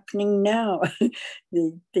all happening now.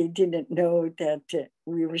 they didn't know that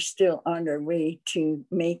we were still on our way to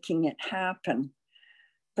making it happen.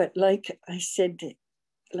 But like I said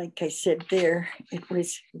there, it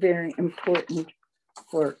was very important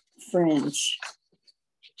for friends.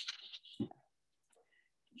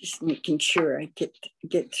 Just making sure I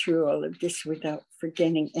get through all of this without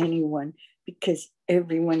forgetting anyone, because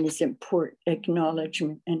everyone is important.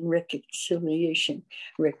 Acknowledgement and reconciliation.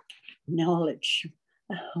 Acknowledge.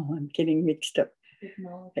 Oh, I'm getting mixed up.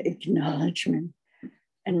 Acknowledgement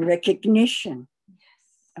and recognition. Yes.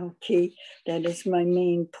 Okay, that is my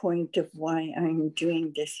main point of why I'm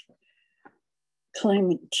doing this.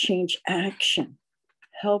 Climate change action,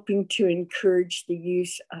 helping to encourage the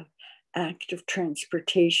use of active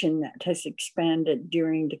transportation that has expanded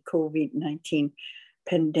during the COVID-19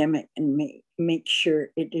 pandemic, and make sure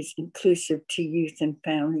it is inclusive to youth and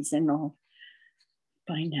families and all.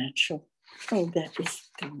 Financial. Oh, that is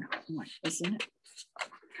the wrong one, isn't it?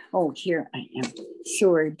 Oh, here I am.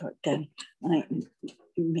 Sorry about that. I'm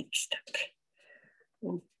mixed up.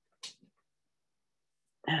 Oh.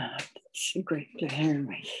 That's a Great Blue Heron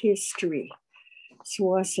Way. History.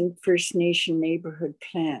 Tsawwassen First Nation Neighborhood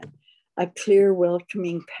Plan. A clear,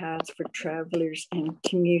 welcoming path for travelers and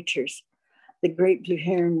commuters. The Great Blue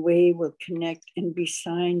Heron Way will connect and be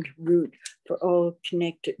signed route for all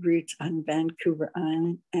connected routes on Vancouver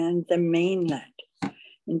Island and the mainland.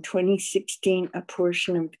 In 2016, a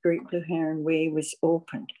portion of the Great Blue Heron Way was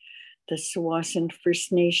opened. The Tsawwassen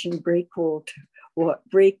First Nation Breakwater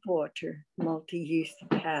Multi-Use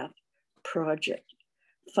Path Project.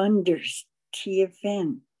 Funders,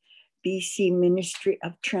 TFN, BC Ministry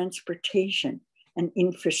of Transportation and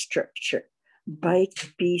Infrastructure,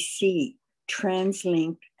 Bike BC,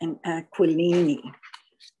 TransLink, and Aquilini.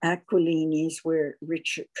 Aquilini is where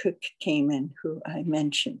Richard Cook came in, who I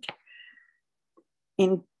mentioned.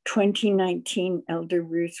 In 2019, Elder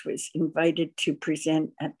Ruth was invited to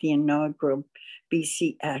present at the inaugural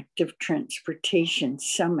BC Active Transportation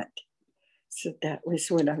Summit. So that was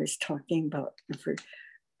what I was talking about for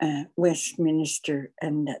Westminster,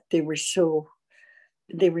 and that they were so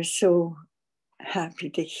happy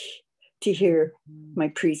to hear my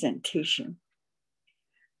presentation.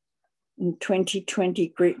 In 2020,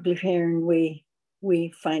 Great Blue Heron Way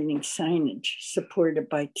wayfinding signage supported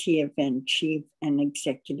by TFN Chief and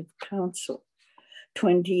Executive Council.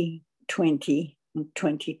 2020 and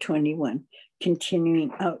 2021,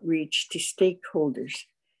 continuing outreach to stakeholders.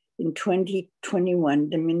 In 2021,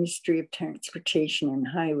 the Ministry of Transportation and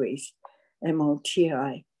Highways,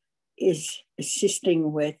 MOTI, is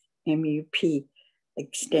assisting with MUP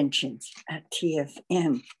extensions at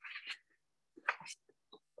TFN.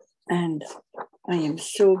 And I am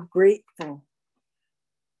so grateful.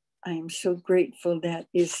 I am so grateful that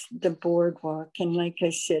is the boardwalk. And like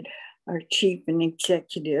I said, our chief and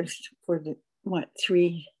executives for the,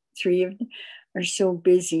 three of them are so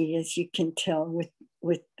busy, as you can tell,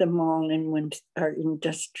 with the mall and our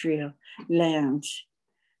industrial lands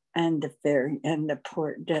and the ferry and the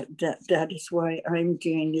port. That is why I'm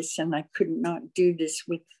doing this, and I could not do this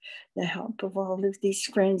with the help of all of these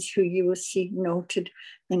friends who you will see noted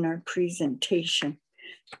in our presentation.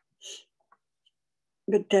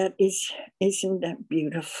 But that isn't that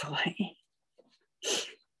beautiful?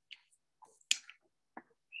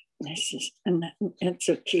 This is, and that's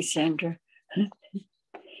okay, Sandra.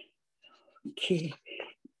 Okay.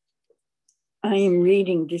 I am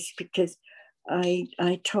reading this because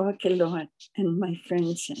I talk a lot, and my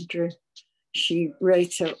friend Sandra, she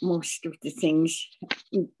writes out most of the things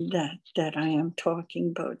that I am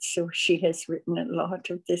talking about. So she has written a lot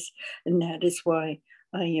of this, and that is why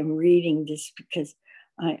I am reading this, because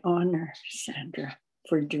I honor Sandra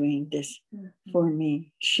for doing this for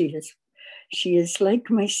me. She is like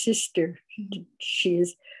my sister. She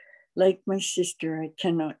is like my sister. I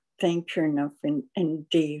cannot thank her enough, and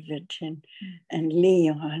David and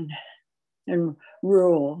Leon and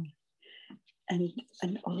Roel and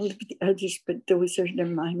all of the others, but those are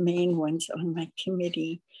my main ones on my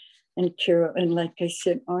committee. And Carol, and like I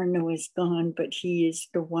said, Arno is gone, but he is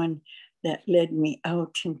the one that led me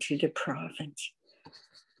out into the province.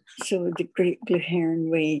 So the Great Blue Heron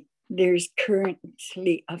Way, there's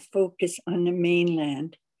currently a focus on the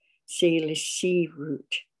mainland Salish Sea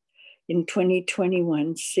route. In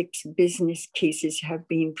 2021, 6 business cases have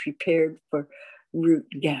been prepared for route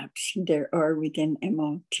gaps there are within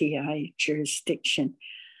MOTI jurisdiction,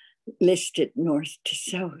 listed north to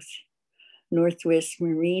south. Northwest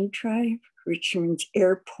Marine Drive, Richmond's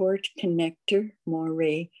Airport Connector,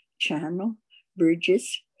 Moray Channel,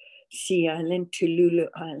 Bridges, Sea Island to Lulu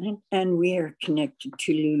Island, and we are connected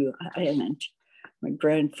to Lulu Island. My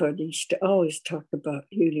grandfather used to always talk about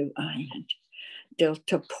Lulu Island.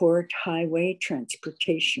 Delta Port Highway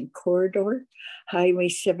Transportation Corridor, Highway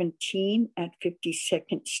 17 at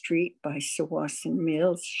 52nd Street by Sawasan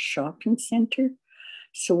Mills Shopping Center,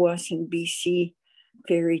 Sawasan BC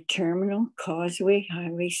Ferry Terminal, Causeway,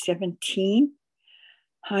 Highway 17,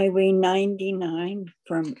 Highway 99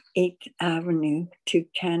 from 8th Avenue to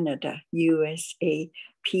Canada, USA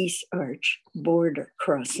Peace Arch border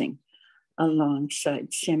crossing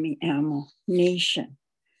alongside Semi-Amo Nation.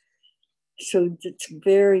 So it's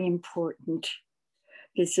very important,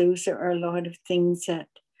 because those are a lot of things that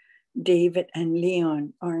David and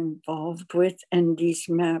Leon are involved with. And these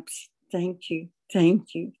maps, thank you,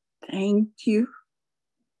 thank you, thank you.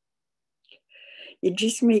 You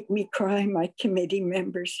just make me cry, my committee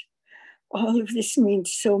members. All of this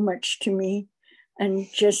means so much to me.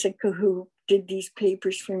 And Jessica, who did these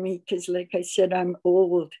papers for me, because like I said, I'm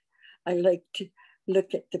old. I like to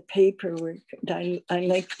look at the paperwork. I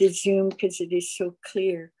like the Zoom because it is so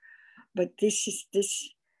clear. But this is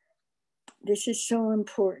so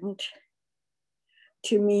important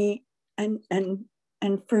to me, and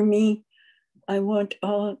for me, I want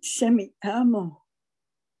all Semi-Amo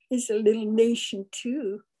is a little nation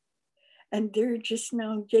too, and they're just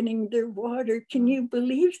now getting their water. Can you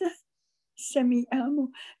believe that? Semi-Amo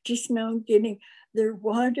just now getting their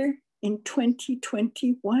water in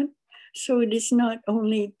 2021. So it is not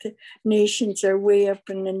only the nations are way up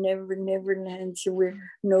in the Neverlands where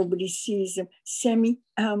nobody sees them.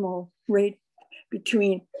 Semi-Amo, right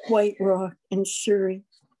between White Rock and Surrey.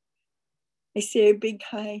 I say a big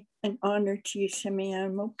hi and honor to you,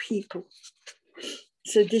 Semi-Amo people.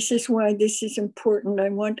 So this is why this is important. I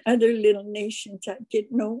want other little nations that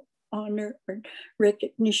get no honor or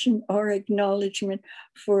recognition or acknowledgement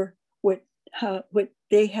for what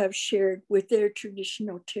they have shared with their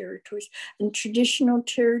traditional territories. And traditional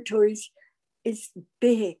territories is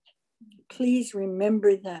big. Please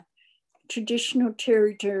remember that. Traditional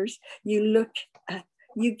territories, you look at,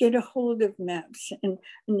 you get a hold of maps, and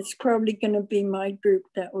it's probably going to be my group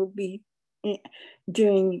that will be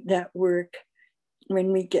doing that work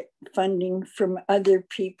when we get funding from other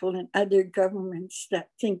people and other governments that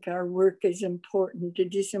think our work is important.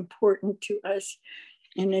 It is important to us,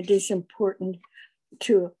 and it is important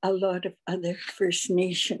to a lot of other First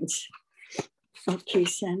Nations. Okay,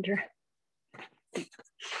 Sandra.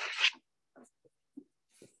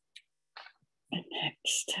 And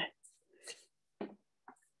next.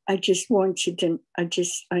 I just want you to,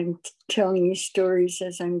 I'm telling you stories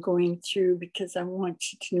as I'm going through, because I want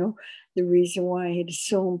you to know the reason why it is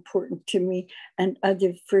so important to me, and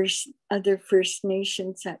other First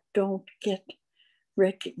Nations that don't get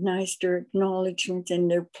recognized or acknowledgement, and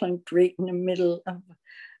they're plunked right in the middle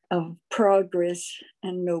of progress,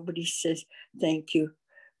 and nobody says thank you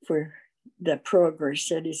for the progress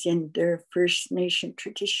that is in their First Nation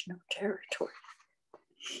traditional territory.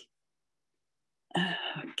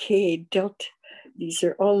 Okay, Delta, these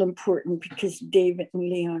are all important because David and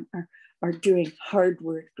Leon are doing hard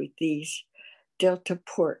work with these. Delta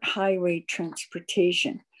Port Highway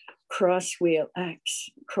Transportation, cross rail access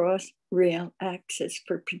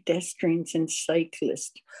for pedestrians and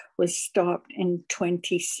cyclists was stopped in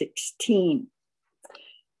 2016.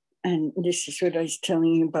 And this is what I was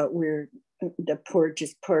telling you about, where the port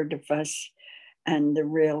is part of us and the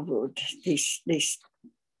railroad.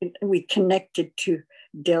 We connected to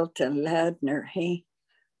Delta Ladner, hey,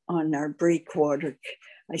 on our breakwater.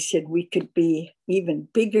 I said we could be even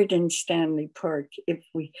bigger than Stanley Park if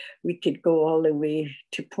we could go all the way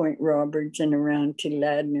to Point Roberts and around to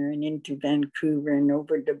Ladner and into Vancouver and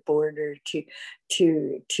over the border to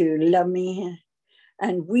Lummi.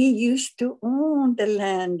 And we used to own the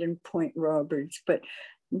land in Point Roberts, but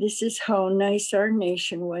this is how nice our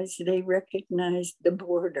nation was. They recognized the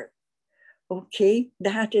border. Okay,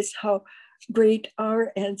 that is how great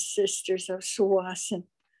our ancestors of Tsawwassen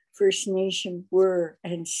First Nation were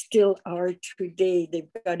and still are today. They've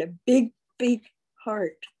got a big, big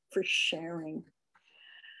heart for sharing.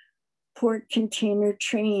 Port container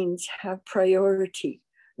trains have priority.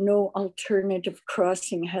 No alternative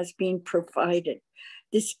crossing has been provided.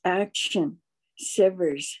 This action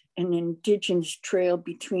severs an Indigenous trail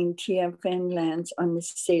between TFN lands on the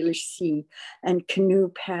Salish Sea and Canoe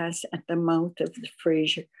Pass at the mouth of the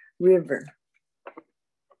Fraser River.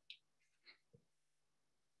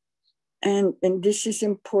 And this is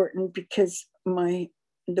important because the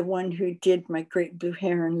one who did my Great Blue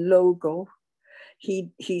Heron logo,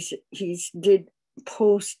 he's did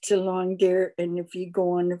posts along there. And if you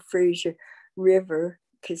go on the Fraser River,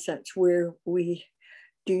 because that's where we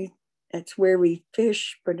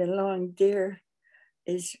fish, but along there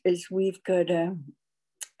is we've got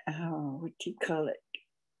what do you call it,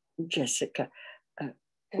 Jessica,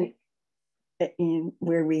 in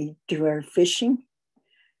where we do our fishing.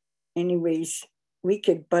 Anyways, we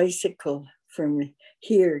could bicycle from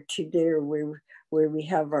here to there where we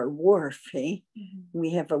have our wharf, eh? Mm-hmm.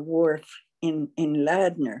 We have a wharf in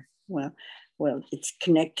Ladner. Well, it's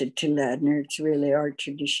connected to Ladner. It's really our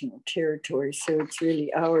traditional territory, so it's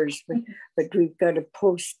really ours, but we've got a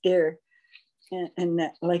post there. And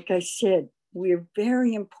that, like I said, we're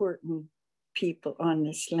very important people on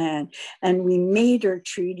this land. And we made our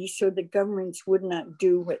treaty so the governments would not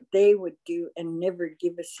do what they would do and never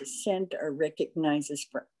give us a cent or recognize us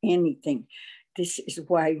for anything. This is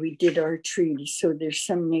why we did our treaty. So there's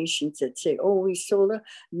some nations that say, oh, we sold out.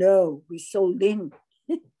 No, we sold in.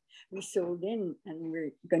 We sold in, and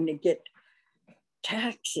we're going to get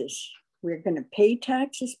taxes. We're going to pay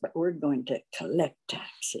taxes, but we're going to collect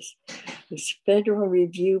taxes. This Federal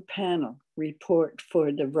Review Panel report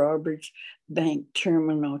for the Roberts Bank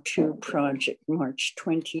Terminal 2 project, March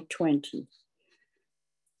 2020,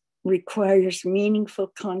 requires meaningful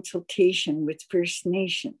consultation with First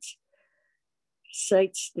Nations,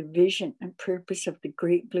 cites the vision and purpose of the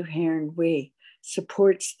Great Blue Heron Way,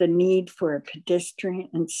 supports the need for a pedestrian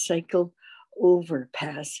and cycle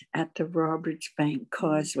overpass at the Roberts Bank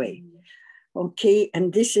Causeway. Okay,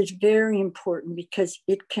 and this is very important because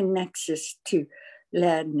it connects us to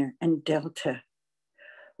Ladner and Delta.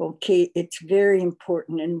 Okay, it's very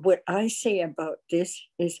important. And what I say about this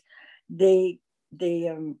is they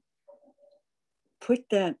put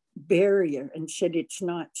that barrier and said it's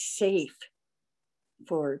not safe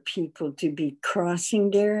for people to be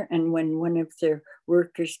crossing there. And when one of their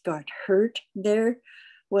workers got hurt there,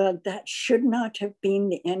 well, that should not have been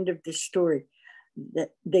the end of the story.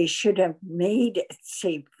 That they should have made it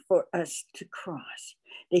safe for us to cross.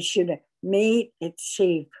 They should have made it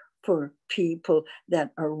safe for people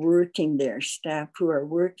that are working there, staff who are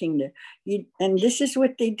working there. And this is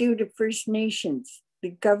what they do to First Nations,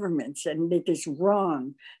 the governments, and it is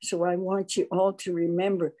wrong. So I want you all to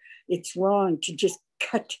remember it's wrong to just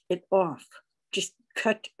cut it off. Just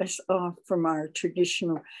cut us off from our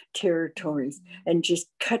traditional territories and just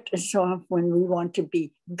cut us off when we want to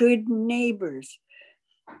be good neighbors.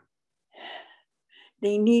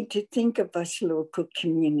 They need to think of us, local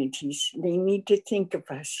communities. They need to think of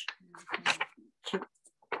us.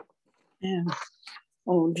 Yeah.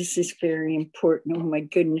 Oh, this is very important. Oh my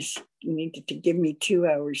goodness, you needed to give me 2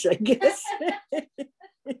 hours, I guess.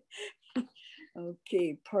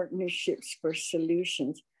 Okay, partnerships for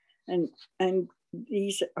solutions. And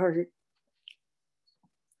these are,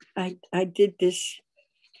 I did this,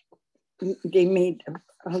 they made,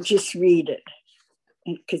 I'll just read it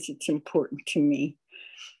because it's important to me.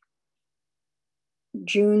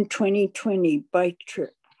 June 2020 bike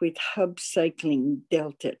trip with Hub Cycling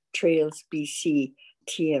Delta Trails BC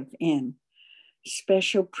TFN.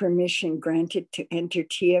 Special permission granted to enter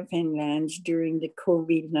TFN lands during the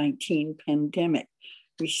COVID-19 pandemic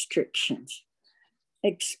restrictions.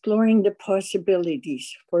 Exploring the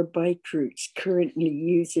possibilities for bike routes currently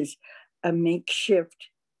uses a makeshift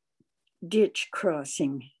ditch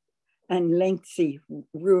crossing and lengthy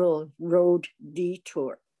rural road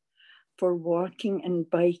detour. For walking and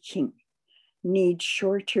biking, need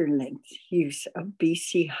shorter length use of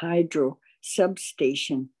BC Hydro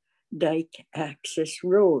substation dike access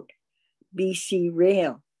road, BC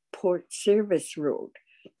Rail, Port Service Road,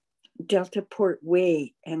 Delta Port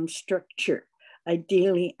Way and structure,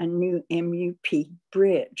 ideally a new MUP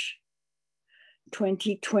bridge.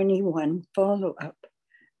 2021 follow-up,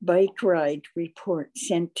 bike ride report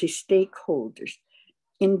sent to stakeholders,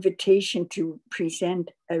 invitation to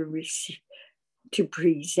present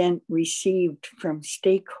received from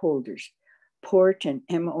stakeholders, port and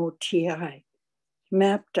MOTI,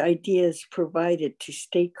 mapped ideas provided to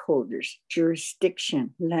stakeholders,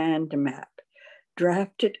 jurisdiction, land map,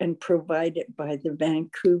 drafted and provided by the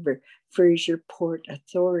Vancouver Fraser Port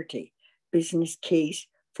Authority, business case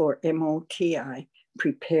for MOTI,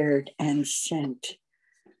 prepared and sent.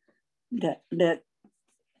 That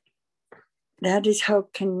is how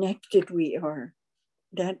connected we are.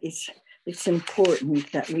 It's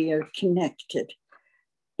important that we are connected,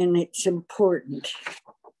 and it's important.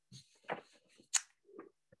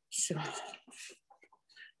 So,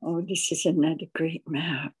 oh, this is another great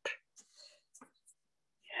map.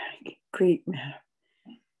 Great map.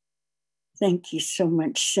 Thank you so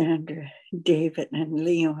much, Sandra, David, and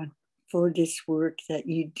Leon, for this work that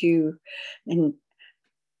you do. And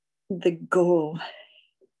the goal,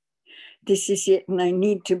 this is it. And I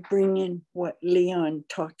need to bring in what Leon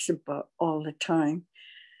talks about all the time,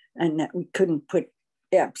 and that we couldn't put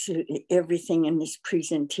absolutely everything in this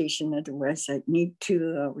presentation. Otherwise, I'd need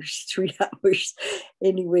 2 hours, 3 hours.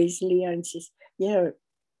 Anyways, Leon says, yeah,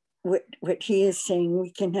 what he is saying,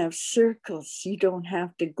 we can have circles. You don't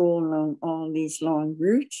have to go along all these long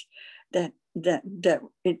routes.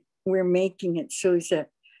 We're making it so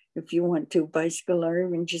that if you want to bicycle or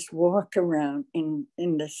even just walk around in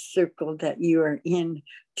the circle that you are in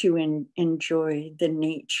to enjoy the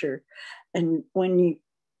nature. And when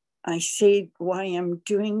I say why I'm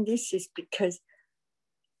doing this is because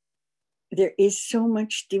there is so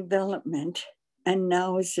much development, and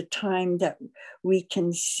now is the time that we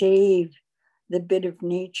can save the bit of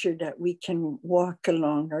nature that we can walk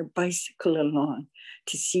along or bicycle along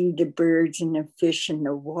to see the birds and the fish in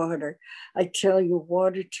the water. I tell you,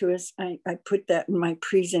 water to us, I put that in my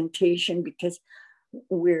presentation because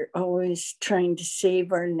we're always trying to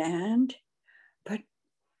save our land, but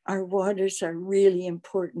our waters are really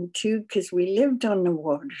important too, because we lived on the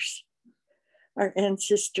waters. Our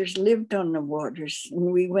ancestors lived on the waters,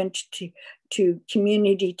 and we went to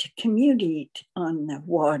community on the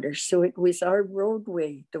water. So it was our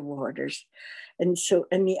roadway, the waters. And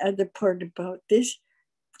the other part about this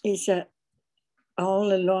is that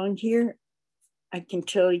all along here, I can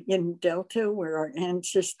tell you in Delta, where our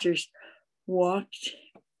ancestors walked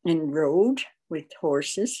and rode with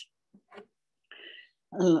horses,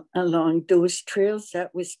 along those trails,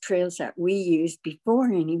 that was trails that we used before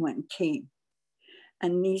anyone came.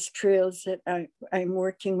 And these trails that I'm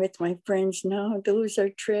working with my friends now, those are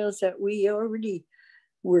trails that we already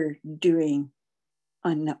were doing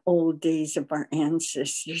on the old days of our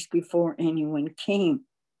ancestors before anyone came.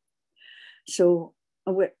 So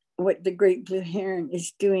what the Great Blue Heron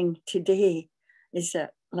is doing today is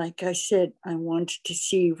that, like I said, I wanted to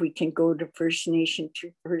see if we can go to First Nation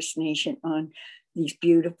on these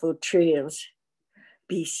beautiful trails,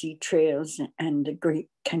 BC trails and the Great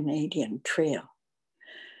Canadian Trail.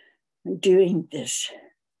 Doing this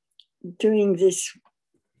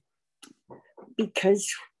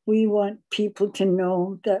because we want people to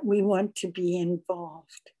know that we want to be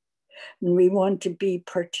involved, and we want to be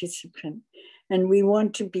participant, and we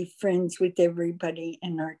want to be friends with everybody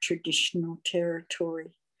in our traditional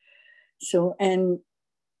territory. So, and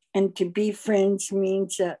to be friends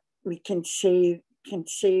means that we can save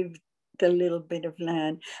the little bit of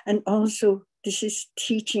land. And also, this is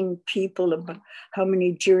teaching people about how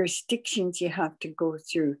many jurisdictions you have to go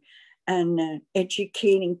through, and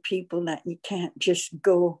educating people that you can't just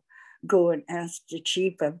go and ask the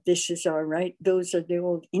chief of this is all right. Those are the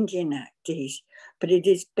old Indian Act days, but it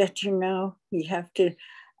is better now. You have to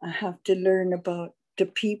learn about the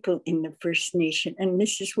people in the First Nation, and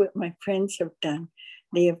this is what my friends have done.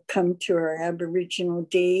 They have come to our Aboriginal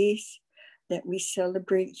days that we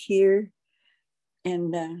celebrate here,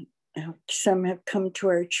 and some have come to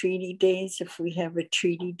our treaty days if we have a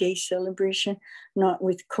treaty day celebration, not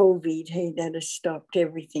with COVID, hey, that has stopped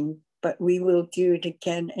everything, but we will do it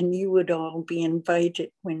again, and you would all be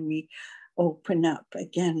invited when we open up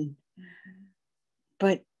again. Mm-hmm.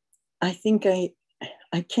 But I think I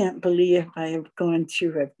can't believe I have gone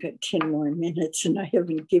through, I've got 10 more minutes and I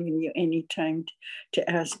haven't given you any time to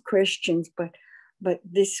ask questions, but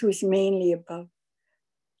this was mainly about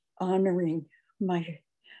honoring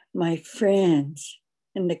my friends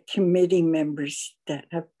and the committee members that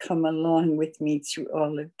have come along with me through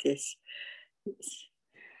all of this.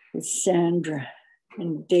 with Sandra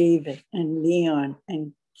and David and Leon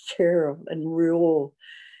and Carol and Raul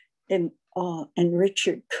and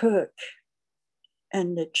Richard Cook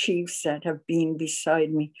and the chiefs that have been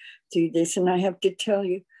beside me through this. And I have to tell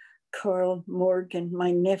you, Carl Morgan,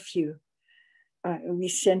 my nephew, we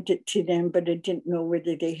sent it to them, but I didn't know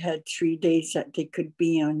whether they had 3 days that they could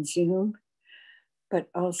be on Zoom. But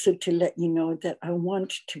also to let you know that I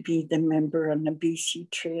want to be the member on the BC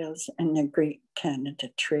Trails and the Great Canada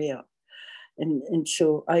Trail. And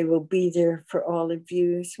so I will be there for all of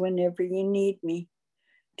you whenever you need me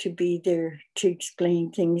to be there to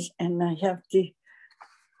explain things. And I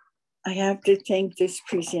have to thank those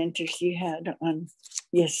presenters you had on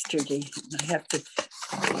yesterday. I have to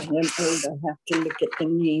look at the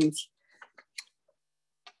names.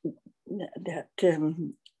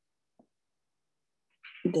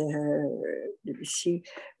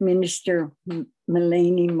 Minister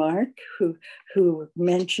Melanie Mark, who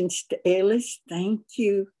mentions the Alice. Thank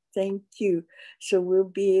you. So we'll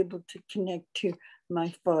be able to connect to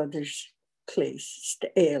my father's place,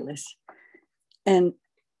 the Alice. And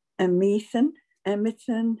Amithan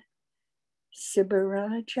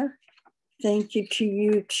Sibaraja, thank you to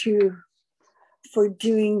you too for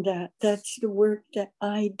doing that. That's the work that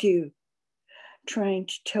I do, trying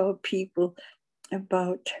to tell people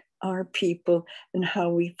about our people and how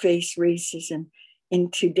we face racism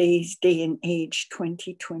in today's day and age,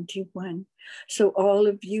 2021. So all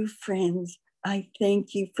of you friends, I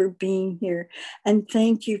thank you for being here, and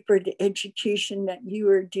thank you for the education that you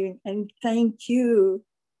are doing, and thank you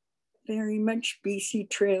very much, BC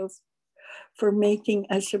Trails, for making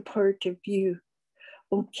us a part of you.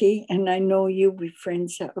 Okay, and I know you'll be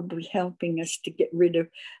friends that will be helping us to get rid of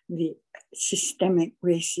the systemic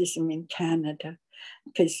racism in Canada,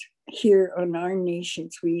 because here on our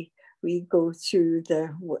nations, we go through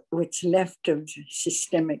what's left of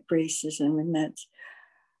systemic racism, and that's,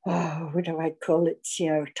 what do I call it? See,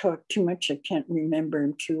 I talk too much, I can't remember,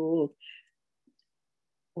 I'm too old.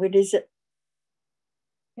 What is it?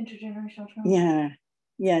 Intergenerational trauma.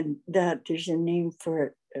 Yeah, that there's a name for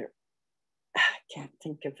it. I can't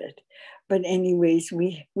think of it. But anyways,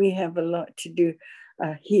 we have a lot to do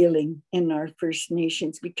healing in our First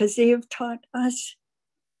Nations, because they have taught us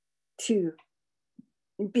to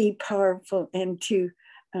be powerful and to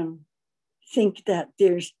think that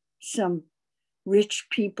there's some rich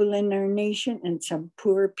people in our nation and some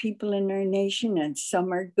poor people in our nation, and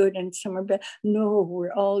some are good and some are bad. No,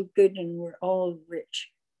 we're all good and we're all rich.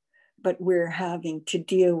 But we're having to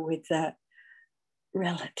deal with that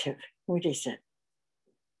relative. What is it?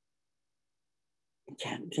 I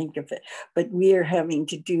can't think of it. But we are having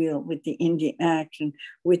to deal with the Indian Act, and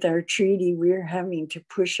with our treaty, we're having to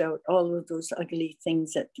push out all of those ugly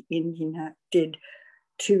things that the Indian Act did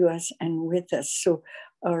to us and with us. So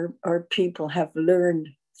our people have learned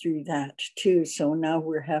through that too. So now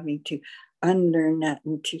we're having to unlearn that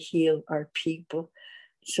and to heal our people.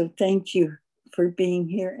 So thank you for being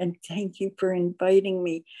here, and thank you for inviting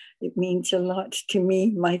me. It means a lot to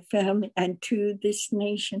me, my family, and to this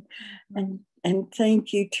nation. And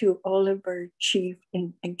thank you to all of our chief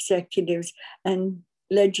and executives and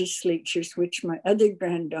legislatures, which my other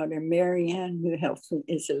granddaughter, Marianne, who helps me,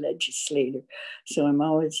 is a legislator. So I'm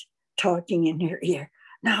always talking in her ear.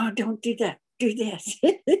 No, don't do that, do this.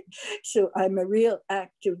 So I'm a real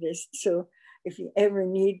activist. So if you ever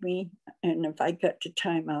need me, and if I got the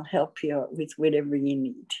time, I'll help you out with whatever you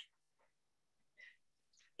need.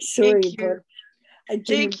 Sorry, but I didn't.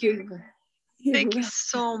 Thank you. Thank you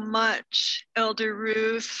so much, Elder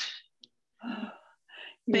Ruth.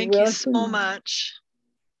 Thank you so much.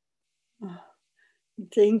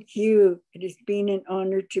 Thank you. It has been an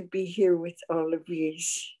honor to be here with all of you.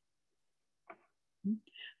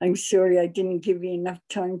 I'm sorry I didn't give you enough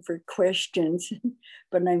time for questions,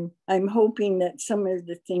 but I'm hoping that some of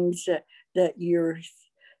the things that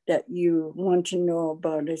you want to know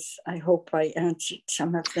about us, I hope I answered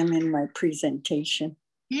some of them in my presentation.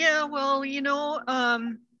 Yeah, well, you know,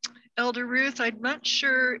 Elder Ruth, I'm not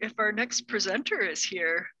sure if our next presenter is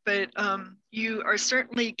here, but you are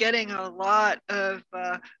certainly getting a lot of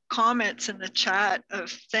comments in the chat of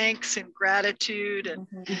thanks and gratitude. And,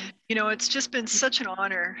 you know, it's just been such an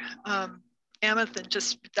honor.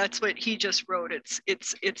 Amethan that's what he just wrote. It's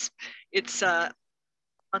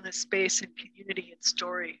on the space and community and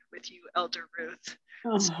story with you, Elder Ruth.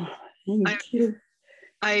 Oh, thank you.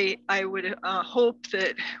 I would hope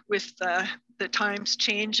that with the times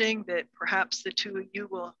changing, that perhaps the two of you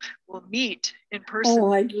will meet in person.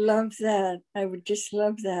 Oh, I'd love that. I would just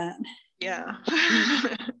love that. Yeah.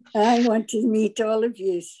 I want to meet all of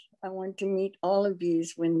you. I want to meet all of you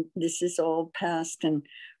when this is all past and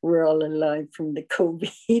we're all alive from the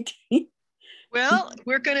COVID. Well,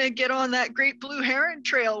 we're going to get on that Great Blue Heron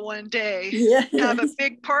Trail one day. Yes. Have a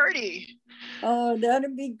big party. Oh,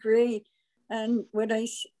 that'd be great. And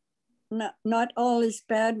not all is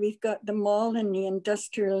bad. We've got the mall and the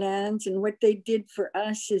industrial lands, and what they did for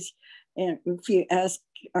us is, and if you ask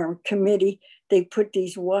our committee, they put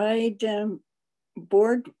these wide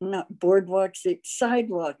not boardwalks, it's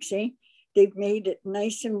sidewalks, eh? They've made it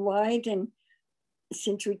nice and wide, and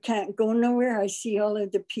since we can't go nowhere, I see all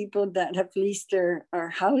of the people that have leased our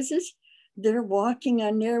houses. They're walking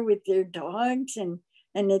on there with their dogs, and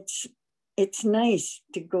it's nice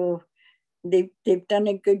to go. They've done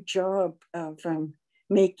a good job of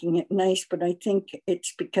making it nice, but I think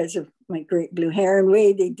it's because of my Great Blue Heron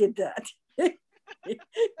Way they did that.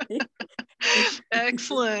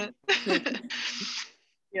 Excellent.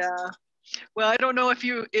 Yeah. Well, I don't know if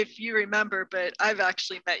you remember, but I've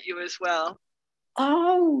actually met you as well.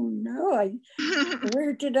 Oh no!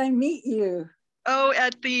 Where did I meet you? Oh,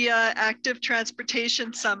 at the Active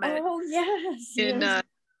Transportation Summit. Oh yes. In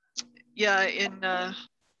yes.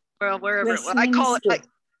 Well, wherever. Well, I call it.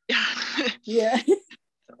 Yeah. Yeah.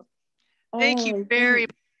 Thank you very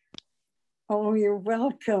much. Oh, you're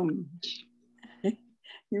welcome.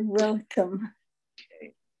 You're welcome.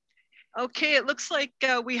 Okay, it looks like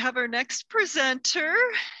we have our next presenter.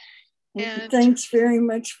 And thanks very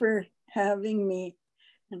much for having me.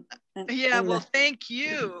 Well, thank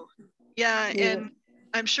you. Yeah, and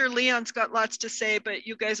I'm sure Leon's got lots to say, but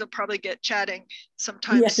you guys will probably get chatting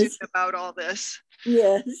sometime soon about all this.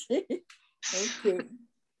 Yes. Okay.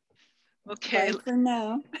 Okay. Bye for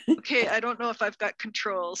now. Okay, I don't know if I've got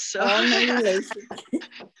control, so. Oh, no relation.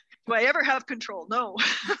 Do I ever have control? No.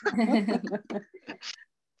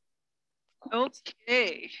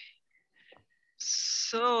 Okay.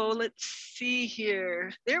 So let's see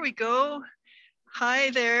here. There we go.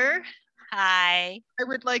 Hi there. Hi. I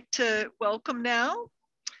would like to welcome now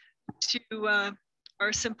to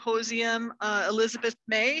our symposium Elizabeth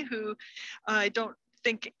May, who I don't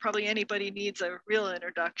think probably anybody needs a real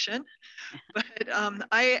introduction, but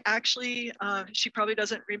I actually, she probably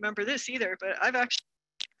doesn't remember this either, but I've actually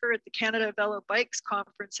met her at the Canada Velo Bikes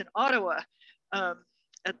Conference in Ottawa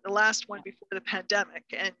at the last one before the pandemic,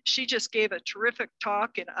 and she just gave a terrific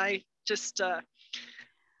talk, and I just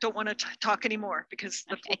don't want to talk anymore because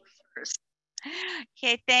the floor is hers.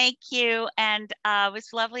 Okay, thank you. And it was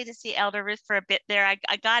lovely to see Elder Ruth for a bit there.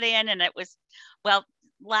 I got in and it was, well,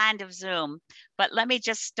 land of Zoom. But let me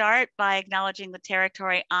just start by acknowledging the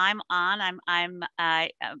territory I'm on. I'm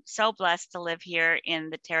so blessed to live here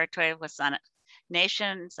in the territory of Wasana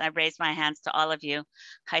Nations. I raise my hands to all of you.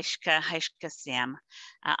 Haishka Sam.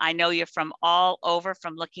 I know you're from all over,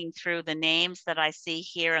 from looking through the names that I see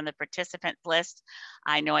here in the participant list.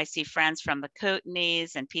 I know I see friends from the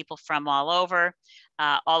Kootenays and people from all over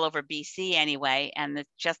BC anyway, and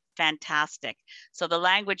it's just fantastic. So the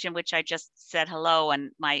language in which I just said hello,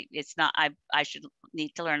 and it's not, I should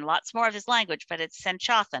need to learn lots more of this language, but it's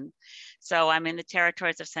Senchothan. So I'm in the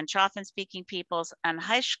territories of Senchothan speaking peoples, and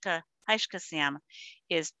Haishka Siam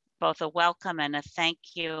is both a welcome and a thank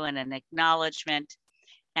you and an acknowledgement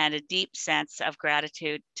and a deep sense of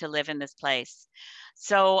gratitude to live in this place.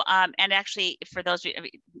 So, and actually for those of you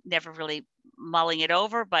never really mulling it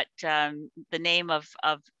over, but the name of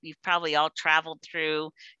you've probably all traveled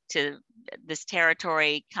through to this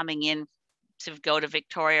territory coming in to go to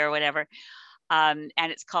Victoria or whatever. And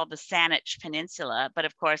it's called the Saanich Peninsula, but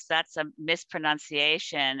of course that's a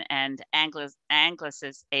mispronunciation and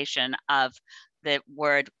anglicization of the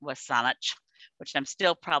word Wasanich, which I'm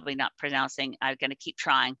still probably not pronouncing. I'm going to keep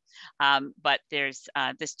trying. But there's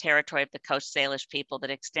this territory of the Coast Salish people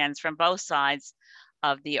that extends from both sides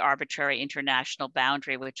of the arbitrary international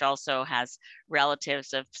boundary, which also has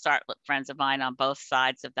relatives of Sartlet friends of mine on both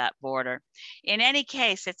sides of that border. In any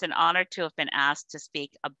case, it's an honor to have been asked to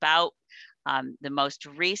speak about the most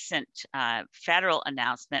recent federal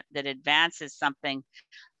announcement that advances something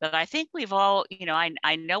that I think we've all,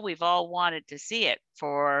 I know we've all wanted to see it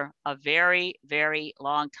for a very, very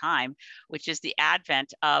long time, which is the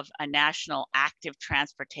advent of a national active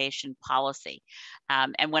transportation policy.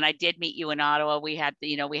 And when I did meet you in Ottawa, we had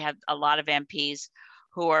a lot of MPs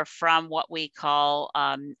who are from what we call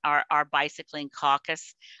our bicycling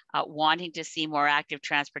caucus, wanting to see more active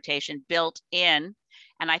transportation built in.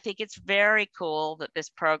 And I think it's very cool that this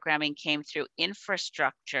programming came through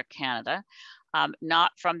Infrastructure Canada,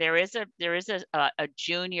 not from, there is a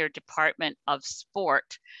junior department of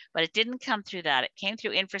sport, but it didn't come through that. It came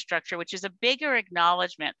through infrastructure, which is a bigger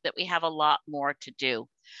acknowledgement that we have a lot more to do.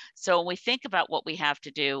 So when we think about what we have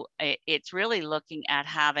to do, it's really looking at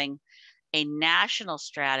having a national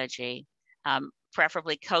strategy,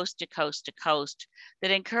 preferably coast to coast to coast,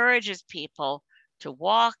 that encourages people to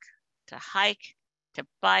walk, to hike, to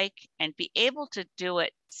bike, and be able to do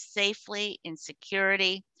it safely in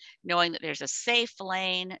security, knowing that there's a safe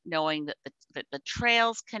lane, knowing that the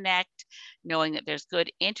trails connect, knowing that there's good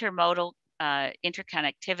intermodal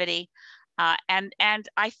interconnectivity. And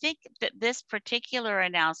I think that this particular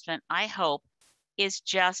announcement, I hope, is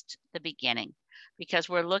just the beginning, because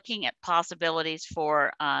we're looking at possibilities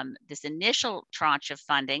for this initial tranche of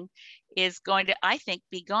funding is going to, I think,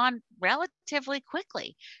 be gone relatively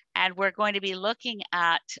quickly. And we're going to be looking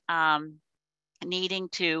at needing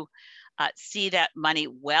to see that money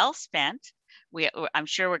well spent. I'm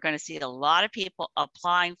sure we're going to see a lot of people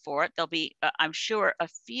applying for it. There'll be, I'm sure, a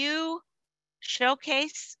few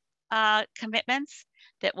showcase commitments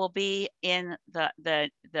that will be in the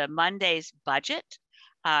Monday's budget.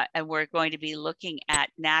 And we're going to be looking at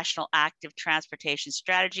national active transportation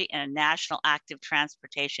strategy and a national active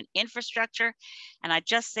transportation infrastructure. And I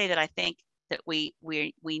just say that I think that we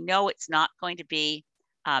know it's not going to be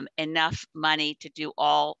enough money to do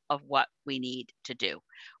all of what we need to do.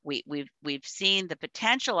 We've seen the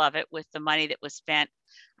potential of it with the money that was spent,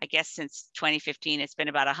 I guess, since 2015. It's been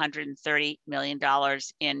about $130 million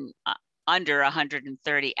in under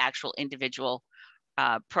 130 actual individual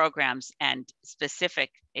programs and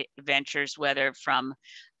specific ventures, whether from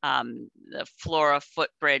the Flora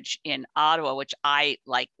footbridge in Ottawa, which I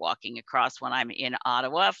like walking across when I'm in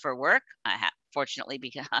Ottawa for work. I have, fortunately,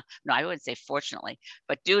 because no, I wouldn't say fortunately,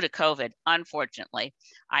 but due to COVID, unfortunately,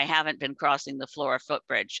 I haven't been crossing the Flora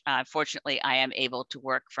footbridge. Fortunately, I am able to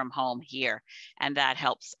work from home here, and that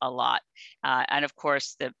helps a lot. And of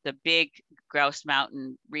course, the big Grouse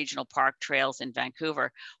Mountain Regional Park trails in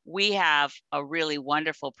Vancouver, we have a really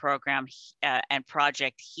wonderful program and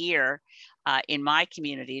project here in my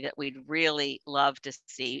community that we'd really love to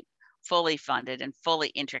see fully funded and fully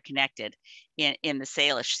interconnected in the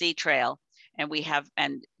Salish Sea Trail.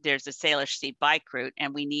 And there's a Salish Sea bike route,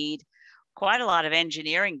 and we need quite a lot of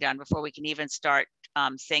engineering done before we can even start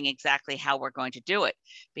saying exactly how we're going to do it,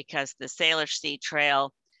 because the Salish Sea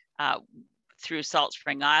Trail through Salt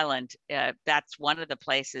Spring Island, that's one of the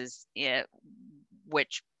places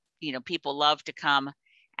which, you know, people love to come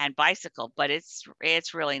and bicycle, but it's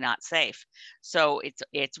really not safe. So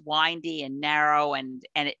it's windy and narrow, and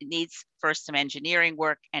it needs first some engineering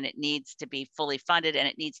work, and it needs to be fully funded, and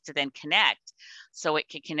it needs to then connect, so it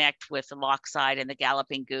can connect with the Lochside and the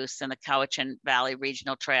Galloping Goose and the Cowichan Valley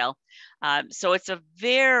Regional Trail. So it's a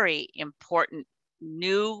very important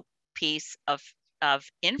new piece of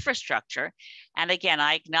infrastructure. And again,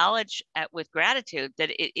 I acknowledge with gratitude that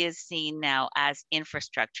it is seen now as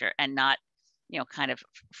infrastructure and not, you know, kind of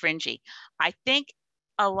fringy. I think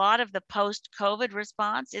a lot of the post-COVID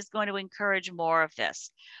response is going to encourage more of this.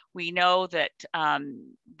 We know that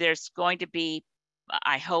there's going to be,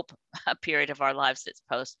 I hope, a period of our lives that's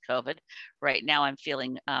post-COVID. Right now, I'm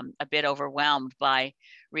feeling a bit overwhelmed by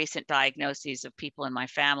recent diagnoses of people in my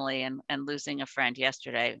family and losing a friend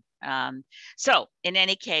yesterday. So in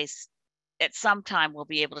any case, at some time, we'll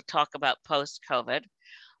be able to talk about post-COVID.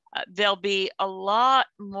 There'll be a lot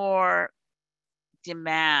more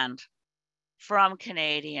demand from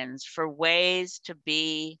Canadians for ways to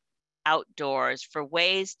be outdoors, for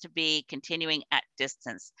ways to be continuing at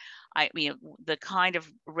distance. I mean, the kind of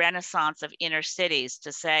renaissance of inner cities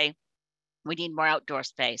to say, we need more outdoor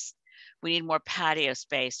space, we need more patio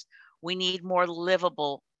space, we need more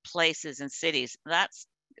livable places in cities.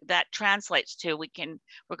 That translates to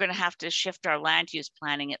we're going to have to shift our land use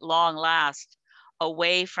planning at long last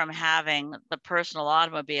away from having the personal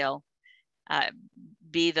automobile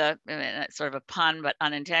be the, sort of a pun but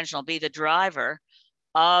unintentional, be the driver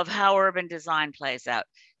of how urban design plays out,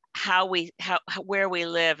 where we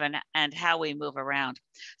live and how we move around.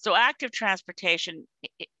 So active transportation,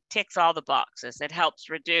 it ticks all the boxes. It helps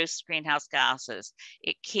reduce greenhouse gases.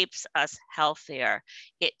 It keeps us healthier.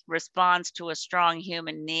 It responds to a strong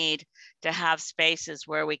human need to have spaces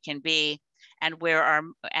where we can be, and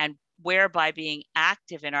where by being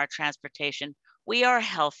active in our transportation, we are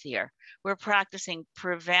healthier. We're practicing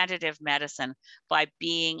preventative medicine by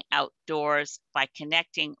being outdoors, by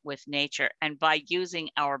connecting with nature, and by using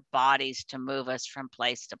our bodies to move us from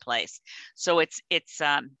place to place. So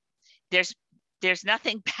there's there's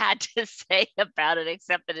nothing bad to say about it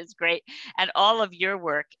except that it's great. And all of your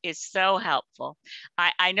work is so helpful.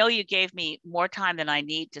 I know you gave me more time than I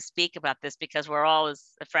need to speak about this because we're all, as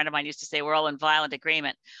a friend of mine used to say, we're all in violent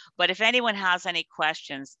agreement. But if anyone has any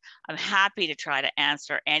questions, I'm happy to try to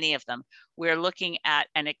answer any of them. We're looking at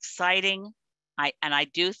an exciting, and I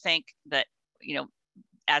do think that, you know,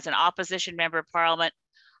 as an opposition member of parliament,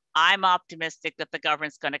 I'm optimistic that the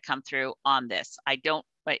government's going to come through on this. I don't,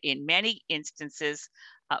 but in many instances,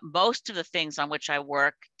 most of the things on which I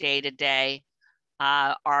work day to day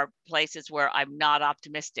are places where I'm not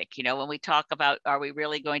optimistic. You know, when we talk about, are we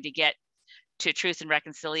really going to get to truth and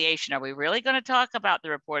reconciliation? Are we really going to talk about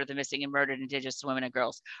the report of the missing and murdered Indigenous women and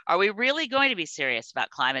girls? Are we really going to be serious about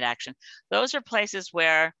climate action? Those are places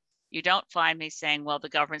where you don't find me saying, well, the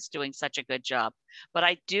government's doing such a good job. But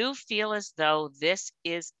I do feel as though this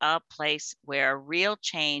is a place where real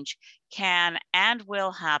change can and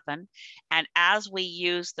will happen. And as we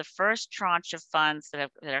use the first tranche of funds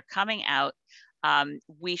that are coming out,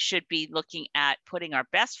 we should be looking at putting our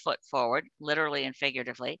best foot forward, literally and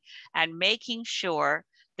figuratively, and making sure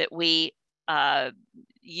that we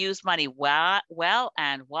use money well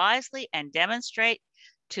and wisely, and demonstrate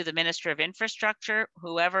to the Minister of Infrastructure,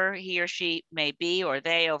 whoever he or she may be, or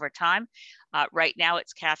they over time. Right now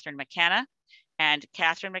it's Catherine McKenna, and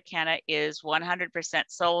Catherine McKenna is 100%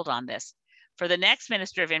 sold on this. For the next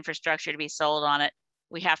Minister of Infrastructure to be sold on it,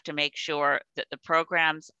 we have to make sure that the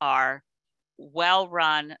programs are well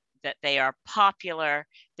run, that they are popular,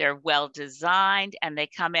 they're well designed, and they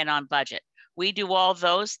come in on budget. We do all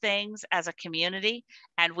those things as a community,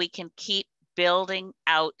 and we can keep building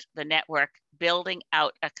out the network, building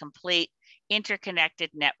out a complete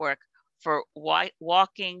interconnected network for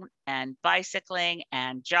walking and bicycling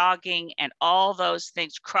and jogging and all those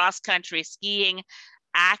things, cross-country skiing.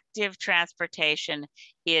 Active transportation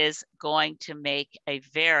is going to make a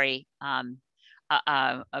very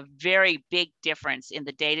big difference in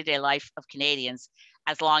the day-to-day life of Canadians,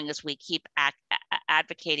 as long as we keep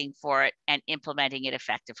advocating for it and implementing it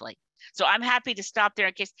effectively. So I'm happy to stop there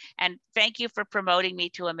in case, and thank you for promoting me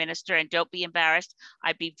to a minister, and don't be embarrassed.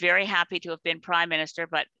 I'd be very happy to have been Prime Minister,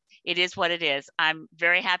 but it is what it is. I'm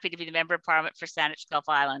very happy to be the Member of Parliament for Saanich Gulf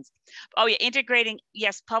Islands. Oh yeah, integrating,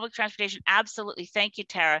 yes, public transportation, absolutely. Thank you,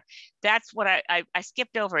 Tara. That's what I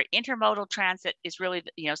skipped over. Intermodal transit is really,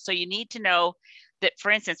 you know, so you need to know that, for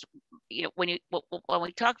instance, you know, when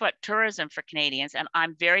we talk about tourism for Canadians, and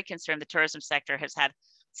I'm very concerned the tourism sector has had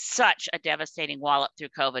such a devastating wallop through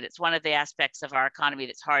COVID. It's one of the aspects of our economy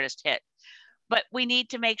that's hardest hit. But we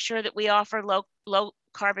need to make sure that we offer low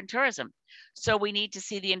carbon tourism. So we need to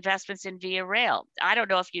see the investments in Via Rail. I don't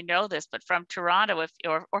know if you know this, but from Toronto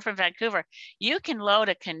or from Vancouver, you can load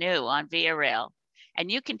a canoe on Via Rail, and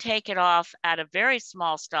you can take it off at a very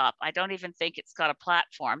small stop. I don't even think it's got a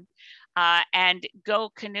platform, and go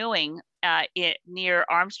canoeing near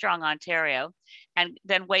Armstrong, Ontario, and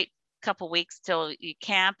then wait couple weeks till you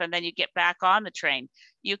camp, and then you get back on the train.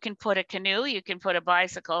 You can put a canoe, you can put a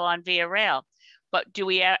bicycle on Via Rail, but do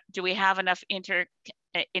we have enough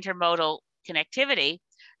intermodal connectivity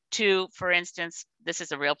to, for instance, this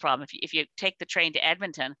is a real problem. If you take the train to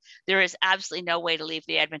Edmonton, there is absolutely no way to leave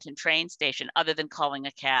the Edmonton train station other than calling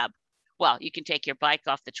a cab. Well, you can take your bike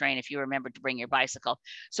off the train if you remember to bring your bicycle.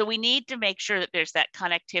 So we need to make sure that there's that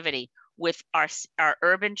connectivity with our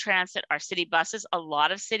urban transit, our city buses. A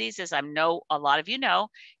lot of cities, as I know a lot of you know,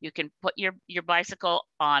 you can put your bicycle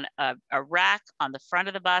on a rack on the front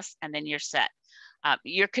of the bus, and then you're set.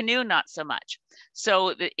 Your canoe, not so much.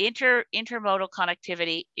 So the intermodal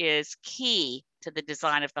connectivity is key to the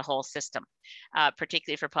design of the whole system,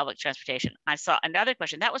 particularly for public transportation. I saw another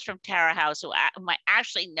question. That was from Tara Howse, who I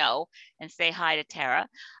actually know, and say hi to Tara.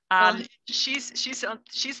 She's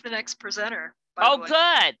the next presenter. Oh,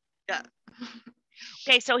 good. Yeah.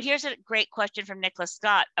 Okay, so here's a great question from Nicholas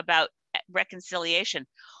Scott about reconciliation.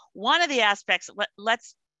 One of the aspects,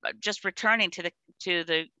 let's just returning to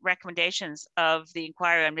the recommendations of the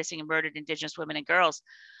inquiry on missing and murdered Indigenous women and girls.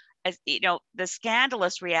 As you know, the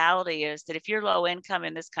scandalous reality is that if you're low income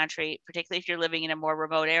in this country, particularly if you're living in a more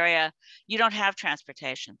remote area, you don't have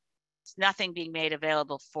transportation. There's nothing being made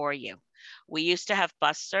available for you. We used to have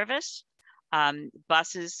bus service.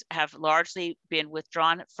 Buses have largely been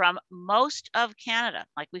withdrawn from most of Canada.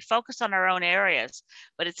 Like, we focus on our own areas,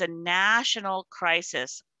 but it's a national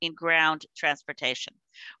crisis in ground transportation.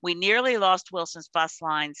 We nearly lost Wilson's bus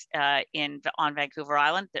lines on Vancouver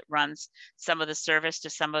Island that runs some of the service to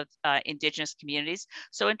some of Indigenous communities.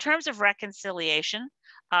 So in terms of reconciliation,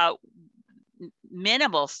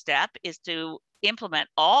 minimal step is to implement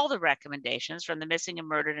all the recommendations from the Missing and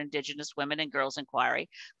Murdered Indigenous Women and Girls Inquiry,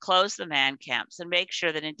 close the man camps, and make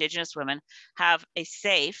sure that Indigenous women have a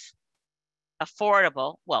safe,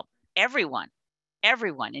 affordable, well, everyone,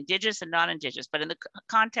 Indigenous and non-Indigenous, but in the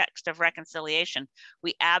context of reconciliation,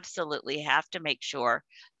 we absolutely have to make sure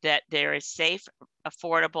that there is safe,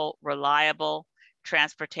 affordable, reliable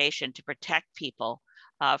transportation to protect people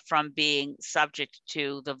from being subject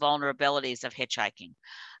to the vulnerabilities of hitchhiking.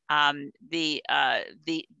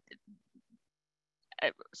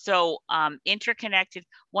 Interconnected,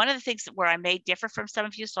 one of the things where I may differ from some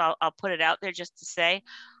of you, so I'll put it out there just to say,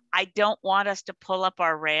 I don't want us to pull up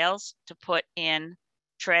our rails to put in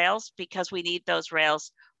trails, because we need those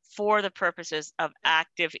rails for the purposes of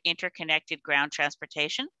active interconnected ground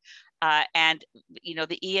transportation. And you know,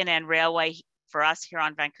 the ENN Railway for us here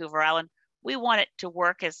on Vancouver Island, we want it to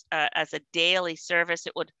work as a daily service.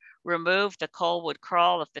 It would remove the Colwood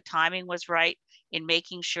crawl if the timing was right in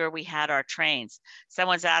making sure we had our trains.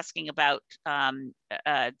 Someone's asking about I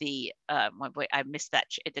missed that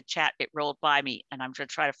the chat, it rolled by me, and I'm going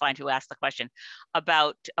to try to find who asked the question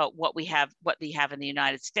about what we have in the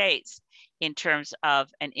United States in terms of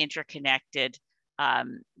an interconnected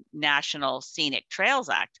National Scenic Trails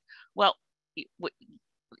Act. Well,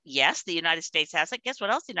 yes, the United States has it. Guess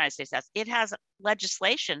what else the United States has? It has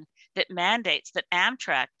legislation that mandates that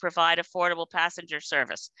Amtrak provide affordable passenger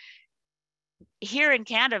service. Here in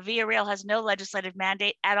Canada, Via Rail has no legislative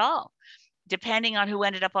mandate at all. Depending on who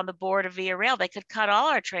ended up on the board of Via Rail, they could cut all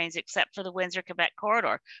our trains except for the Windsor-Quebec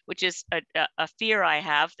corridor, which is a fear I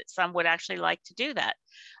have that some would actually like to do that.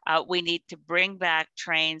 We need to bring back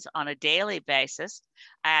trains on a daily basis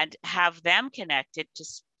and have them connected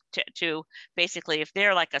to basically, if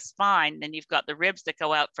they're like a spine, then you've got the ribs that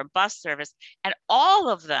go out from bus service, and all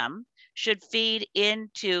of them should feed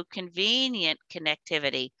into convenient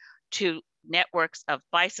connectivity to networks of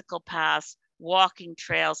bicycle paths, walking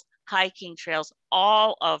trails, hiking trails,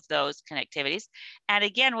 all of those connectivities. And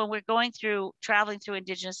again, when we're traveling through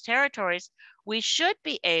Indigenous territories, we should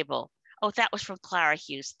be able, oh, that was from Clara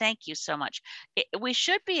Hughes. Thank you so much. We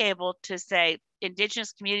should be able to say,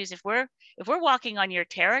 Indigenous communities, if we're walking on your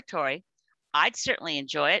territory, I'd certainly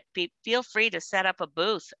enjoy it. Feel free to set up a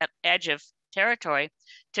booth at edge of territory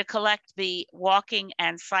to collect the walking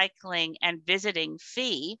and cycling and visiting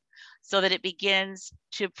fee so that it begins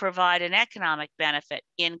to provide an economic benefit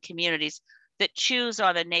in communities that choose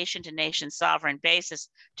on a nation-to-nation sovereign basis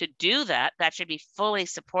to do that. That should be fully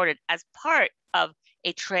supported as part of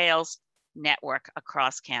a trails network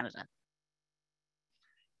across Canada.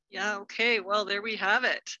 Yeah, okay, well, there we have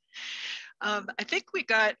it. I think we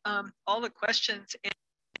got all the questions. And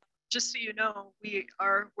just so you know, we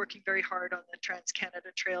are working very hard on the Trans-Canada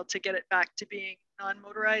Trail to get it back to being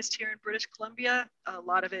non-motorized here in British Columbia. A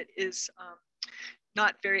lot of it is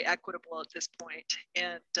not very equitable at this point.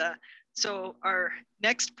 And so our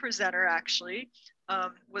next presenter actually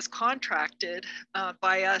was contracted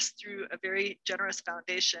by us through a very generous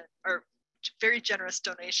foundation, or very generous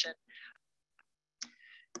donation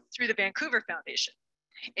through the Vancouver Foundation.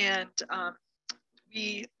 And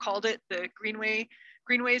we called it the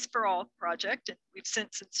Greenways for All project, and we've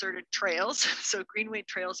since inserted trails, so Greenway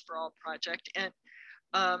Trails for All project. And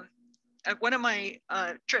at one of my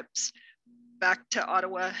trips back to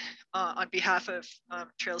Ottawa on behalf of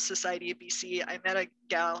Trails Society of BC, I met a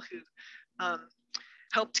gal who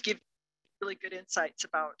helped give really good insights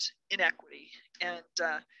about inequity. And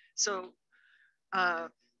so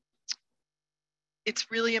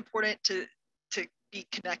it's really important to be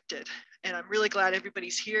connected. And I'm really glad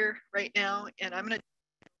everybody's here right now. And I'm going to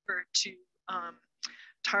turn over to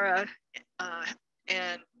Tara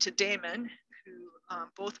and to Damyn, who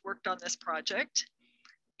both worked on this project.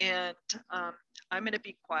 And I'm going to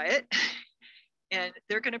be quiet, and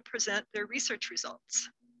they're going to present their research results.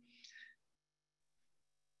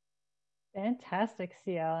 Fantastic,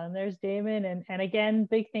 CL. And there's Damyn. And again,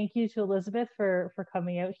 big thank you to Elizabeth for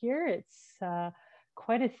coming out here. It's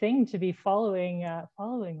quite a thing to be following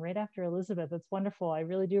right after Elizabeth. It's wonderful. I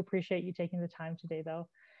really do appreciate you taking the time today, though.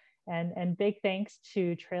 And big thanks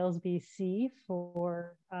to Trails BC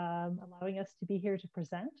for allowing us to be here to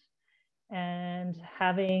present and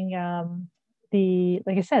having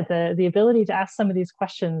like I said, the ability to ask some of these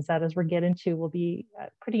questions that as we get into will be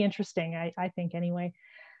pretty interesting, I think anyway.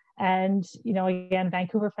 And, you know, again,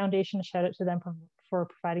 Vancouver Foundation, a shout out to them for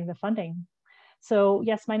providing the funding. So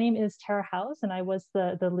yes, my name is Tara Howse, and I was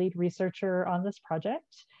the lead researcher on this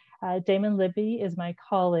project. Damyn Libby is my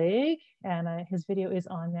colleague, and his video is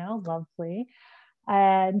on now, lovely.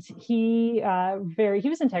 And he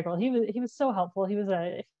was integral. He was so helpful. He was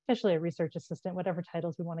officially a research assistant, whatever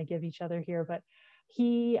titles we want to give each other here, but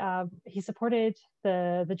he supported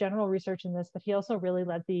the general research in this, but he also really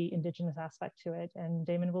led the Indigenous aspect to it. And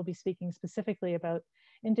Damyn will be speaking specifically about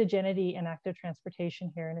indigeneity and active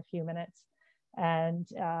transportation here in a few minutes. And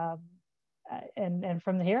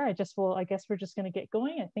from here, I guess we're just going to get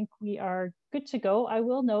going. I think we are good to go. I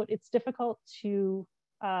will note it's difficult to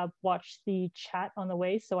watch the chat on the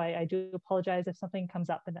way, so I do apologize if something comes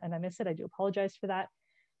up and I miss it. I do apologize for that.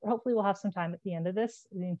 Hopefully we'll have some time at the end of this.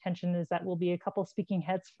 The intention is that we'll be a couple speaking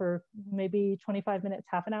heads for maybe 25 minutes,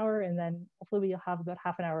 half an hour, and then hopefully we'll have about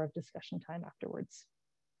half an hour of discussion time afterwards.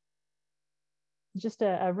 Just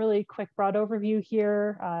a really quick broad overview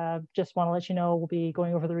here. Just want to let you know we'll be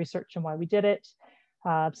going over the research and why we did it,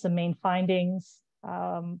 some main findings,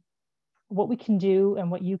 what we can do and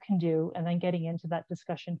what you can do, and then getting into that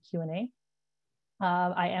discussion Q&A.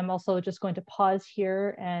 I am also just going to pause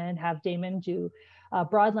here and have Damyn do a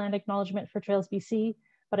broad land acknowledgement for Trails BC,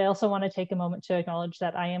 but I also want to take a moment to acknowledge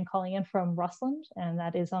that I am calling in from Rossland, and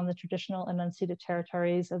that is on the traditional and unceded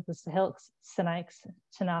territories of the Sahilks, Sinaiks,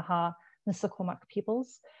 Ktunaxa, and Secwepemc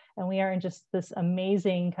peoples. And we are in just this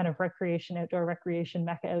amazing kind of outdoor recreation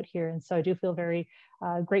mecca out here. And so I do feel very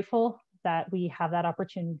grateful that we have that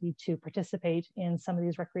opportunity to participate in some of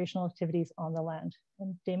these recreational activities on the land.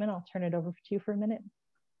 And Damyn, I'll turn it over to you for a minute.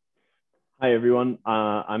 Hi, everyone.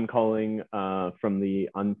 I'm calling from the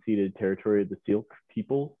unceded territory of the Syilx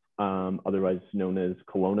people, otherwise known as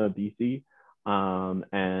Kelowna, BC.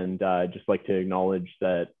 And I'd just like to acknowledge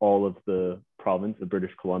that all of the province of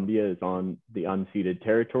British Columbia is on the unceded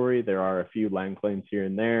territory. There are a few land claims here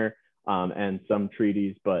and there and some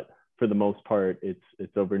treaties, but for the most part,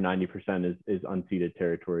 it's over 90% is unceded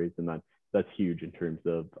territories, and that's huge in terms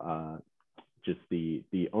of just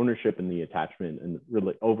the ownership and the attachment and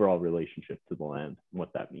really overall relationship to the land and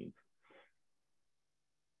what that means.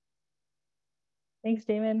 Thanks,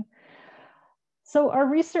 Damyn. So our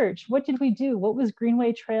research, what did we do? What was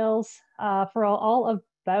Greenway Trails for all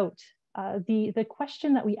about? The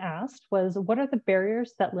question that we asked was, what are the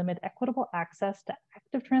barriers that limit equitable access to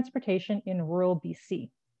active transportation in rural BC?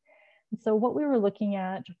 And so what we were looking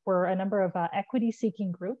at were a number of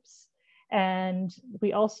equity-seeking groups, and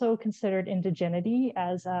we also considered indigeneity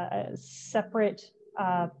as a separate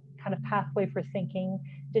kind of pathway for thinking.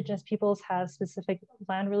 Indigenous peoples have specific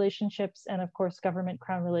land relationships and of course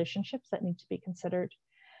government-crown relationships that need to be considered.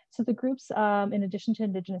 So the groups, in addition to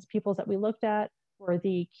Indigenous peoples that we looked at, were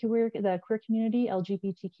the queer community,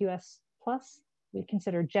 LGBTQS+. We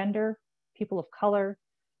considered gender, people of color,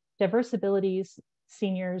 diverse abilities,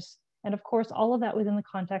 seniors, and of course all of that within the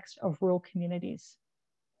context of rural communities.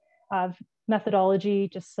 Methodology,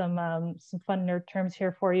 just some fun nerd terms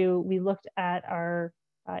here for you. We looked at our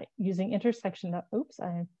using intersection, oops,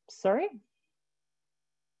 I'm sorry.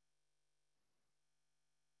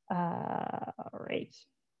 All right.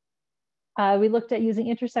 We looked at using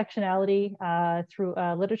intersectionality through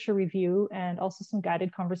a literature review and also some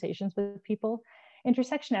guided conversations with people.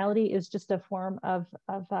 Intersectionality is just a form of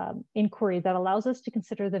inquiry that allows us to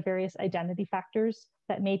consider the various identity factors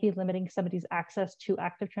that may be limiting somebody's access to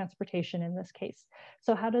active transportation in this case.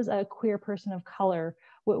 So how does a queer person of color,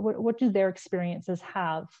 what do their experiences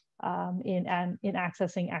have in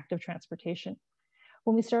accessing active transportation?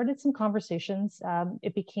 When we started some conversations,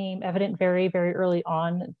 it became evident very, very early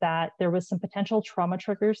on that there was some potential trauma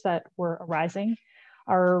triggers that were arising.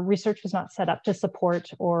 Our research was not set up to support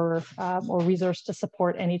or resourced to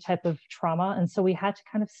support any type of trauma. And so we had to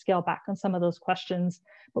kind of scale back on some of those questions,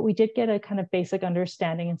 but we did get a kind of basic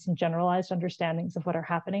understanding and some generalized understandings of what are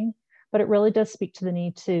happening. But it really does speak to the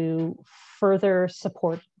need to further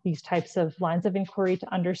support these types of lines of inquiry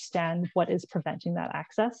to understand what is preventing that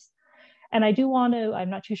access. And I do want to, I'm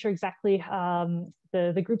not too sure exactly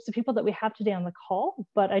the groups of people that we have today on the call,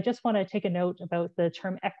 but I just want to take a note about the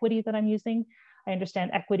term equity that I'm using. I understand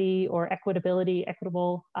equity or equitability,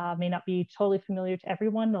 equitable may not be totally familiar to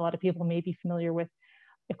everyone. A lot of people may be familiar with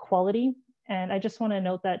equality. And I just want to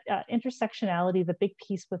note that intersectionality, the big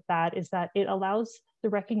piece with that is that it allows the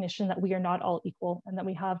recognition that we are not all equal and that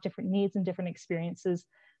we have different needs and different experiences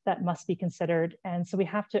that must be considered. And so we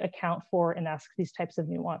have to account for and ask these types of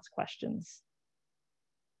nuanced questions.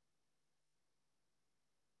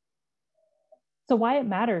 So why it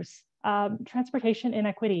matters. Transportation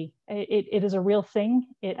inequity, it is a real thing.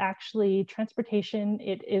 Transportation,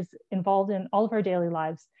 it is involved in all of our daily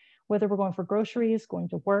lives, whether we're going for groceries, going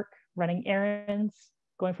to work, running errands,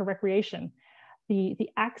 going for recreation. The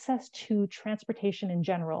access to transportation in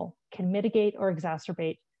general can mitigate or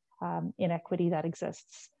exacerbate inequity that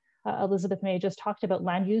exists. Elizabeth May just talked about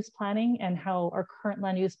land use planning and how our current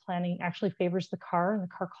land use planning actually favors the car and the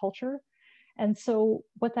car culture. And so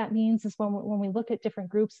what that means is when we look at different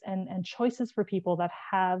groups and choices for people that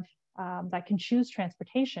have, that can choose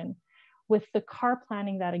transportation, with the car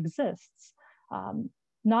planning that exists,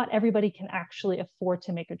 not everybody can actually afford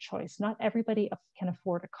to make a choice. Not everybody can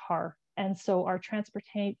afford a car. And so our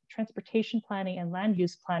transportation planning and land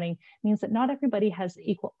use planning means that not everybody has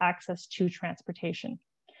equal access to transportation.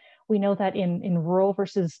 We know that in rural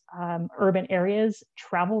versus urban areas,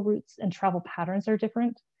 travel routes and travel patterns are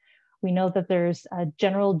different. We know that there's a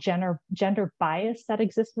general gender bias that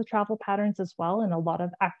exists with travel patterns as well. And a lot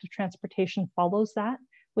of active transportation follows that,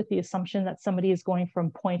 with the assumption that somebody is going from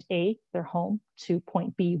point A, their home, to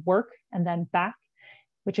point B, work, and then back,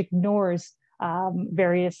 which ignores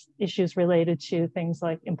various issues related to things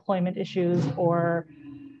like employment issues or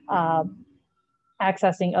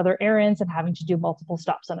accessing other errands and having to do multiple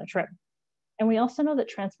stops on a trip. And we also know that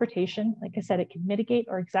transportation, like I said, it can mitigate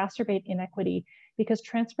or exacerbate inequity because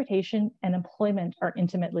transportation and employment are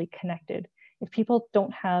intimately connected. If people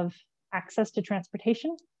don't have access to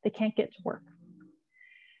transportation, they can't get to work.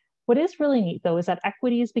 What is really neat, though, is that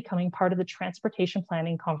equity is becoming part of the transportation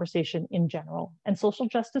planning conversation in general, and social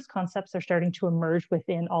justice concepts are starting to emerge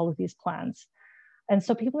within all of these plans. And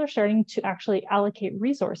so people are starting to actually allocate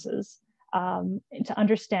resources into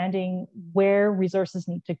understanding where resources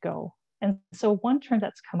need to go. And so one term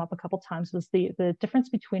that's come up a couple times was the difference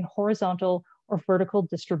between horizontal or vertical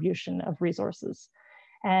distribution of resources.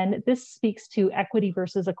 And this speaks to equity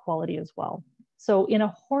versus equality as well. So in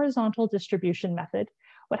a horizontal distribution method,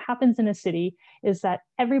 what happens in a city is that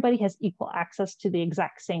everybody has equal access to the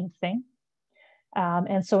exact same thing.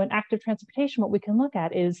 And so in active transportation, what we can look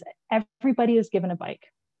at is everybody is given a bike.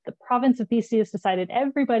 The province of BC has decided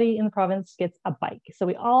everybody in the province gets a bike. So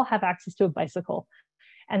we all have access to a bicycle.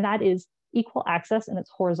 And that is equal access and it's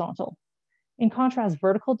horizontal. In contrast,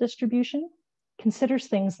 vertical distribution considers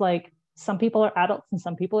things like some people are adults and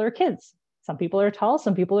some people are kids. Some people are tall,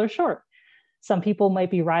 some people are short. Some people might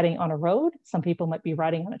be riding on a road, some people might be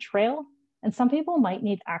riding on a trail, and some people might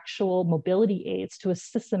need actual mobility aids to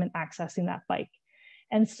assist them in accessing that bike.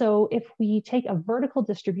 And so if we take a vertical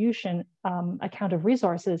distribution account of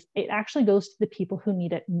resources, it actually goes to the people who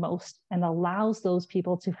need it most and allows those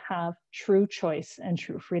people to have true choice and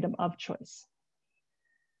true freedom of choice.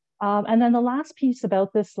 And then the last piece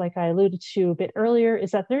about this, like I alluded to a bit earlier,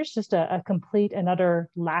 is that there's just a complete and utter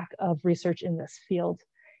lack of research in this field.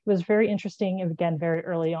 It was very interesting, again, very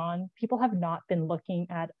early on. People have not been looking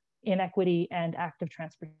at inequity and active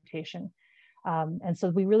transportation. And so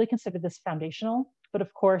we really consider this foundational. But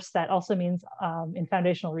of course, that also means in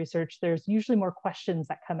foundational research, there's usually more questions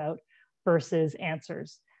that come out versus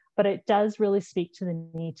answers. But it does really speak to the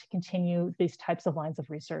need to continue these types of lines of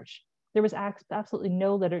research. There was absolutely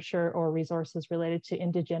no literature or resources related to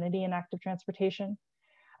indigeneity in active transportation.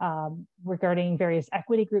 Regarding various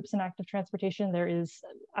equity groups in active transportation, there is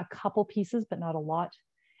a couple pieces, but not a lot.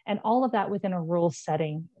 And all of that within a rural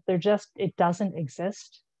setting, it doesn't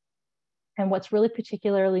exist. And what's really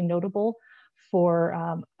particularly notable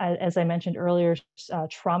for, as I mentioned earlier,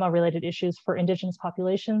 trauma-related issues for Indigenous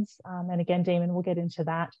populations. And again, Damyn will get into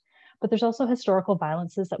that. But there's also historical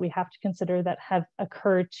violences that we have to consider that have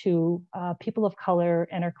occurred to people of color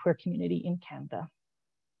and our queer community in Canada.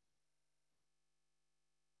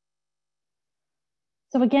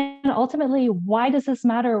 So again, ultimately, why does this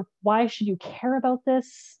matter? Why should you care about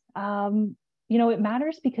this? It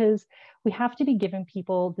matters because we have to be giving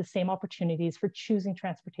people the same opportunities for choosing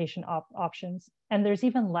transportation options. And there's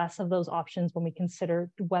even less of those options when we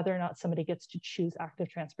consider whether or not somebody gets to choose active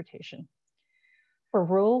transportation. For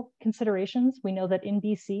rural considerations, we know that in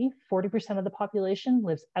BC, 40% of the population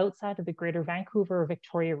lives outside of the Greater Vancouver or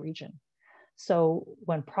Victoria region. So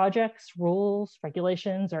when projects, rules,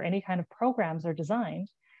 regulations, or any kind of programs are designed,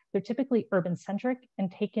 they're typically urban-centric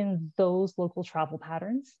and take in those local travel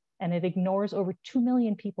patterns, and it ignores over 2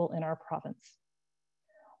 million people in our province.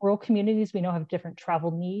 Rural communities we know have different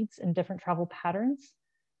travel needs and different travel patterns,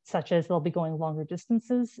 such as they'll be going longer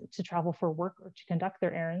distances to travel for work or to conduct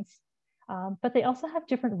their errands, but they also have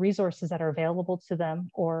different resources that are available to them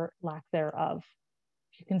or lack thereof.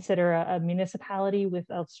 If you consider a municipality with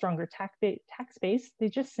a stronger tax base, they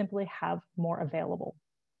just simply have more available.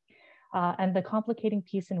 And the complicating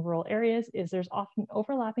piece in rural areas is there's often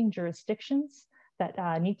overlapping jurisdictions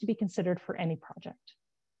that need to be considered for any project.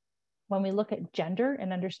 When we look at gender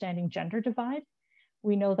and understanding gender divide,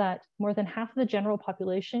 we know that more than half of the general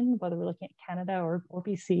population, whether we're looking at Canada or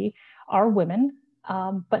BC, are women,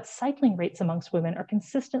 but cycling rates amongst women are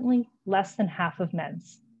consistently less than half of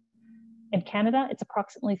men's. In Canada, it's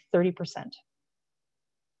approximately 30%.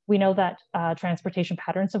 We know that transportation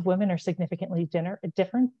patterns of women are significantly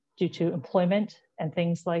different due to employment and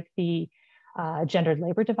things like the gendered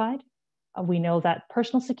labor divide. We know that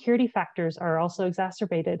personal security factors are also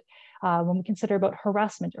exacerbated when we consider about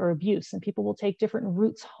harassment or abuse, and people will take different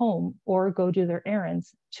routes home or go do their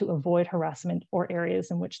errands to avoid harassment or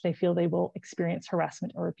areas in which they feel they will experience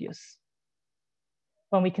harassment or abuse.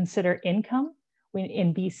 When we consider income,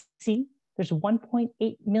 in BC, there's 1.8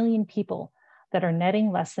 million people that are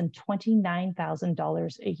netting less than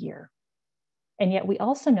 $29,000 a year. And yet we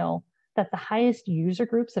also know that the highest user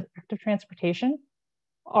groups of active transportation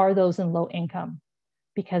are those in low income,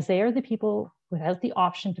 because they are the people without the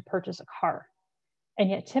option to purchase a car. And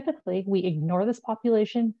yet typically we ignore this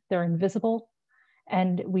population, they're invisible,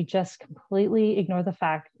 and we just completely ignore the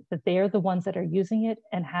fact that they are the ones that are using it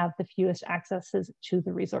and have the fewest accesses to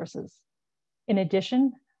the resources. In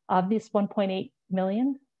addition, of this 1.8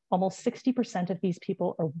 million, almost 60% of these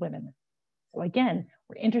people are women. So again,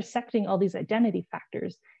 we're intersecting all these identity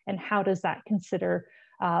factors, and how does that consider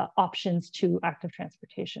options to active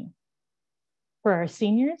transportation? For our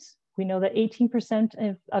seniors, we know that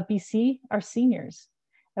 18% of BC are seniors,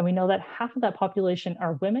 and we know that half of that population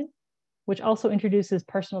are women, which also introduces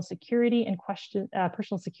personal security and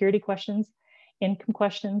personal security questions, income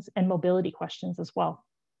questions, and mobility questions as well.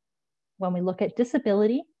 When we look at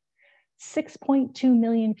disability, 6.2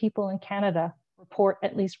 million people in Canada report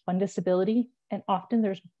at least one disability, and often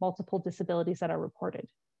there's multiple disabilities that are reported.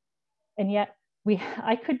 And yet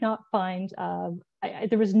I could not find,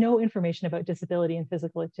 there was no information about disability and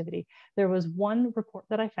physical activity. There was one report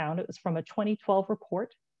that I found. It was from a 2012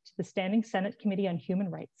 report to the Standing Senate Committee on Human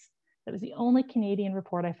Rights. That was the only Canadian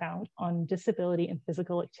report I found on disability and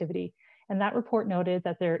physical activity. And that report noted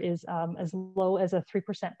that there is as low as a 3%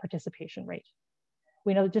 participation rate.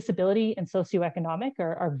 We know that disability and socioeconomic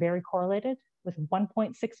are very correlated, with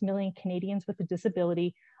 1.6 million Canadians with a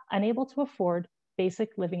disability unable to afford basic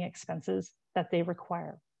living expenses that they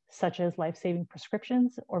require, such as life-saving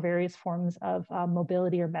prescriptions or various forms of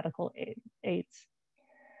mobility or medical aids.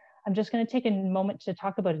 I'm just going to take a moment to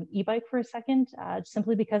talk about an e-bike for a second,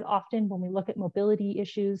 simply because often when we look at mobility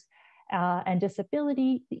issues and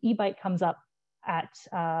disability, the e-bike comes up as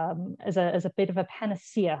a bit of a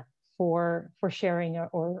panacea for sharing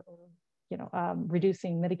or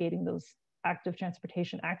reducing, mitigating those active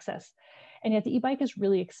transportation access. And yet the e-bike is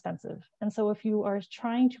really expensive. And so if you are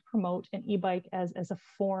trying to promote an e-bike as a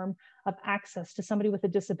form of access to somebody with a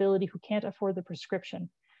disability who can't afford the prescription,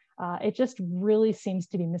 it just really seems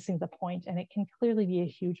to be missing the point, and it can clearly be a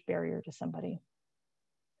huge barrier to somebody.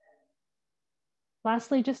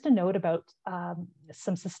 Lastly, just a note about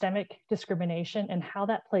some systemic discrimination and how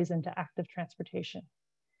that plays into active transportation.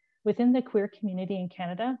 Within the queer community in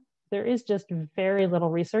Canada, there is just very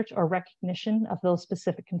little research or recognition of those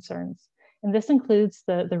specific concerns. And this includes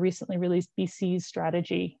the recently released BC's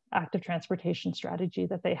strategy, active transportation strategy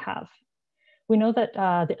that they have. We know that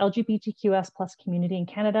the LGBTQS+ community in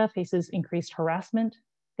Canada faces increased harassment.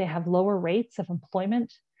 They have lower rates of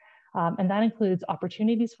employment, and that includes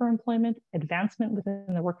opportunities for employment, advancement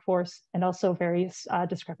within the workforce, and also various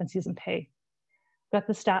discrepancies in pay. Got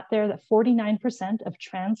the stat there that 49% of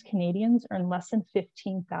trans Canadians earn less than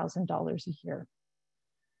 $15,000 a year.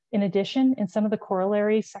 In addition, in some of the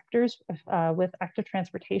corollary sectors with active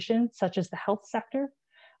transportation, such as the health sector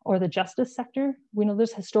or the justice sector, we know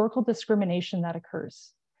there's historical discrimination that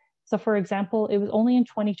occurs. So for example, it was only in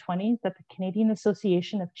 2020 that the Canadian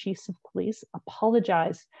Association of Chiefs of Police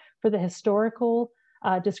apologized for the historical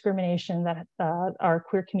discrimination that our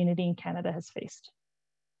queer community in Canada has faced.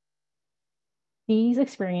 These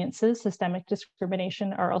experiences, systemic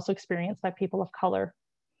discrimination, are also experienced by people of color.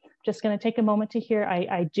 Just going to take a moment to hear,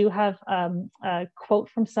 I do have a quote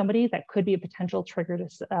from somebody that could be a potential trigger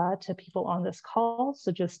to people on this call,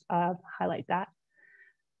 so just highlight that.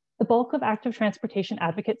 The bulk of active transportation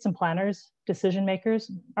advocates and planners, decision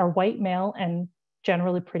makers, are white, male, and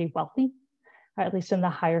generally pretty wealthy, at least in the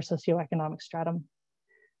higher socioeconomic stratum.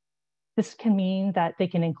 This can mean that they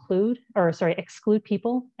can exclude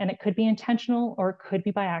people, and it could be intentional or it could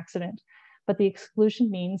be by accident. But the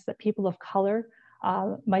exclusion means that people of color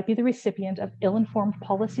might be the recipient of ill-informed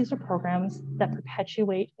policies or programs that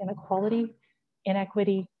perpetuate inequality,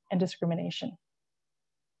 inequity, and discrimination.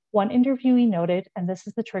 One interviewee noted, and this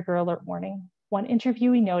is the trigger alert warning, one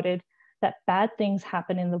interviewee noted that bad things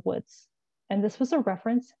happen in the woods. And this was a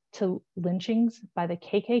reference to lynchings by the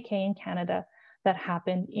KKK in Canada that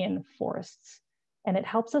happen in forests. And it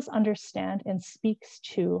helps us understand and speaks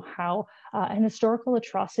to how an historical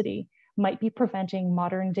atrocity might be preventing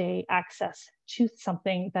modern day access to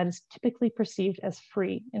something that is typically perceived as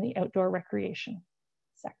free in the outdoor recreation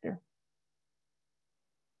sector.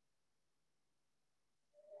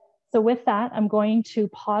 So with that, I'm going to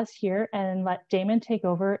pause here and let Damyn take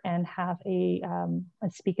over and have and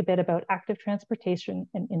speak a bit about active transportation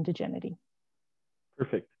and indigeneity.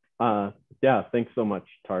 Perfect. Yeah, thanks so much,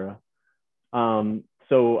 Tara.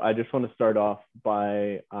 So I just want to start off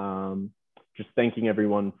by just thanking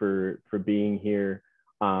everyone for being here.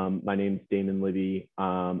 My name is Damyn Libby.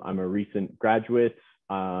 I'm a recent graduate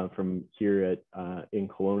from here in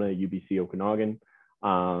Kelowna, UBC Okanagan.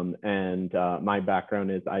 My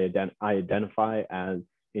background is I identify as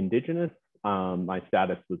Indigenous. My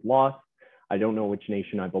status was lost. I don't know which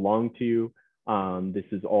nation I belong to. This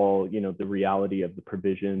is all, the reality of the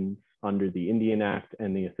provisions under the Indian Act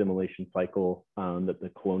and the assimilation cycle that the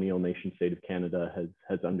colonial nation state of Canada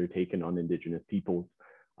has undertaken on Indigenous peoples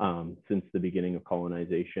since the beginning of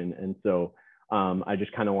colonization. And so I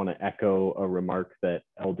just kind of want to echo a remark that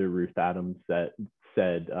Elder Ruth Adams said,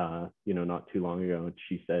 not too long ago.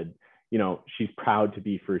 She said, she's proud to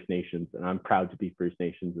be First Nations, and I'm proud to be First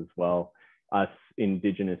Nations as well. Us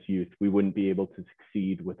Indigenous youth, we wouldn't be able to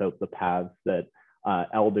succeed without the paths that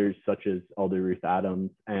elders such as Elder Ruth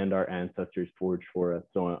Adams and our ancestors forged for us.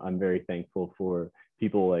 So I'm very thankful for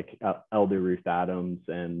people like Elder Ruth Adams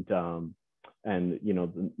and the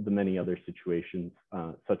many other situations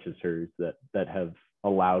such as hers that have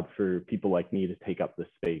allowed for people like me to take up this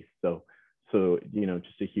space. So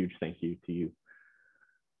just a huge thank you to you.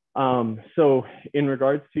 So in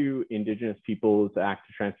regards to Indigenous peoples'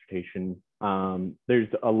 active transportation, there's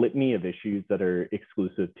a litany of issues that are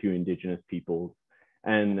exclusive to Indigenous peoples.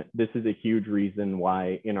 And this is a huge reason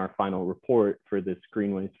why in our final report for this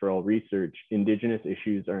Greenways for All research, Indigenous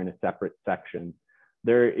issues are in a separate section.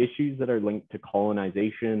 There are issues that are linked to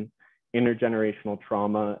colonization, intergenerational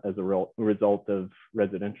trauma as a result of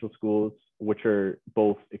residential schools, which are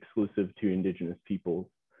both exclusive to Indigenous peoples.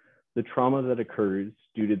 The trauma that occurs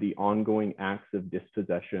due to the ongoing acts of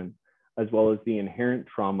dispossession, as well as the inherent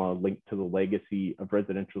trauma linked to the legacy of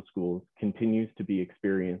residential schools, continues to be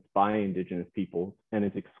experienced by Indigenous peoples and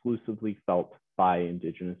is exclusively felt by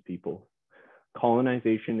Indigenous peoples.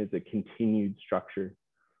 Colonization is a continued structure.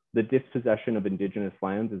 The dispossession of Indigenous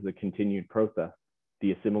lands is a continued process.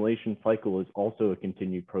 The assimilation cycle is also a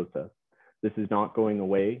continued process. This is not going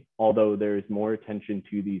away, although there is more attention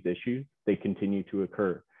to these issues, they continue to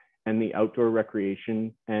occur. And the outdoor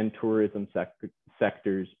recreation and tourism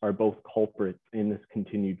sectors are both culprits in this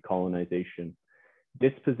continued colonization.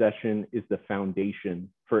 Dispossession is the foundation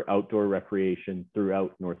for outdoor recreation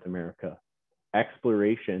throughout North America.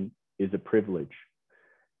 Exploration is a privilege.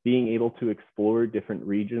 Being able to explore different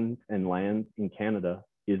regions and lands in Canada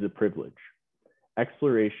is a privilege.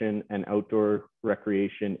 Exploration and outdoor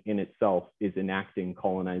recreation in itself is enacting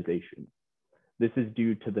colonization. This is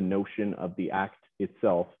due to the notion of the act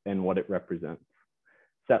itself and what it represents.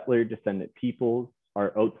 Settler descendant peoples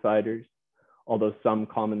are outsiders, although some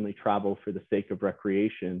commonly travel for the sake of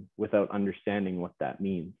recreation without understanding what that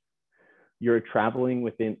means. You're traveling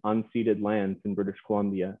within unceded lands in British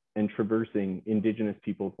Columbia and traversing Indigenous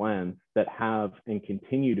peoples' lands that have and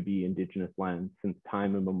continue to be Indigenous lands since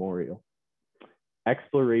time immemorial.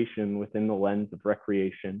 Exploration within the lens of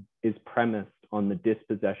recreation is premised on the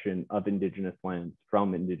dispossession of Indigenous lands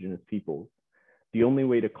from Indigenous peoples. The only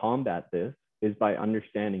way to combat this is by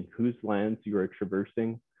understanding whose lands you are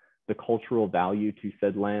traversing, the cultural value to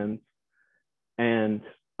said lands, and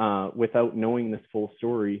without knowing this full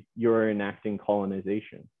story, you are enacting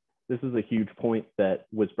colonization. This is a huge point that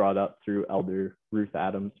was brought up through Elder Ruth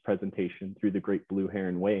Adams' presentation through the Great Blue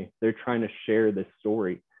Heron Way. They're trying to share this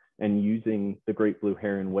story and using the Great Blue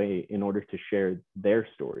Heron Way in order to share their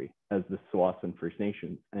story as the Tsawwassen First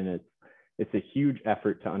Nations. And it's a huge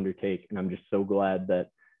effort to undertake. And I'm just so glad that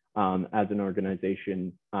as an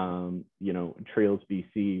organization, Trails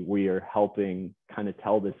BC, we are helping kind of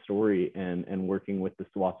tell this story and working with the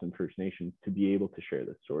Tsawwassen First Nations to be able to share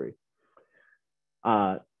this story.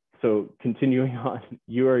 So continuing on,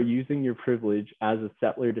 you are using your privilege as a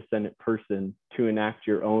settler descendant person to enact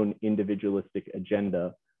your own individualistic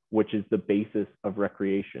agenda, which is the basis of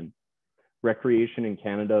recreation. Recreation in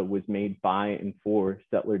Canada was made by and for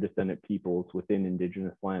settler descendant peoples within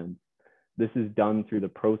Indigenous lands. This is done through the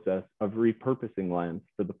process of repurposing lands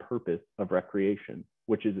for the purpose of recreation,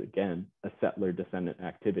 which is again, a settler descendant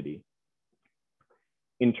activity.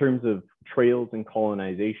 In terms of trails and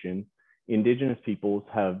colonization, Indigenous peoples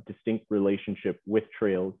have distinct relationship with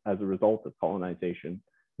trails as a result of colonization.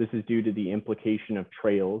 This is due to the implication of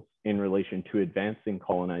trails in relation to advancing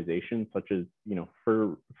colonization, such as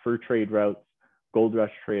fur fur trade routes, gold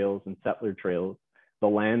rush trails, and settler trails, the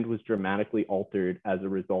land was dramatically altered as a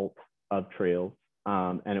result of trails,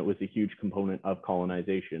 and it was a huge component of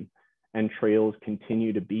colonization. And trails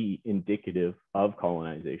continue to be indicative of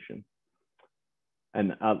colonization.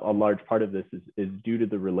 And a large part of this is due to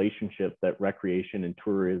the relationship that recreation and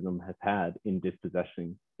tourism has had in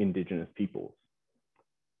dispossessing Indigenous peoples.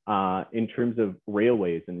 In terms of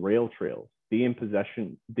railways and rail trails, the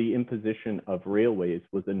imposition of railways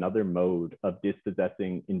was another mode of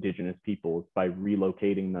dispossessing Indigenous peoples by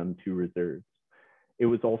relocating them to reserves. It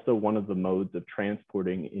was also one of the modes of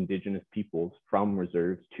transporting Indigenous peoples from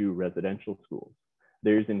reserves to residential schools.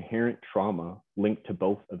 There's inherent trauma linked to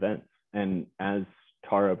both events. And as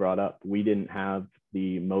Tara brought up, we didn't have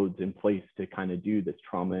the modes in place to kind of do this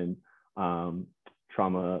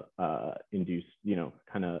trauma-induced,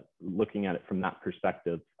 kind of looking at it from that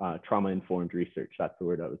perspective, trauma-informed research, that's the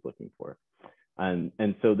word I was looking for. And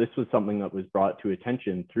so this was something that was brought to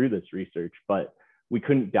attention through this research, but we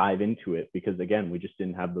couldn't dive into it because, again, we just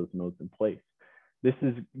didn't have those modes in place. This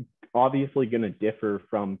is obviously going to differ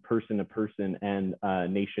from person to person and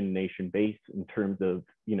nation base in terms of,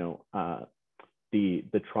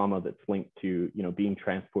 the trauma that's linked to, being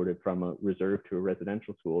transported from a reserve to a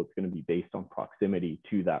residential school. It's going to be based on proximity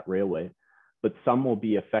to that railway, but some will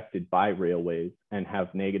be affected by railways and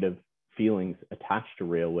have negative feelings attached to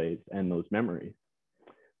railways and those memories.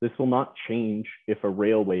 This will not change if a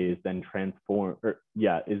railway is then transformed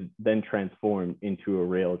into a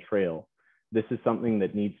rail trail. This is something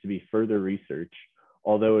that needs to be further researched,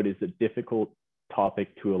 although it is a difficult topic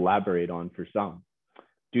to elaborate on for some.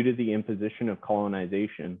 Due to the imposition of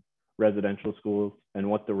colonization, residential schools, and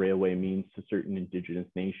what the railway means to certain Indigenous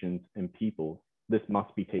nations and peoples, this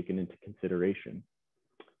must be taken into consideration.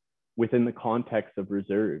 Within the context of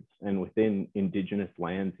reserves and within Indigenous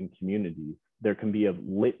lands and communities, there can be a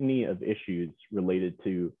litany of issues related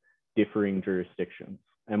to differing jurisdictions.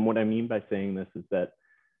 And what I mean by saying this is that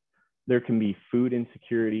there can be food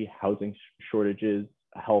insecurity, housing shortages,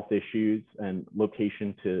 health issues, and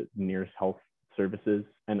location to nearest health services,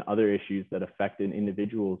 and other issues that affect an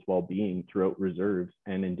individual's well-being throughout reserves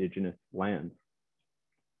and Indigenous lands.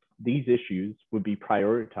 These issues would be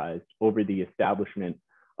prioritized over the establishment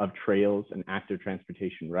of trails and active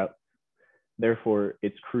transportation routes. Therefore,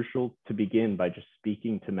 it's crucial to begin by just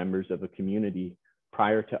speaking to members of a community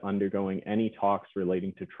prior to undergoing any talks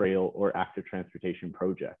relating to trail or active transportation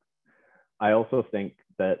projects. I also think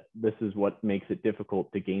that this is what makes it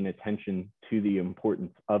difficult to gain attention to the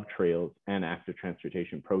importance of trails and active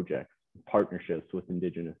transportation projects, partnerships with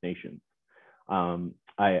Indigenous nations. I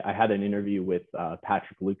had an interview with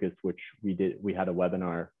Patrick Lucas, which we had a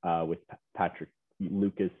webinar with Patrick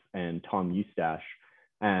Lucas and Tom Eustache.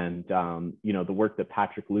 And, the work that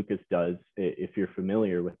Patrick Lucas does, if you're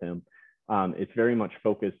familiar with him, it's very much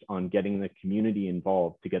focused on getting the community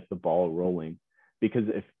involved to get the ball rolling. Because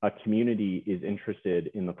if a community is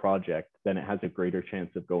interested in the project, then it has a greater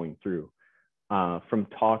chance of going through. From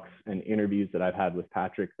talks and interviews that I've had with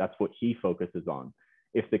Patrick, that's what he focuses on.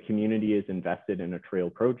 If the community is invested in a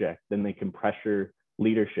trail project, then they can pressure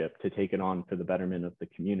leadership to take it on for the betterment of the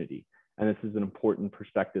community. And this is an important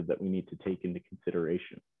perspective that we need to take into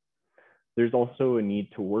consideration. There's also a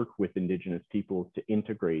need to work with Indigenous peoples to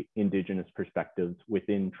integrate Indigenous perspectives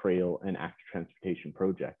within trail and active transportation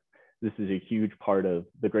projects. This is a huge part of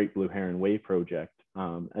the Great Blue Heron Way project,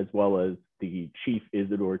 as well as the Chief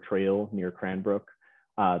Isidore Trail near Cranbrook,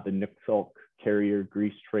 the Nuksulk Carrier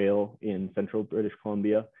Grease Trail in central British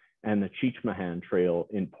Columbia, and the Cheechmahan Trail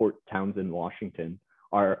in Port Townsend, Washington,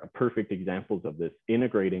 are perfect examples of this,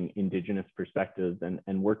 integrating Indigenous perspectives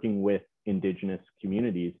and working with Indigenous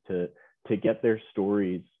communities to get their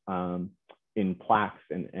stories in plaques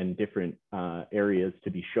and different areas to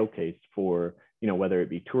be showcased for, whether it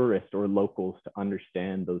be tourists or locals to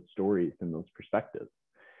understand those stories and those perspectives.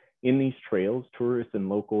 In these trails, tourists and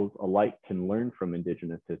locals alike can learn from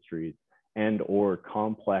Indigenous histories and or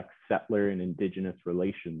complex settler and Indigenous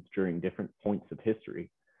relations during different points of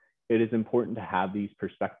history. It is important to have these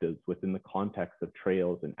perspectives within the context of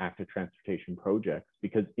trails and active transportation projects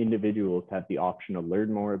because individuals have the option to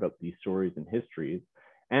learn more about these stories and histories,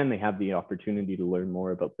 and they have the opportunity to learn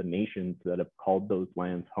more about the nations that have called those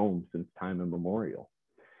lands home since time immemorial.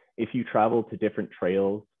 If you travel to different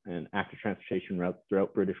trails and active transportation routes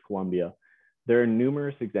throughout British Columbia, there are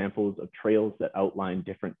numerous examples of trails that outline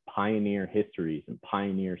different pioneer histories and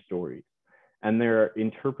pioneer stories. And there are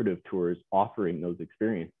interpretive tours offering those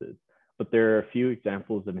experiences. But there are a few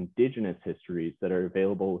examples of Indigenous histories that are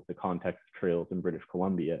available with the context of trails in British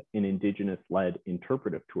Columbia in Indigenous-led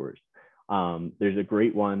interpretive tours. There's a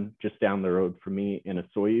great one just down the road from me in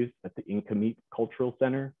Soyuz at the MCIP Cultural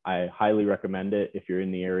Center. I highly recommend it if you're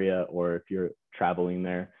in the area or if you're traveling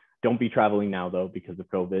there. Don't be traveling now though because of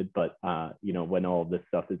COVID, but you know, when all of this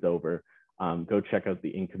stuff is over, go check out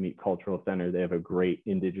the MCIP Cultural Center. They have a great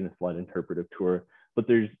Indigenous-led interpretive tour, but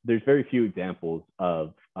there's very few examples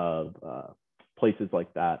of places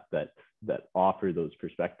like that offer those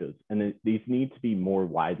perspectives, and these need to be more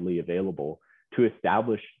widely available to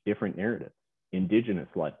establish different narratives,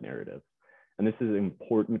 Indigenous-led narratives. And this is an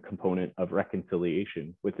important component of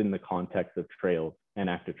reconciliation within the context of trails and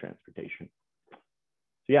active transportation. So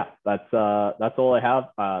yeah, that's all I have.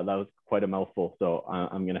 That was quite a mouthful, so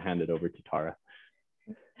I'm gonna hand it over to Tara.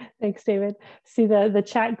 Thanks, David. See the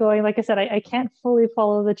chat going. Like I said, I can't fully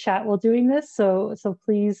follow the chat while doing this, so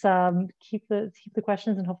please keep the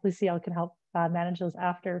questions, and hopefully CL can help manage those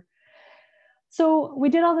after. So we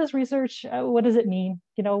did all this research. What does it mean?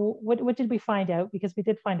 You know, what did we find out? Because we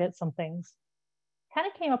did find out some things. Kind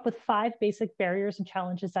of came up with 5 basic barriers and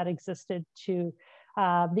challenges that existed to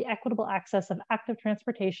the equitable access of active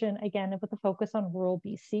transportation, again, with a focus on rural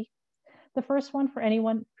BC. The first one for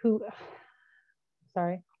anyone who,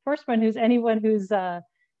 anyone who's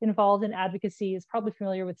involved in advocacy is probably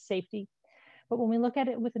familiar with safety. But when we look at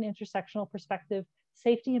it with an intersectional perspective,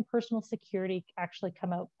 safety and personal security actually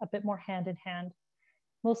come out a bit more hand in hand.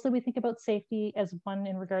 Mostly we think about safety as one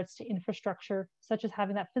in regards to infrastructure, such as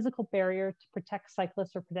having that physical barrier to protect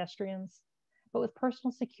cyclists or pedestrians. But with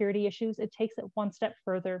personal security issues, it takes it one step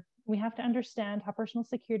further. We have to understand how personal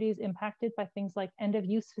security is impacted by things like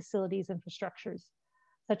end-of-use facilities infrastructures,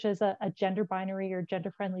 such as a gender binary or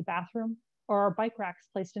gender-friendly bathroom, or our bike racks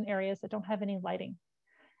placed in areas that don't have any lighting.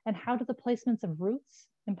 And how do the placements of routes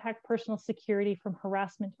impact personal security from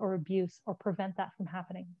harassment or abuse, or prevent that from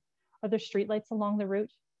happening? Are there streetlights along the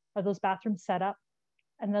route? Are those bathrooms set up?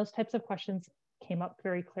 And those types of questions came up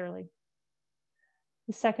very clearly.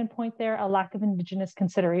 The second point there, a lack of Indigenous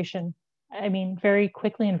consideration. I mean, very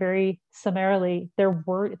quickly and very summarily, there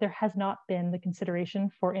has not been the consideration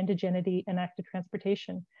for indigeneity and active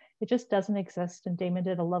transportation. It just doesn't exist, and Damyn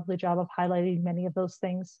did a lovely job of highlighting many of those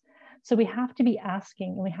things. So we have to be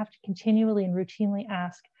asking, and we have to continually and routinely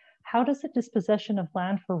ask, how does the dispossession of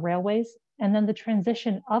land for railways and then the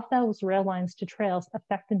transition of those rail lines to trails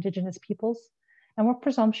affect Indigenous peoples? And what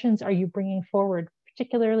presumptions are you bringing forward,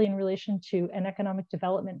 particularly in relation to an economic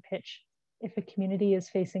development pitch if a community is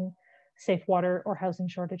facing safe water or housing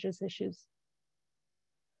shortages issues?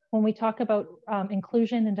 When we talk about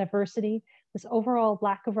inclusion and diversity, this overall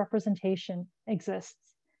lack of representation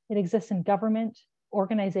exists. It exists in government,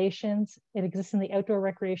 organizations, it exists in the outdoor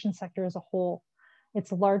recreation sector as a whole.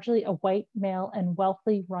 It's largely a white, male, and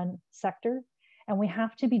wealthy run sector. And we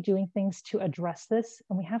have to be doing things to address this.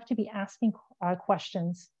 And we have to be asking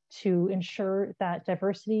questions to ensure that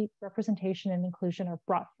diversity, representation, and inclusion are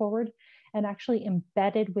brought forward and actually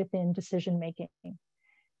embedded within decision-making.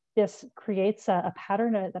 This creates a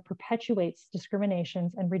pattern that perpetuates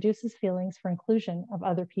discriminations and reduces feelings for inclusion of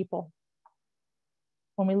other people.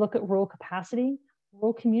 When we look at rural capacity,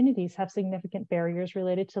 rural communities have significant barriers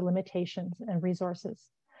related to limitations and resources.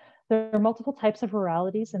 There are multiple types of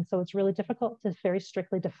ruralities, and so it's really difficult to very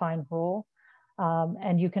strictly define rural.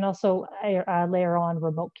 And you can also layer on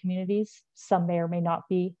remote communities. Some may or may not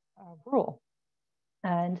be rural.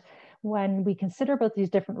 And when we consider about these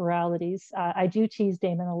different ruralities, I do tease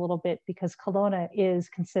Damyn a little bit because Kelowna is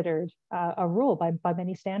considered a rural by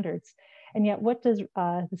many standards. And yet what does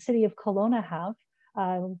the city of Kelowna have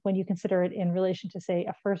when you consider it in relation to, say,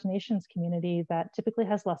 a First Nations community that typically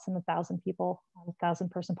has less than 1,000 people, 1,000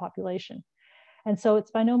 person population? And so it's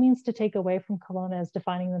by no means to take away from Kelowna as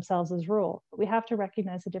defining themselves as rural, but we have to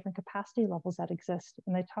recognize the different capacity levels that exist.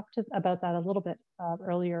 And I talked about that a little bit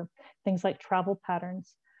earlier, things like travel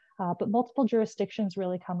patterns, but multiple jurisdictions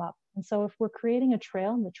really come up. And so if we're creating a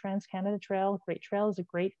trail, the Trans-Canada Trail, Great Trail is a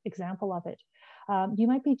great example of it. You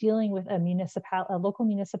might be dealing with a local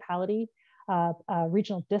municipality, a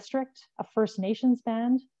regional district, a First Nations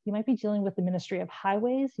band. You might be dealing with the Ministry of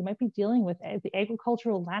Highways. You might be dealing with the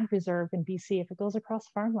Agricultural Land Reserve in BC if it goes across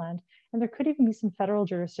farmland. And there could even be some federal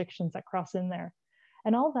jurisdictions that cross in there.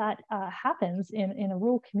 And all that happens in a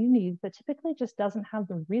rural community that typically just doesn't have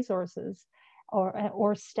the resources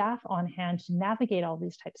or staff on hand to navigate all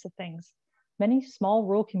these types of things. Many small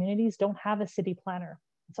rural communities don't have a city planner.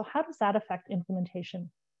 So how does that affect implementation?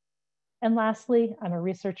 And lastly, I'm a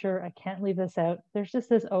researcher, I can't leave this out. There's just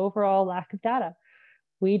this overall lack of data.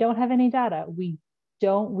 We don't have any data. We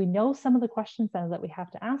know some of the questions that we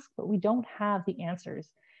have to ask, but we don't have the answers.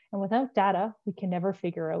 And without data, we can never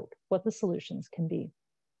figure out what the solutions can be.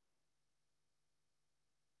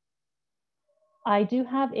 I do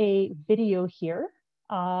have a video here,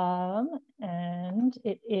 and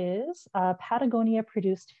it is a Patagonia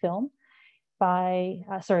produced film by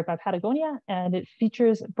Patagonia, and it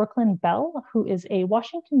features Brooklyn Bell, who is a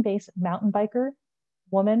Washington-based mountain biker,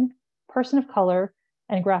 woman, person of color,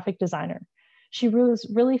 and graphic designer. She was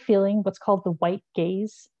really feeling what's called the white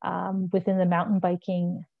gaze within the mountain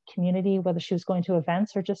biking community, whether she was going to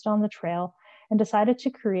events or just on the trail, and decided to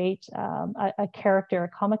create a character, a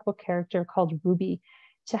comic book character called Ruby,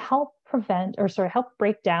 to help help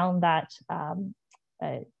break down that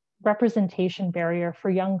representation barrier for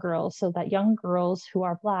young girls, so that young girls who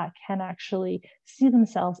are Black can actually see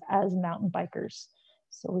themselves as mountain bikers.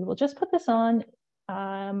 So we will just put this on.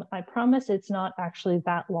 I promise it's not actually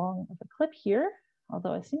that long of a clip here,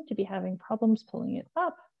 although I seem to be having problems pulling it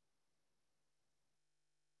up.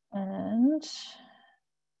 And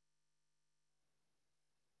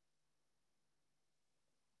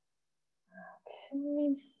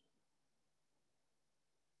okay.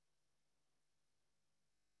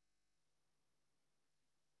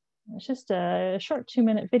 It's just a short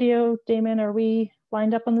 2-minute video. Damon, are we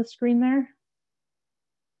lined up on the screen there?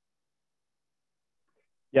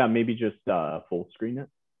 Yeah, maybe just full screen it.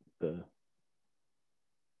 There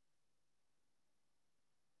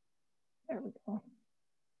we go.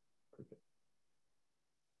 Perfect.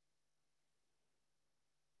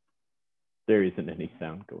 There isn't any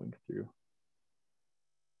sound going through.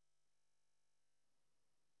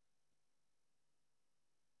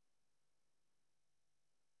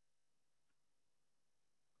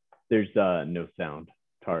 There's no sound,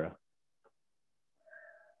 Tara.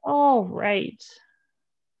 All right.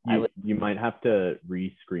 You might have to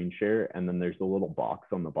re-screen share, and then there's a little box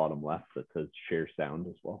on the bottom left that says share sound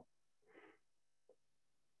as well.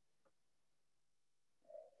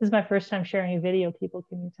 This is my first time sharing a video, people,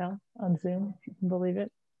 can you tell, on Zoom, if you can believe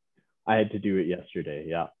it. I had to do it yesterday.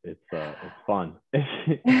 Yeah, it's fun.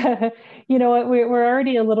 You know what, we're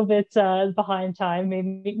already a little bit behind time.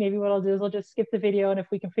 Maybe what I'll do is I'll just skip the video, and if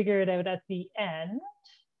we can figure it out at the end,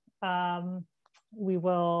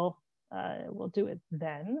 we'll do it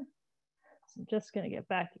then. So I'm just going to get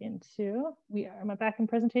back into, am I back in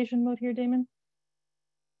presentation mode here, Damon?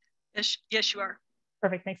 Yes, you are.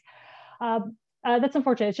 Perfect, thanks. That's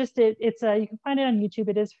unfortunate. It's just, you can find it on YouTube.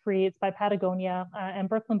 It is free. It's by Patagonia. And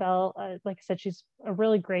Brooklyn Bell, like I said, she's a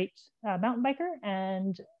really great mountain biker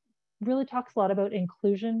and really talks a lot about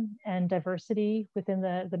inclusion and diversity within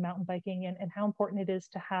the mountain biking, and how important it is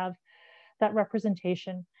to have that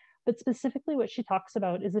representation. But specifically what she talks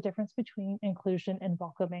about is the difference between inclusion and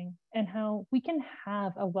welcoming, and how we can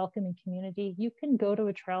have a welcoming community. You can go to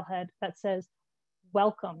a trailhead that says,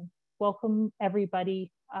 welcome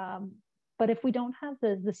everybody. But if we don't have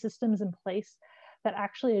the systems in place that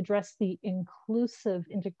actually address the inclusive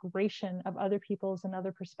integration of other peoples and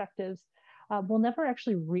other perspectives, we'll never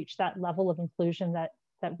actually reach that level of inclusion that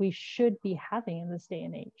we should be having in this day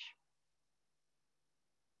and age.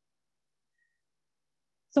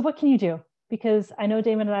 So what can you do? Because I know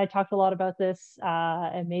Damon and I talked a lot about this,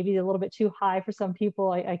 and maybe a little bit too high for some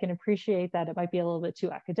people. I can appreciate that it might be a little bit too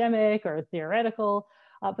academic or theoretical,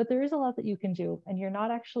 but there is a lot that you can do, and you're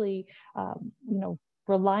not actually,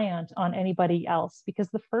 reliant on anybody else, because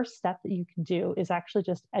the first step that you can do is actually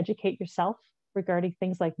just educate yourself regarding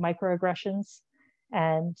things like microaggressions,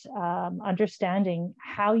 and understanding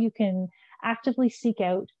how you can actively seek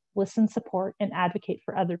out, listen, support, and advocate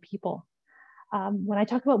for other people. When I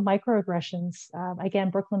talk about microaggressions, again,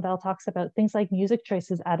 Brooklyn Bell talks about things like music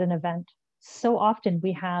choices at an event. So often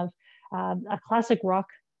we have a classic rock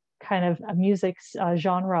kind of a music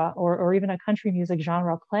genre, or even a country music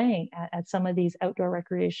genre playing at some of these outdoor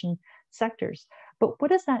recreation sectors. But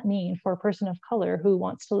what does that mean for a person of color who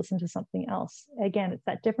wants to listen to something else? Again, it's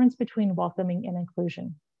that difference between welcoming and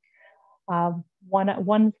inclusion.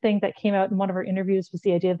 One thing that came out in one of our interviews was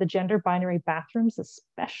the idea of the gender binary bathrooms,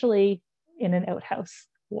 especially in an outhouse.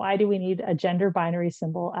 Why do we need a gender binary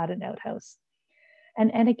symbol at an outhouse?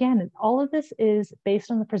 And again, all of this is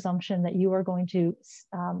based on the presumption that you are going to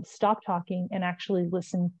stop talking and actually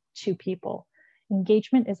listen to people.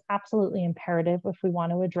 Engagement is absolutely imperative if we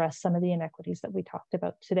want to address some of the inequities that we talked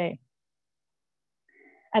about today.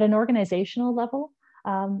 At an organizational level,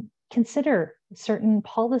 consider certain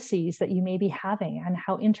policies that you may be having and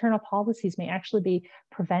how internal policies may actually be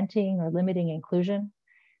preventing or limiting inclusion.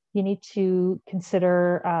 You need to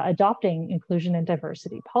consider adopting inclusion and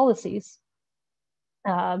diversity policies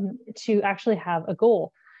to actually have a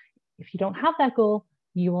goal. If you don't have that goal,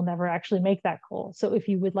 you will never actually make that goal. So if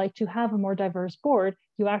you would like to have a more diverse board,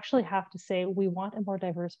 you actually have to say, we want a more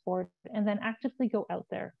diverse board, and then actively go out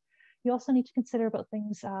there. You also need to consider about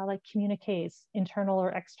things like communiques, internal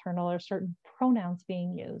or external, or certain pronouns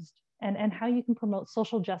being used, and how you can promote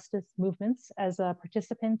social justice movements as a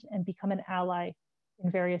participant and become an ally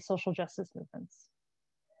in various social justice movements.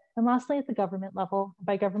 And lastly, at the government level,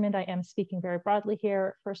 by government, I am speaking very broadly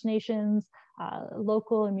here, First Nations,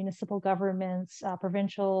 local and municipal governments,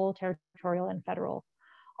 provincial, territorial, and federal.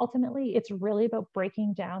 Ultimately, it's really about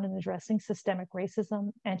breaking down and addressing systemic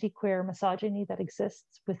racism, anti-queer misogyny that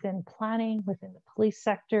exists within planning, within the police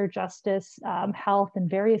sector, justice, health, and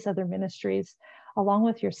various other ministries, along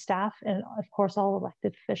with your staff and, of course, all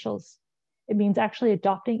elected officials. It means actually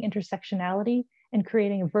adopting intersectionality and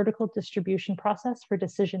creating a vertical distribution process for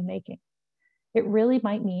decision making. It really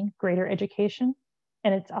might mean greater education,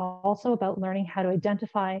 and it's also about learning how to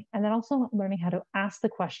identify and then also learning how to ask the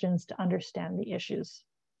questions to understand the issues.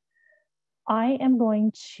 I am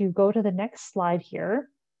going to go to the next slide here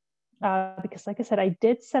because, like I said, I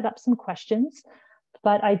did set up some questions,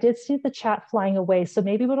 but I did see the chat flying away. So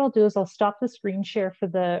maybe what I'll do is I'll stop the screen share for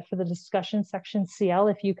the discussion section. CL,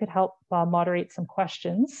 if you could help moderate some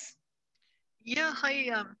questions. Yeah,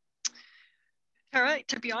 hi, Tara.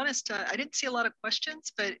 To be honest, I didn't see a lot of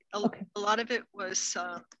questions, but a lot of it was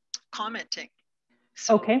commenting.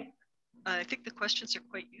 So okay. I think the questions are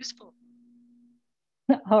quite useful.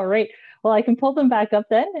 All right. Well, I can pull them back up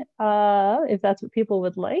then, if that's what people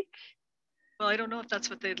would like. Well, I don't know if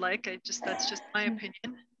that's what they'd like. That's just my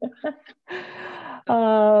opinion.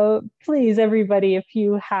 Please, everybody, if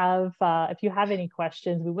you have any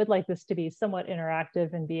questions, we would like this to be somewhat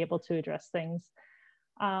interactive and be able to address things.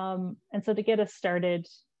 And so to get us started,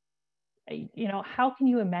 how can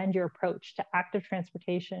you amend your approach to active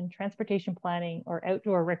transportation, transportation planning, or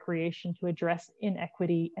outdoor recreation to address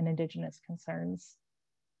inequity and Indigenous concerns?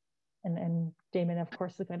 And Damyn, of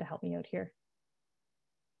course, is going to help me out here.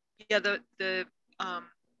 Yeah,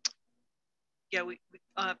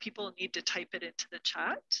 people need to type it into the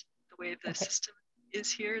chat. The way the system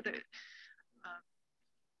is here, that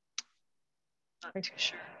not too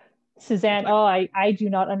sure. Suzanne, I do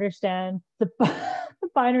not understand the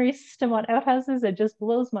binary system on outhouses. It just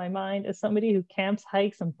blows my mind as somebody who camps,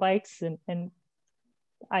 hikes, and bikes, and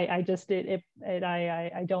I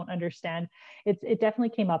don't understand. It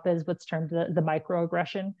definitely came up as what's termed the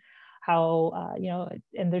microaggression. How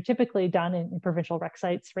and they're typically done in provincial rec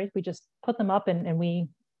sites, right? We just put them up and we,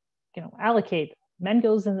 allocate. Man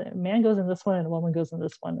goes in this one and a woman goes in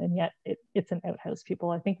this one, and yet it's an outhouse. People,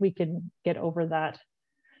 I think we can get over that.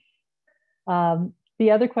 The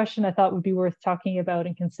other question I thought would be worth talking about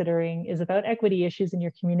and considering is about equity issues in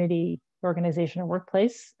your community, organization, or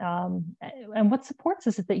workplace. And what supports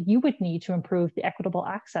is it that you would need to improve the equitable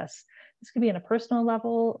access? This could be on a personal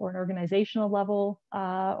level or an organizational level,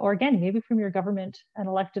 or again, maybe from your government and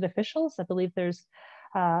elected officials. I believe there's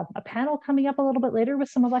a panel coming up a little bit later with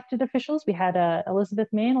some elected officials. We had Elizabeth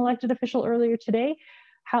May, an elected official, earlier today.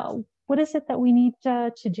 What is it that we need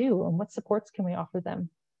to do, and what supports can we offer them?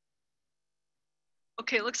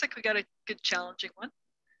 Okay, it looks like we got a good challenging one.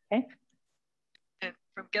 Okay. And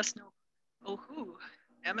from Gesno Ohu,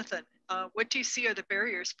 Amethan, what do you see are the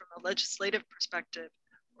barriers from a legislative perspective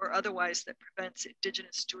or otherwise that prevents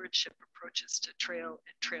Indigenous stewardship approaches to trail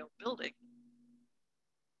and trail building?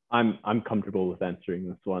 I'm comfortable with answering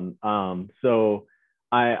this one. So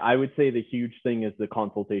I would say the huge thing is the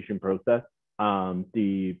consultation process.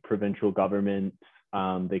 The provincial government,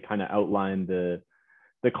 they kind of outline the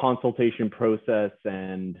consultation process,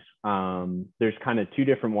 and there's kind of two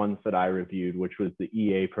different ones that I reviewed, which was the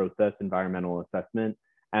EA process, environmental assessment,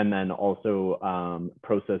 and then also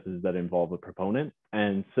processes that involve a proponent.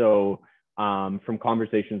 And so from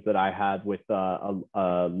conversations that I had with a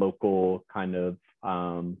local kind of,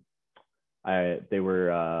 I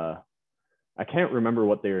can't remember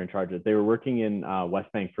what they were in charge of. They were working in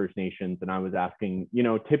West Bank First Nations, and I was asking,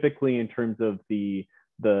 typically in terms of the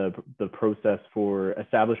process for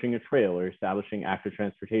establishing a trail or establishing active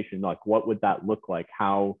transportation, like what would that look like?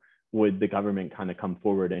 How would the government kind of come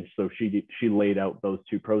forward? And so she laid out those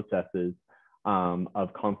two processes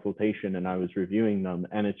of consultation, and I was reviewing them,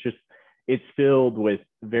 and it's filled with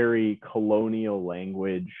very colonial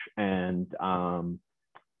language, and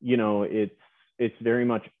it's very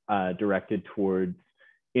much directed towards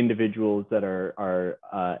individuals that are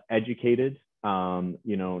educated, have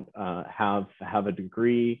a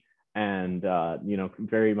degree, and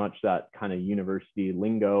very much that kind of university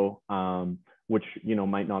lingo, which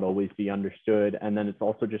might not always be understood. And then it's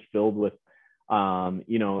also just filled with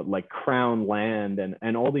like crown land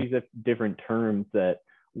and all these different terms that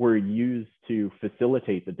were used to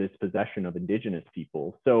facilitate the dispossession of Indigenous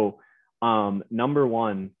people. So number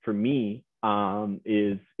one for me,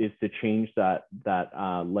 is to change that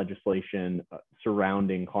legislation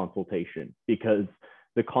surrounding consultation, because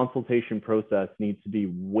the consultation process needs to be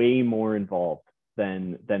way more involved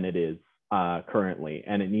than it is currently,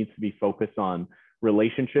 and it needs to be focused on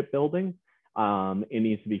relationship building. It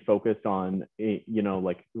needs to be focused on, you know,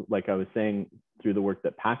 like I was saying, through the work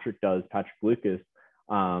that Patrick does, Patrick Lucas,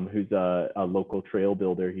 who's a local trail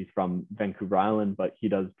builder. He's from Vancouver Island, but he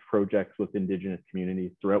does projects with Indigenous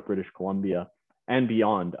communities throughout British Columbia and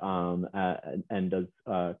beyond, and does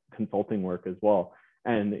consulting work as well.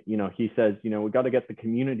 And, you know, he says, you know, we got to get the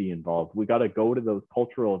community involved. We got to go to those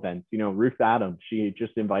cultural events. You know, Ruth Adams, she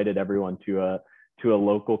just invited everyone to a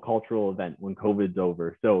local cultural event when COVID's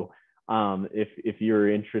over. So if you're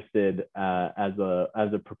interested as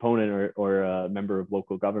a proponent or a member of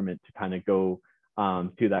local government to kind of go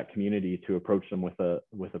to that community to approach them with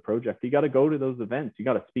a project, you got to go to those events. You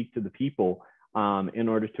got to speak to the people in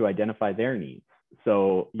order to identify their needs.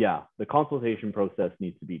 So yeah, the consultation process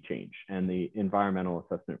needs to be changed, and the environmental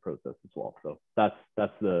assessment process as well. So that's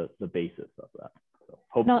the basis of that. So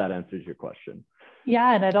hope that answers your question.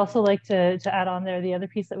 Yeah, and I'd also like to add on there, the other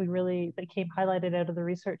piece that came highlighted out of the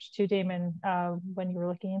research too, Damyn, when you were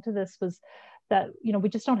looking into this, was that, you know, we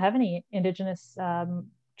just don't have any Indigenous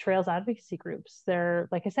trails advocacy groups. They're,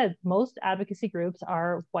 like I said, most advocacy groups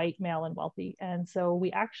are white, male, and wealthy. And so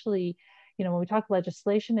we actually, you know, when we talk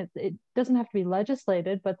legislation, it doesn't have to be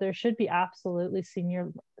legislated, but there should be absolutely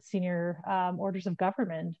senior orders of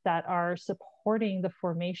government that are supporting the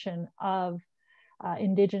formation of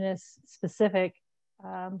Indigenous specific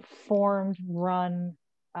formed, run,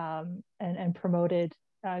 and promoted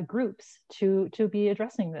groups to be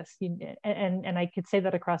addressing this. And I could say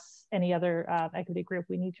that across any other equity group,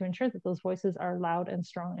 we need to ensure that those voices are loud and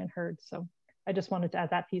strong and heard. So I just wanted to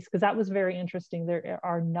add that piece, because that was very interesting. There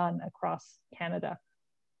are none across Canada.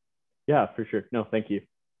 Yeah, for sure. No, thank you.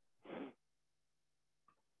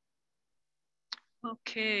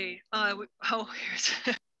 Okay. Here's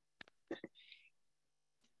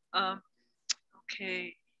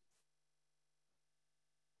okay.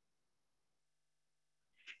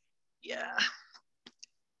 Yeah.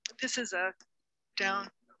 This is a down.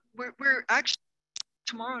 We're actually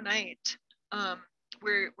tomorrow night.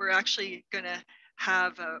 We're actually gonna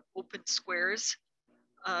have open squares,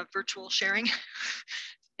 virtual sharing,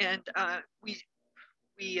 and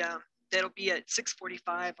that'll be at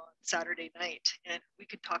 6:45 on Saturday night, and we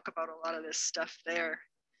could talk about a lot of this stuff there.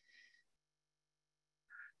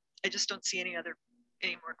 I just don't see any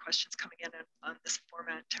more questions coming in on this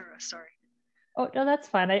format, Tara. Sorry. Oh, no, that's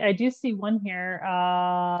fine. I do see one here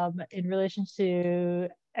in relation to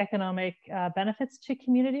economic benefits to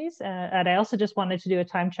communities. And I also just wanted to do a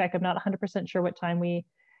time check. I'm not 100% sure what time we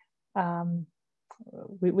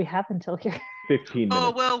have until here. 15 minutes.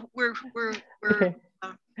 Oh, well, we're okay.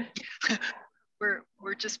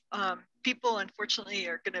 We're just, people unfortunately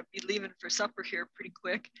are going to be leaving for supper here pretty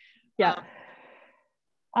quick. Yeah.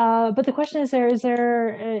 But the question is there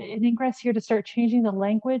an ingress here to start changing the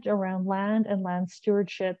language around land and land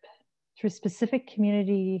stewardship through specific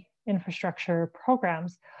community infrastructure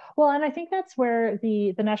programs? Well, and I think that's where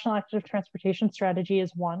the National Active Transportation Strategy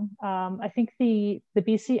is one. I think the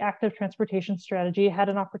BC Active Transportation Strategy had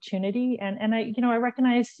an opportunity, and I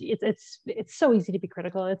recognize it's so easy to be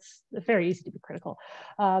critical. It's very easy to be critical,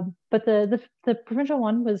 but the provincial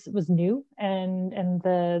one was new, and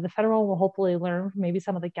the federal will hopefully learn maybe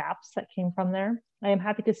some of the gaps that came from there. I am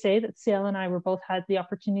happy to say that CL and I had the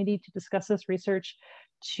opportunity to discuss this research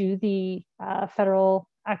to the federal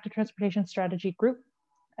Active Transportation Strategy group.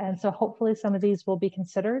 And so hopefully some of these will be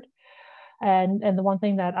considered. And the one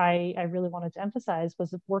thing that I really wanted to emphasize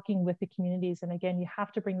was working with the communities. And again, you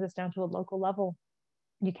have to bring this down to a local level.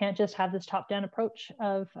 You can't just have this top-down approach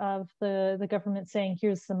of the government saying,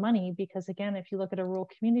 here's some money, because again, if you look at a rural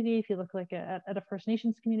community, if you look like at a First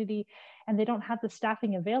Nations community, and they don't have the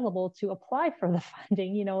staffing available to apply for the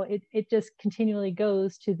funding, it just continually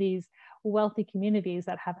goes to these wealthy communities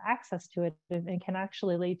that have access to it, and can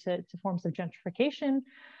actually lead to forms of gentrification.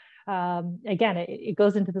 Again, it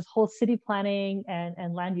goes into this whole city planning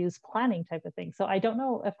and land use planning type of thing. So I don't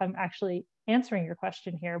know if I'm actually answering your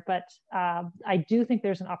question here, but I do think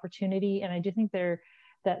there's an opportunity, and I do think that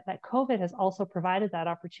COVID has also provided that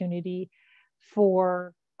opportunity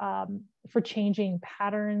for changing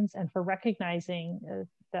patterns and for recognizing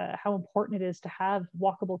how important it is to have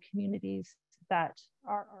walkable communities that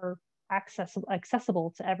are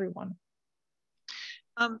accessible to everyone.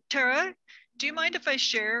 Tara, do you mind if I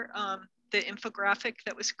share the infographic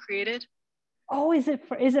that was created? Oh, is it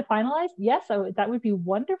finalized? Yes, that would be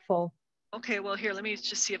wonderful. Okay, well here, let me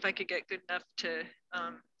just see if I could get good enough to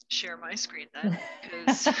share my screen then,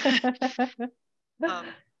 because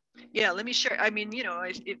yeah, let me share. I mean, you know,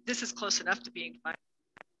 this is close enough to being fine.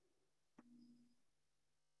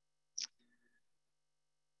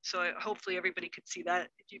 So hopefully everybody could see that.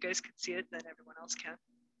 If you guys could see it, then everyone else can.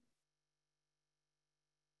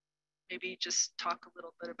 Maybe just talk a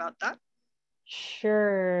little bit about that.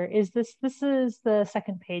 Sure. This is the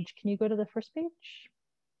second page. Can you go to the first page?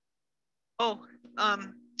 Oh,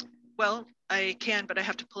 well, I can, but I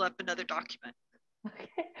have to pull up another document.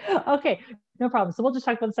 Okay, no problem. So we'll just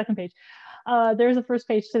talk about the second page. There's a first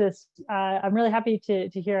page to this. I'm really happy to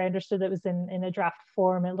hear. I understood that it was in a draft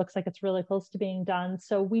form. It looks like it's really close to being done.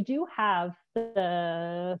 So we do have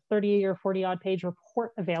the 30 or 40 odd page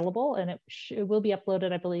report available, and it will be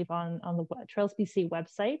uploaded, I believe, on the Trails BC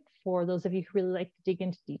website for those of you who really like to dig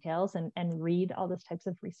into details and read all these types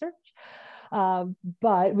of research.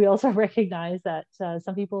 But we also recognize that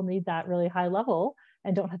some people need that really high level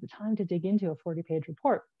and don't have the time to dig into a 40-page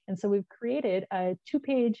report. And so we've created a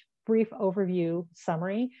 2-page brief overview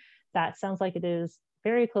summary that sounds like it is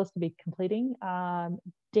very close to be completing.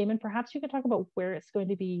 Damyn, perhaps you can talk about where it's going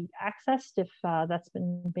to be accessed if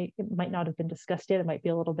it might not have been discussed yet. It might be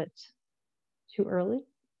a little bit too early.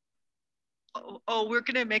 Oh, we're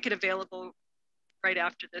going to make it available right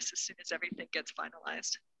after this as soon as everything gets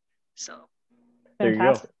finalized. So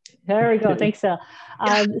fantastic. There we go. Thanks, Sal.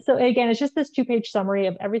 So again, it's just this 2-page summary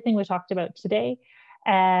of everything we talked about today.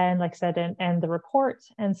 And like I said, and the report.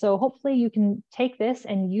 And so hopefully you can take this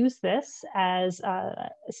and use this as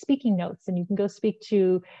speaking notes, and you can go speak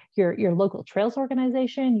to your local trails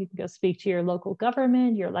organization. You can go speak to your local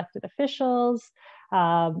government, your elected officials,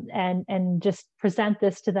 and just present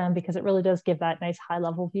this to them, because it really does give that nice high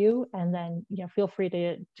level view. And then, you know, feel free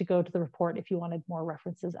to go to the report if you wanted more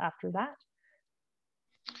references after that.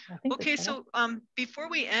 Okay, so before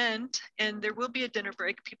we end, and there will be a dinner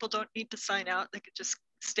break, people don't need to sign out. They could just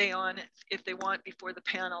stay on if they want before the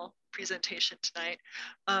panel presentation tonight.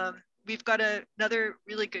 We've got another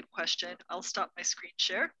really good question. I'll stop my screen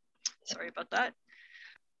share. Sorry about that.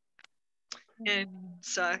 And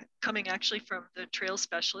it's coming actually from the trails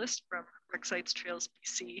specialist from Rexsites Trails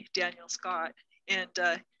BC, Daniel Scott. And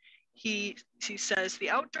he says, the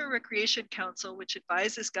Outdoor Recreation Council, which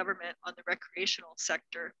advises government on the recreational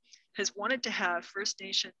sector, has wanted to have First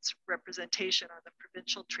Nations representation on the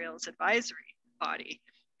Provincial Trails Advisory Body,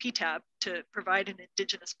 PTAB, to provide an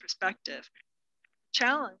Indigenous perspective. The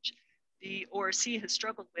challenge the ORC has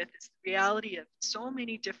struggled with is the reality of so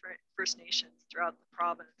many different First Nations throughout the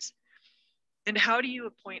province. And how do you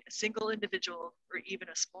appoint a single individual or even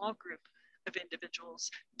a small group of individuals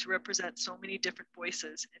to represent so many different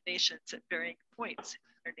voices and nations at varying points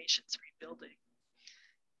in our nation's rebuilding?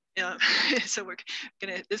 So we're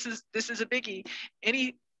gonna, this is a biggie.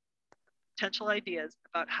 Any potential ideas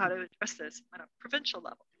about how to address this on a provincial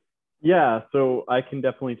level? Yeah, so I can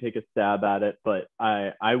definitely take a stab at it, but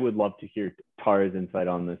I would love to hear Tara's insight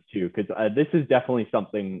on this too, because this is definitely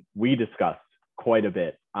something we discussed quite a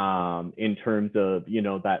bit in terms of, you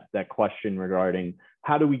know, that question regarding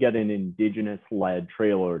how do we get an Indigenous-led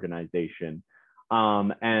trail organization?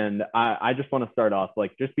 And I just want to start off,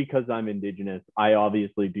 like, just because I'm Indigenous, I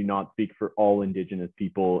obviously do not speak for all Indigenous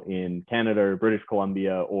people in Canada or British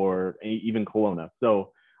Columbia or even Kelowna.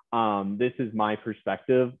 So this is my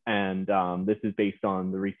perspective, and this is based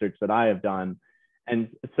on the research that I have done. And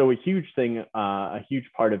so a huge thing, a huge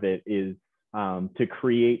part of it is to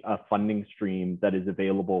create a funding stream that is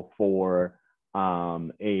available for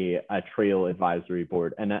a trail advisory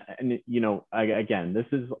board. And you know, again, this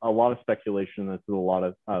is a lot of speculation. This is a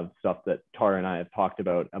lot of stuff that Tara and I have talked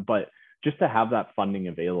about, but just to have that funding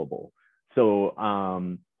available.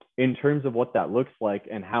 So in terms of what that looks like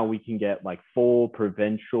and how we can get like full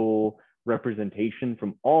provincial representation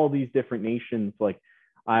from all these different nations, like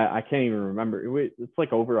I can't even remember. It's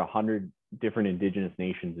like over 100 different Indigenous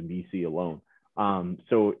nations in BC alone.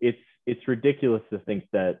 So it's ridiculous to think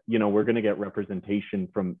that, you know, we're going to get representation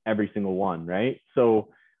from every single one, right? So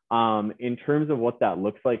in terms of what that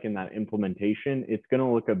looks like in that implementation, it's going to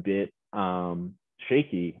look a bit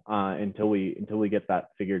shaky until we get that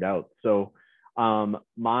figured out. So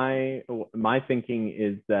my thinking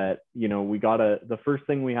is that, you know, the first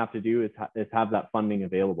thing we have to do is have that funding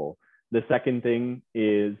available. The second thing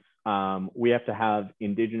is we have to have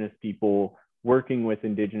Indigenous people working with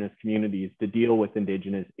Indigenous communities to deal with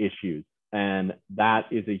Indigenous issues. And that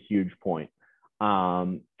is a huge point.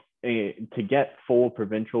 To get full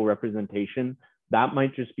provincial representation, that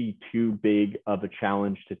might just be too big of a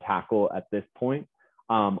challenge to tackle at this point.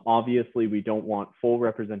 Obviously, we don't want full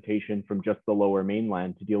representation from just the Lower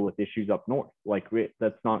Mainland to deal with issues up north. Like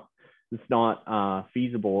that's not it's not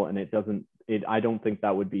feasible, and I don't think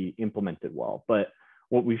that would be implemented well. But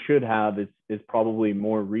what we should have is probably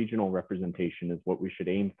more regional representation is what we should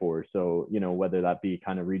aim for. So, you know, whether that be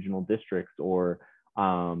kind of regional districts or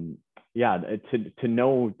to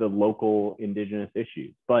know the local Indigenous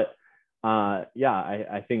issues. But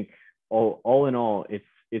I think all in all,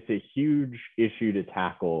 it's a huge issue to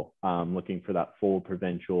tackle, looking for that full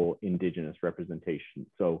provincial Indigenous representation.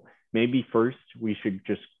 So maybe first we should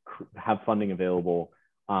just have funding available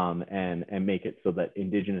and make it so that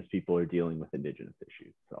Indigenous people are dealing with Indigenous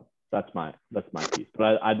issues. So that's my piece.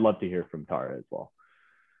 But I'd love to hear from Tara as well.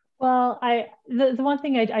 Well, the one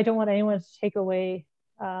thing I don't want anyone to take away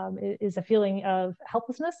is a feeling of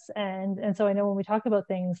helplessness. And so I know when we talk about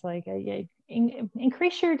things like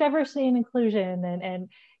increase your diversity and inclusion, and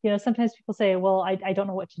you know, sometimes people say, well, I don't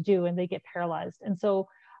know what to do, and they get paralyzed. And so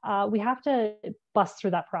we have to bust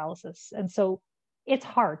through that paralysis. And so it's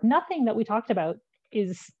hard. Nothing that we talked about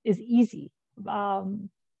is easy.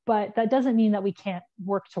 But that doesn't mean that we can't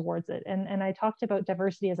work towards it. And I talked about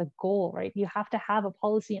diversity as a goal, right? You have to have a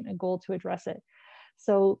policy and a goal to address it.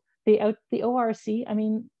 So the ORC, I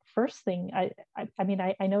mean, first thing,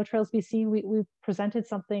 I know Trails BC, we presented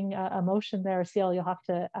something, a motion there, CL, you'll have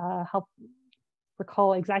to help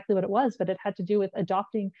recall exactly what it was, but it had to do with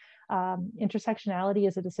adopting intersectionality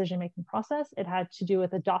as a decision-making process. It had to do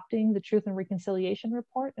with adopting the Truth and Reconciliation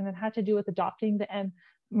report, and it had to do with adopting the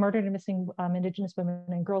Murdered and Missing Indigenous Women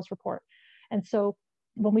and Girls report. And so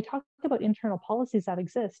when we talk about internal policies that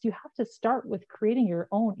exist, you have to start with creating your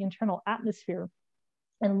own internal atmosphere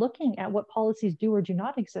and looking at what policies do or do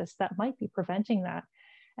not exist that might be preventing that.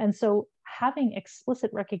 And so having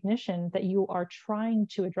explicit recognition that you are trying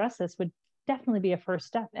to address this would definitely be a first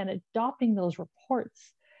step, and adopting those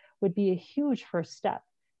reports would be a huge first step,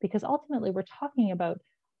 because ultimately we're talking about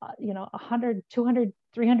 100, 200,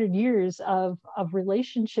 300 years of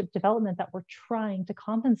relationship development that we're trying to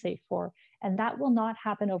compensate for, and that will not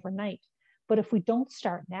happen overnight. But if we don't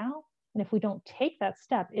start now, and if we don't take that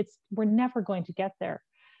step, we're never going to get there.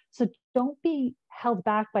 So don't be held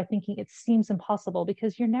back by thinking it seems impossible,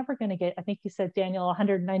 because you're never going to get, I think you said, Daniel,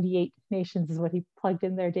 198 nations is what he plugged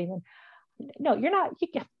in there, Damyn. No, you're not. Can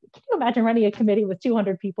you imagine running a committee with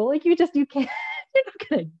 200 people? Like you can't, you're not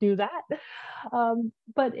going to do that.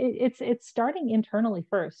 But it's starting internally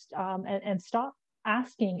first, and stop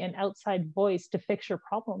asking an outside voice to fix your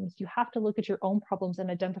problems. You have to look at your own problems and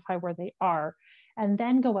identify where they are, and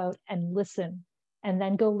then go out and listen, and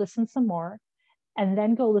then go listen some more, and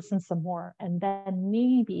then go listen some more. And then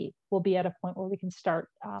maybe we'll be at a point where we can start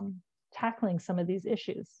tackling some of these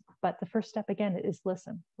issues. But the first step, again, is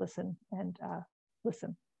listen, and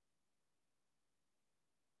listen.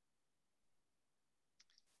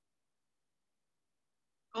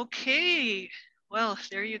 Okay, well,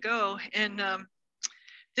 there you go. And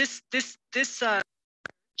this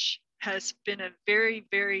has been a very,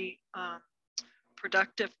 very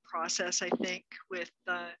productive process, I think, with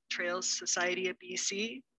Trails Society of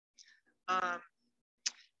BC.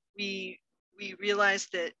 We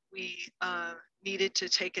realized that we needed to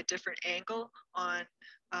take a different angle on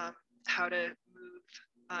how to move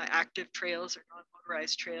active trails or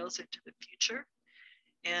non-motorized trails into the future.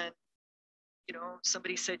 And, you know,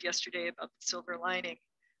 somebody said yesterday about the silver lining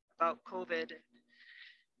about COVID, and,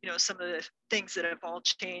 some of the things that have all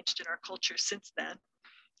changed in our culture since then.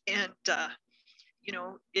 And,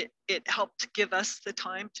 it helped give us the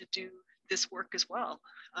time to do this work as well.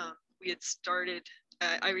 We had started,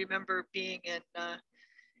 I remember being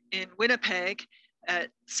in Winnipeg at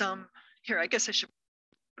some, here, I guess I should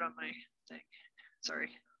put on my thing, sorry.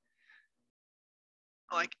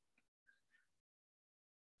 Oh,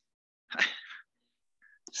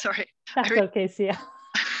 sorry. That's okay, Sia.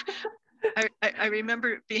 I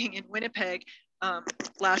remember being in Winnipeg a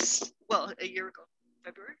year ago,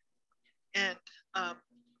 February, and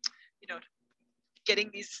getting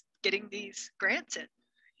these grants in,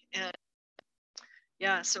 and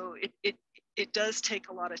yeah, so it does take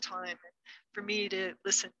a lot of time. And for me to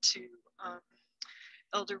listen to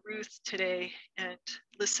Elder Ruth today and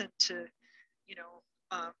listen to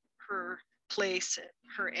her place and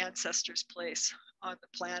her ancestors' place on the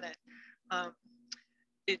planet,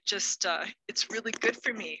 it's really good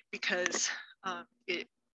for me, because it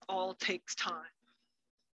all takes time.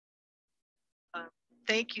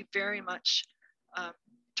 Thank you very much,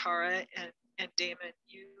 Tara and Damyn.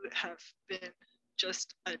 You have been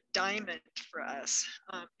just a diamond for us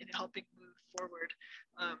in helping move forward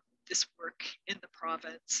this work in the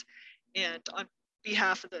province. And on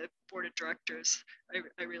behalf of the board of directors,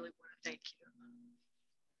 I really want to thank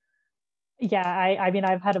you. Yeah, I mean,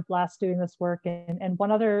 I've had a blast doing this work, and one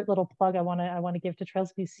other little plug I want to give to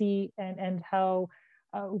Trails BC and how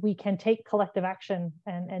we can take collective action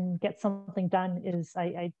and get something done is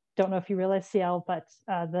I don't know if you realize, CL, but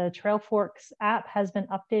the Trail Forks app has been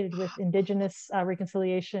updated with Indigenous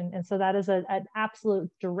reconciliation, and so that is an absolute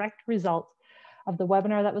direct result of the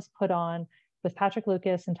webinar that was put on with Patrick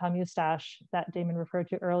Lucas and Tom Eustache that Damyn referred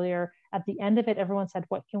to earlier. At the end of it, everyone said,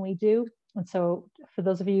 what can we do? And so for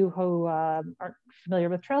those of you who aren't familiar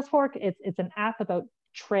with Trails Fork, it's an app about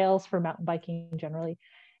trails for mountain biking generally.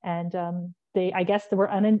 And I guess they were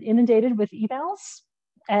inundated with emails,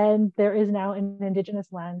 and there is now an Indigenous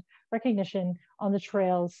land recognition on the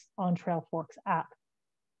trails on Trail Forks app.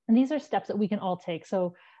 And these are steps that we can all take.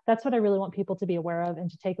 So that's what I really want people to be aware of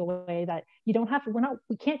and to take away, that you don't have to,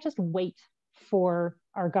 we can't just wait for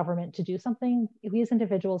our government to do something. We as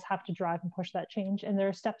individuals have to drive and push that change. And there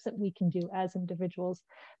are steps that we can do as individuals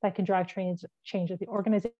that can drive change at the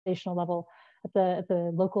organizational level, at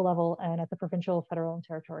the local level, and at the provincial, federal, and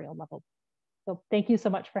territorial level. So thank you so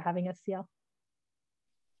much for having us, CL.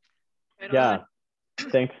 Yeah,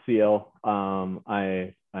 thanks, CL.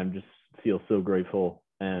 I'm just feel so grateful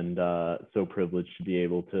and so privileged to be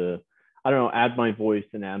able to, I don't know, add my voice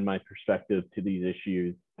and add my perspective to these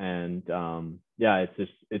issues. And yeah,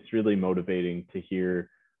 it's really motivating to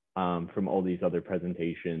hear from all these other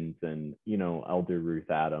presentations, and, you know, Elder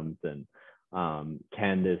Ruth Adams and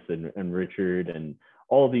Candace and Richard and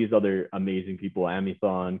all these other amazing people,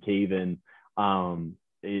 Amithon, Caven.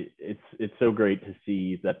 It's so great to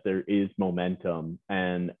see that there is momentum,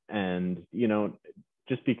 and you know,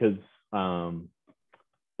 just because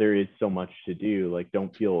there is so much to do, like,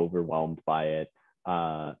 don't feel overwhelmed by it.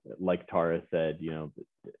 Like Tara said, you know,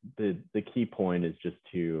 the key point is just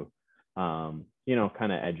to you know,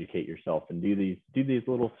 kind of educate yourself and do these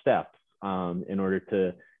little steps in order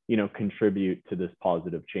to, you know, contribute to this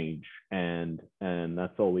positive change. And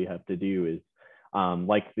that's all we have to do is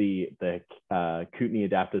like the Kootenai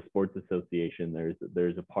Adaptive Sports Association,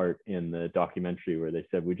 there's a part in the documentary where they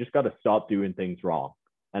said we just got to stop doing things wrong.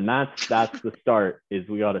 And that's the start, is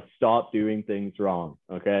we got to stop doing things wrong.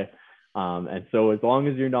 Okay. And so as long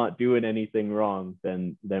as you're not doing anything wrong,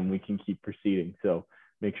 then we can keep proceeding. So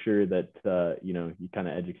make sure that you know, you kind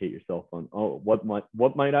of educate yourself on, oh, what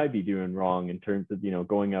might I be doing wrong in terms of, you know,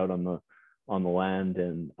 going out on the land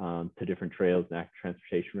and to different trails and active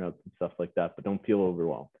transportation routes and stuff like that. But don't feel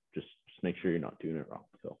overwhelmed. Just make sure you're not doing it wrong.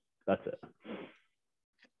 So that's it.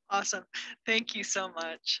 Awesome. Thank you so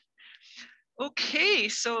much. Okay,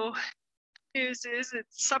 so news is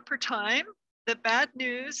it's supper time. The bad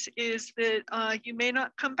news is that you may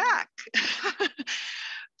not come back.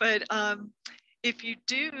 But if you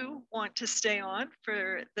do want to stay on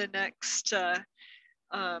for the next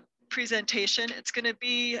presentation, it's going to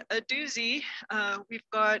be a doozy. We've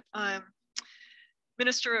got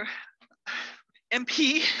Minister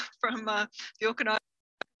MP from the Okanagan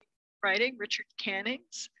Riding, Richard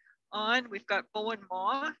Cannings, on. We've got Bowen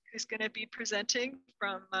Maw, who's going to be presenting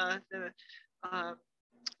from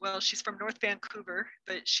well, she's from North Vancouver,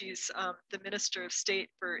 but she's the Minister of State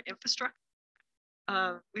for Infrastructure.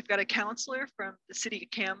 We've got a counselor from the city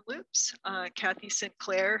of Kamloops, Kathy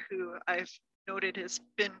Sinclair, who I've noted has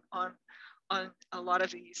been on a lot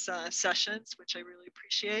of these sessions, which I really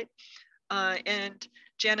appreciate. And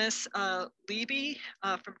Janice Libby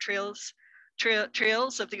from Trails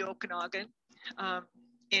of the Okanagan,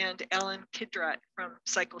 and Ellen Kidrat from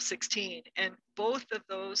Cycle 16. And both of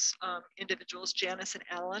those individuals, Janice and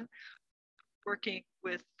Ellen, working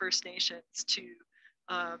with First Nations to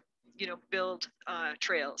you know, build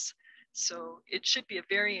trails. So it should be a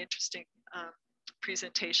very interesting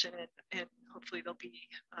presentation, and hopefully there'll be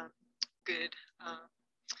good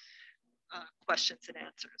questions and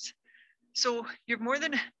answers. So you're more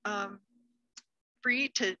than free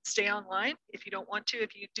to stay online if you don't want to.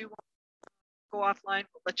 If you do want to go offline,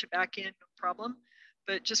 we'll let you back in, no problem.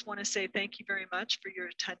 But just want to say thank you very much for your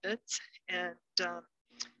attendance. And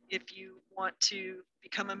if you want to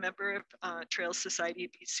become a member of Trails Society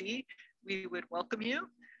of BC, we would welcome you.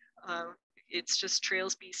 It's just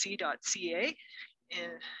trailsbc.ca,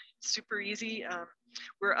 and super easy.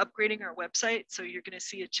 We're upgrading our website, so you're going to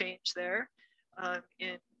see a change there.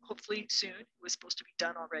 And hopefully soon. It was supposed to be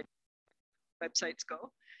done already. Websites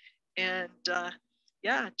go. And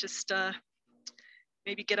yeah, just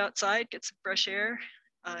maybe get outside, get some fresh air,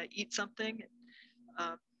 eat something,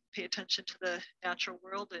 and pay attention to the natural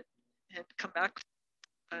world, and come back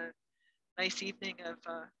for a nice evening of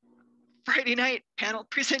Friday night panel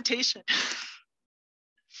presentation.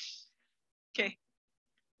 Okay,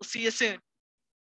 we'll see you soon.